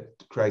looking at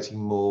creating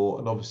more,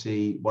 and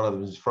obviously one of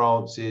them is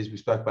France's. We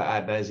spoke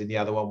about Adnan's in the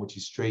other one, which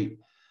is Street.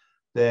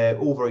 They're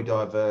all very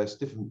diverse,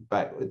 different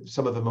back.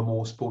 Some of them are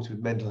more supported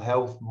with mental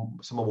health.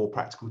 Some are more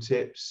practical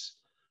tips.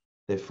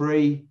 They're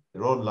free.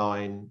 They're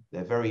online.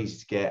 They're very easy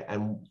to get.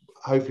 And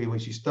hopefully,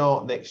 once you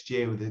start next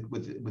year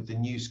with the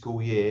new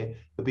school year,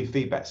 there'll be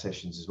feedback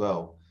sessions as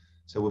well.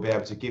 So we'll be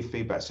able to give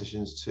feedback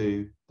sessions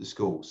to the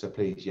school. So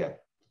please,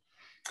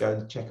 go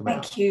and check them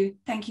out.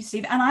 Thank you,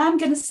 Steve. And I am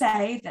going to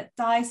say that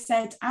Di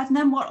said,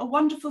 "Adnan, what a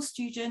wonderful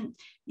student.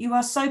 You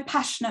are so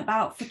passionate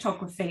about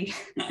photography."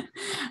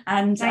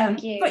 And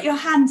put your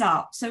hand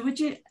up. So would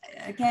you,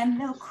 again, a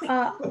little quick.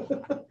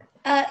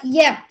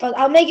 Yeah, but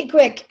I'll make it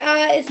quick.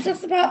 It's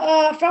just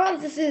about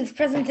Francis's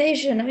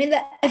presentation. I mean,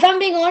 if I'm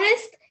being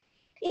honest,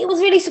 it was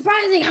really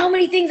surprising how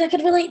many things I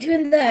could relate to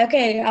in there.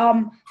 Okay,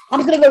 I'm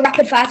just going to go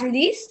rapid fire through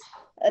these.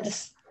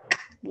 Just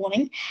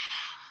warning.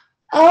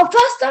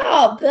 First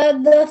up,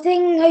 the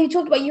thing how you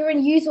talked about you're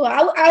in youth.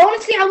 I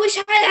honestly, I wish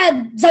I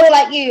had someone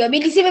like you. I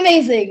mean, you seem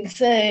amazing.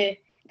 So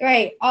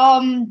great.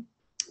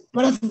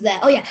 What else is there?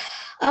 Oh yeah,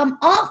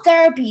 art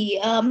therapy.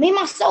 Me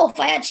myself,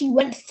 I actually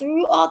went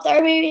through art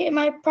therapy in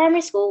my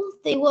primary school.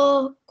 They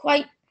were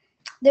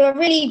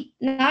really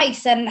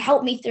nice and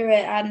helped me through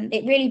it, and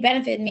it really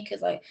benefited me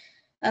because I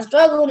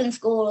struggled in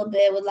school a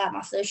bit with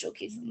my social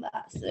cues and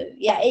that. So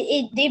yeah,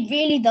 it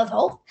really does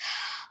help.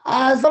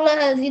 As well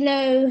as,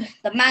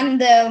 the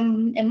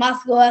Mandem in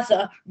Moscow, that's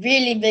a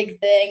really big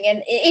thing.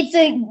 And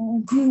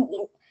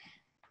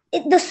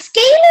the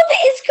scale of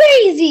it is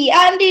crazy,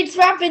 and it's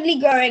rapidly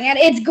growing, and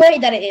it's great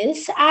that it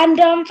is. And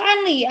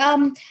finally,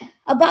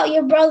 about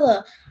your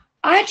brother,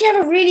 I actually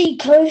have a really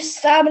close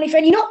family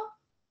friend.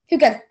 Who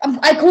cares?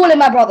 I call him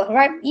my brother,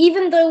 right?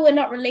 Even though we're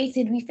not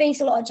related, we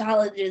face a lot of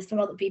challenges from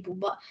other people,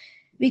 but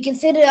we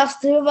consider us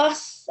two of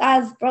us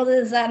as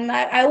brothers, and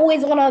I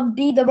always want to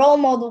be the role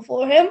model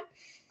for him.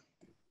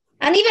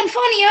 And even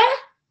funnier,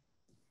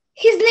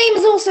 his name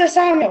is also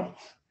Samuel.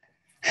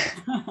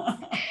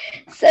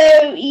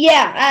 So,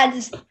 yeah, I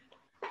just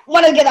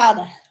want to get out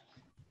of there.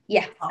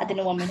 Yeah, I didn't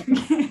know 1 minute.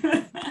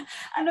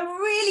 And a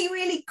really,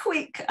 really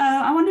quick,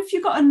 I wonder if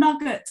you got a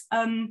nugget,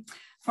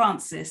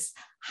 Francis.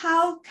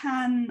 How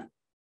can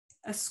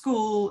a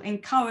school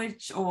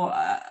encourage, or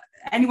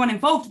anyone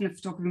involved in the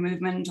photography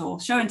movement or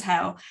show and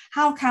tell,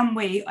 how can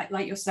we,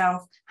 like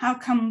yourself,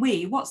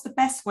 what's the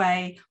best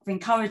way of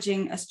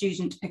encouraging a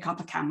student to pick up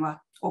a camera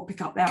or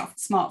pick up their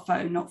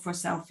smartphone, not for a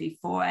selfie,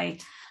 for a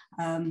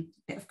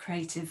bit of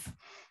creative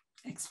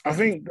experience? I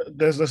think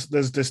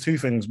there's 2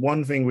 things.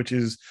 One thing, which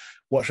is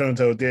what show and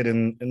tell did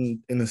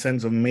in the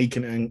sense of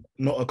making it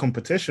not a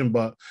competition,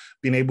 but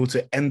being able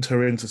to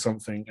enter into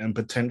something and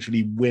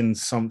potentially win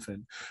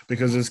something.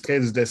 Because as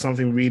kids, there's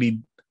something really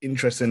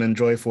interesting and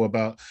joyful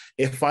about,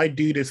 if I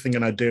do this thing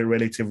and I do it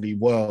relatively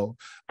well,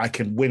 I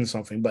can win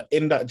something. But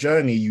in that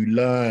journey, you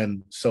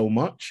learn so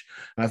much.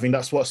 And I think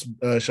that's what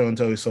show and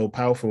tell is so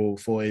powerful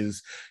for,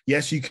 is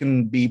yes, you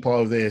can be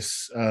part of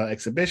this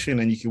exhibition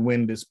and you can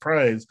win this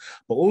prize,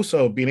 but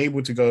also being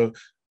able to go,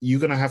 you're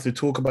going to have to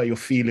talk about your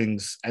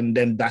feelings, and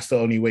then that's the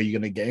only way you're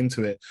going to get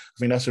into it. I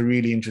think that's a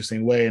really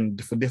interesting way,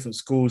 and for different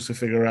schools to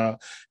figure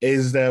out,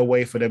 is there a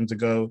way for them to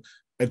go,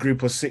 a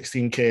group of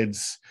 16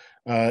 kids,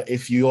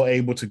 if you're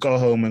able to go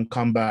home and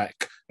come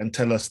back and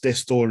tell us this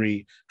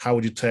story, how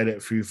would you tell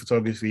it through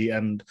photography?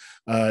 And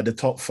the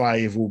top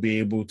 5 will be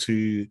able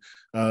to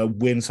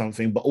win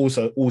something, but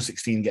also all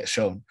 16 get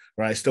shown,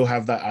 right? Still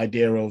have that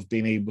idea of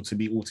being able to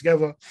be all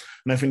together.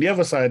 And I think the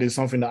other side is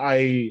something that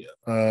I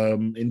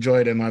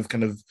enjoyed and I've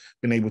kind of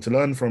been able to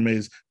learn from,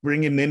 is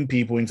bringing in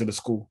people into the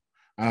school.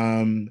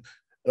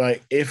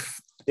 Like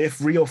if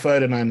Rio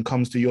Ferdinand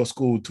comes to your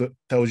school,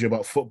 tells you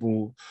about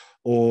football,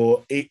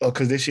 or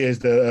because this year is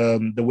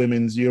the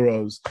women's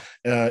Euros.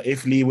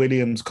 If Lee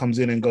Williams comes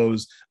in and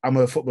goes, I'm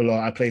a footballer,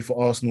 I play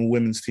for Arsenal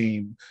women's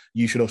team,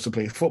 you should also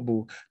play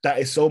football. That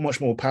is so much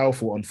more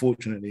powerful,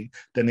 unfortunately,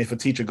 than if a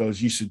teacher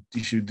goes, you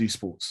should do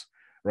sports.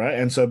 Right.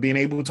 And so being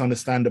able to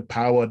understand the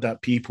power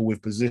that people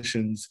with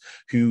positions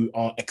who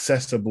are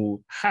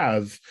accessible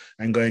have,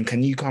 and going,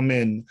 can you come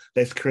in?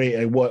 Let's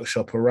create a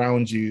workshop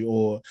around you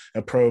or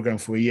a program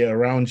for a year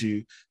around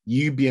you.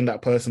 You being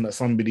that person that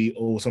somebody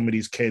or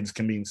somebody's kids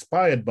can be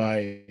inspired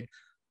by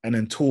and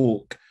then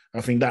talk.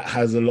 I think that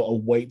has a lot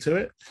of weight to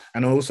it.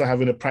 And also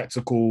having a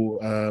practical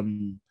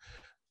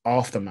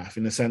aftermath,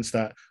 in the sense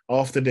that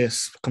after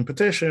this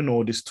competition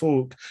or this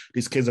talk,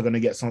 these kids are going to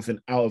get something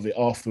out of it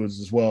afterwards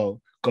as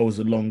well, goes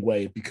a long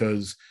way,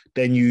 because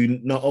then you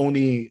not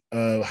only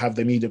have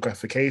the immediate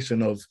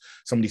gratification of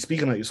somebody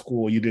speaking at your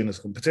school or you doing this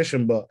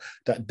competition, but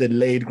that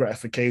delayed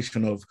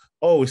gratification of,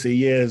 oh, it's a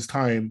year's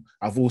time,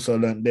 I've also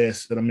learned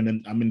this, that I'm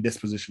in this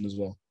position as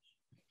well.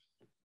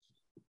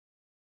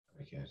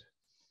 Very good.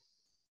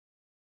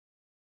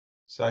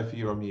 Sophie,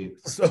 you're on mute.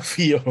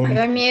 Sophie, you're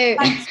on mute.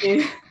 Thank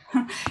you.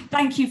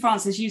 Thank you,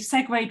 Francis. You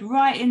segued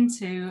right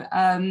into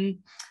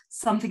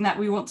something that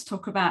we want to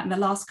talk about in the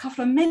last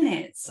couple of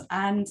minutes,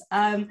 and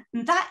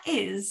that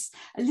is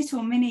a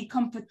little mini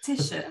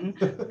competition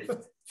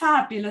with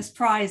fabulous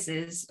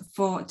prizes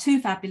for two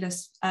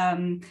fabulous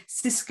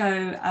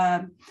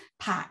Cisco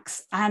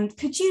packs. And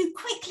could you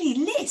quickly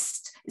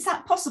list, is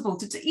that possible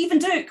to even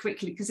do it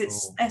quickly, because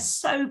they're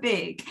so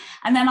big,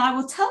 and then I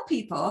will tell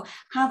people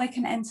how they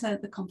can enter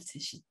the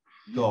competition.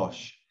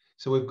 Gosh.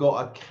 So we've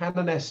got a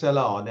Canon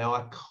SLR. Now,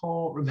 I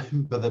can't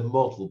remember the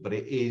model, but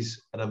it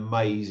is an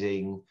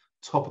amazing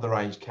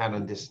top-of-the-range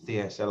Canon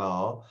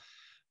DSLR.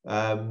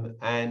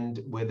 And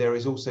where there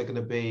is also going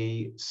to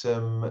be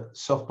some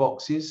soft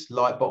boxes,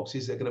 light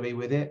boxes that are going to be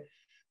with it,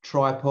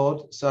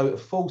 tripod. So a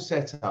full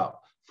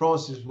setup.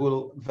 Francis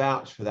will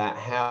vouch for that,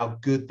 how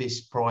good this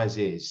prize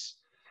is.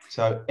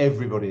 So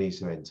everybody needs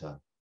to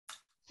enter.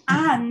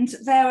 And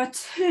there are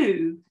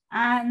two.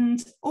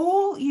 And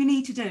all you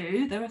need to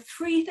do, there are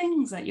three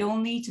things that you'll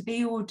need to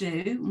be or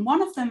do.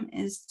 One of them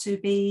is to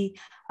be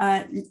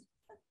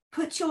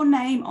put your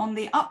name on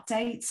the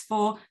updates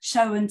for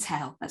show and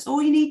tell. That's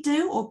all you need to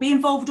do, or be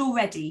involved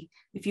already.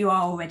 If you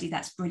are already,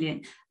 that's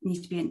brilliant. You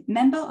need to be a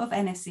member of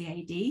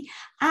NSEAD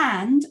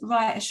and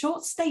write a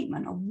short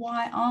statement of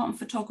why art and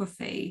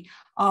photography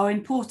are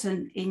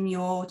important in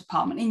your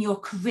department, in your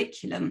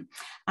curriculum.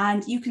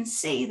 And you can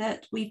see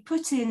that we've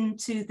put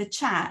into the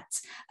chat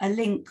a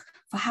link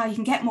for how you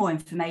can get more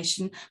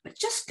information, but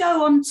just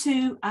go on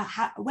to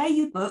where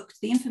you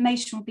booked. The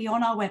information will be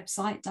on our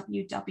website,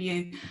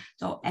 www.nsead.org,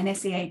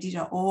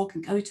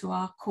 and go to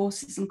our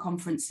courses and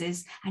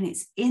conferences, and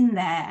it's in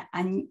there.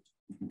 And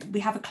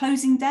we have a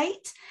closing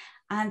date,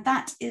 and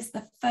that is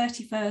the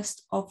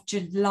 31st of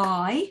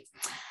July,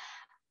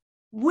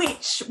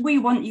 which we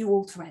want you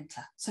all to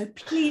enter. So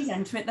please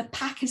enter it. The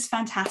pack is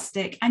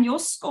fantastic, and your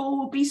score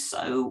will be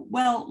so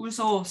well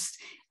resourced.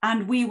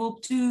 And we will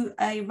do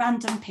a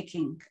random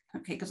picking,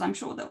 okay, because I'm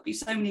sure there'll be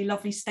so many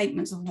lovely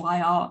statements of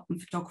why art and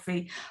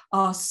photography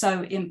are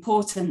so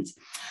important.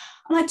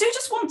 And I do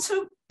just want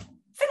to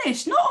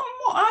finish, not on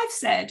what I've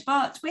said,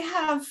 but we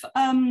have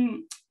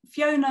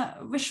Fiona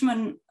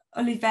Richmond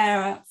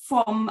Oliveira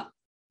from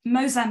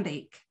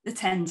Mozambique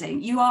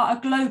attending. You are a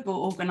global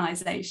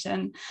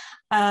organisation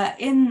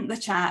in the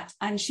chat,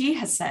 and she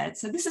has said,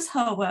 so this is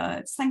her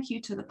words: thank you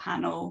to the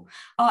panel,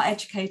 our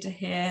educator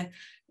here.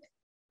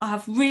 I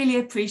have really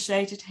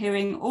appreciated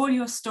hearing all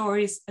your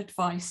stories,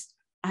 advice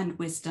and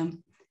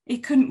wisdom. It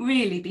couldn't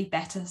really be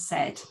better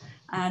said.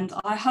 And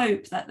I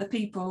hope that the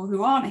people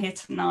who aren't here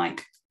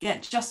tonight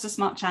get just as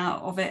much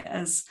out of it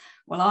as,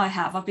 well, I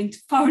have. I've been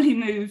thoroughly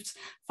moved,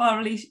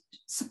 thoroughly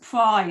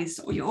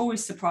surprised, or you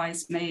always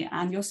surprise me,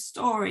 and your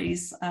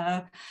stories,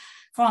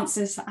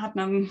 Francis,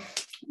 Adnan,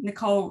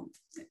 Nicole,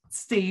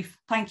 Steve,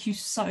 thank you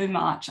so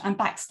much. And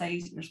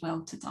backstage as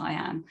well to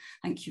Diane,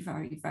 thank you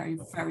very, very,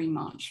 very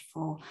much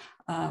for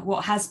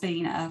what has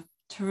been a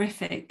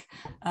terrific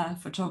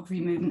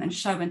photography movement and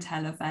show and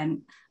tell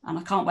event. And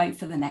I can't wait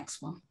for the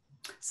next one.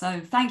 So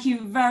thank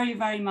you very,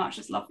 very much.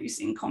 It's lovely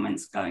seeing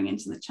comments going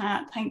into the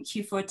chat. Thank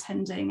you for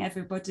attending,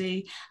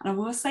 everybody. And I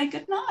will say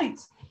good night.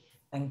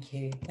 Thank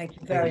you. Thank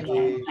you very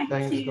much.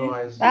 Thanks,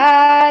 guys.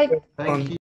 Bye. Thank you.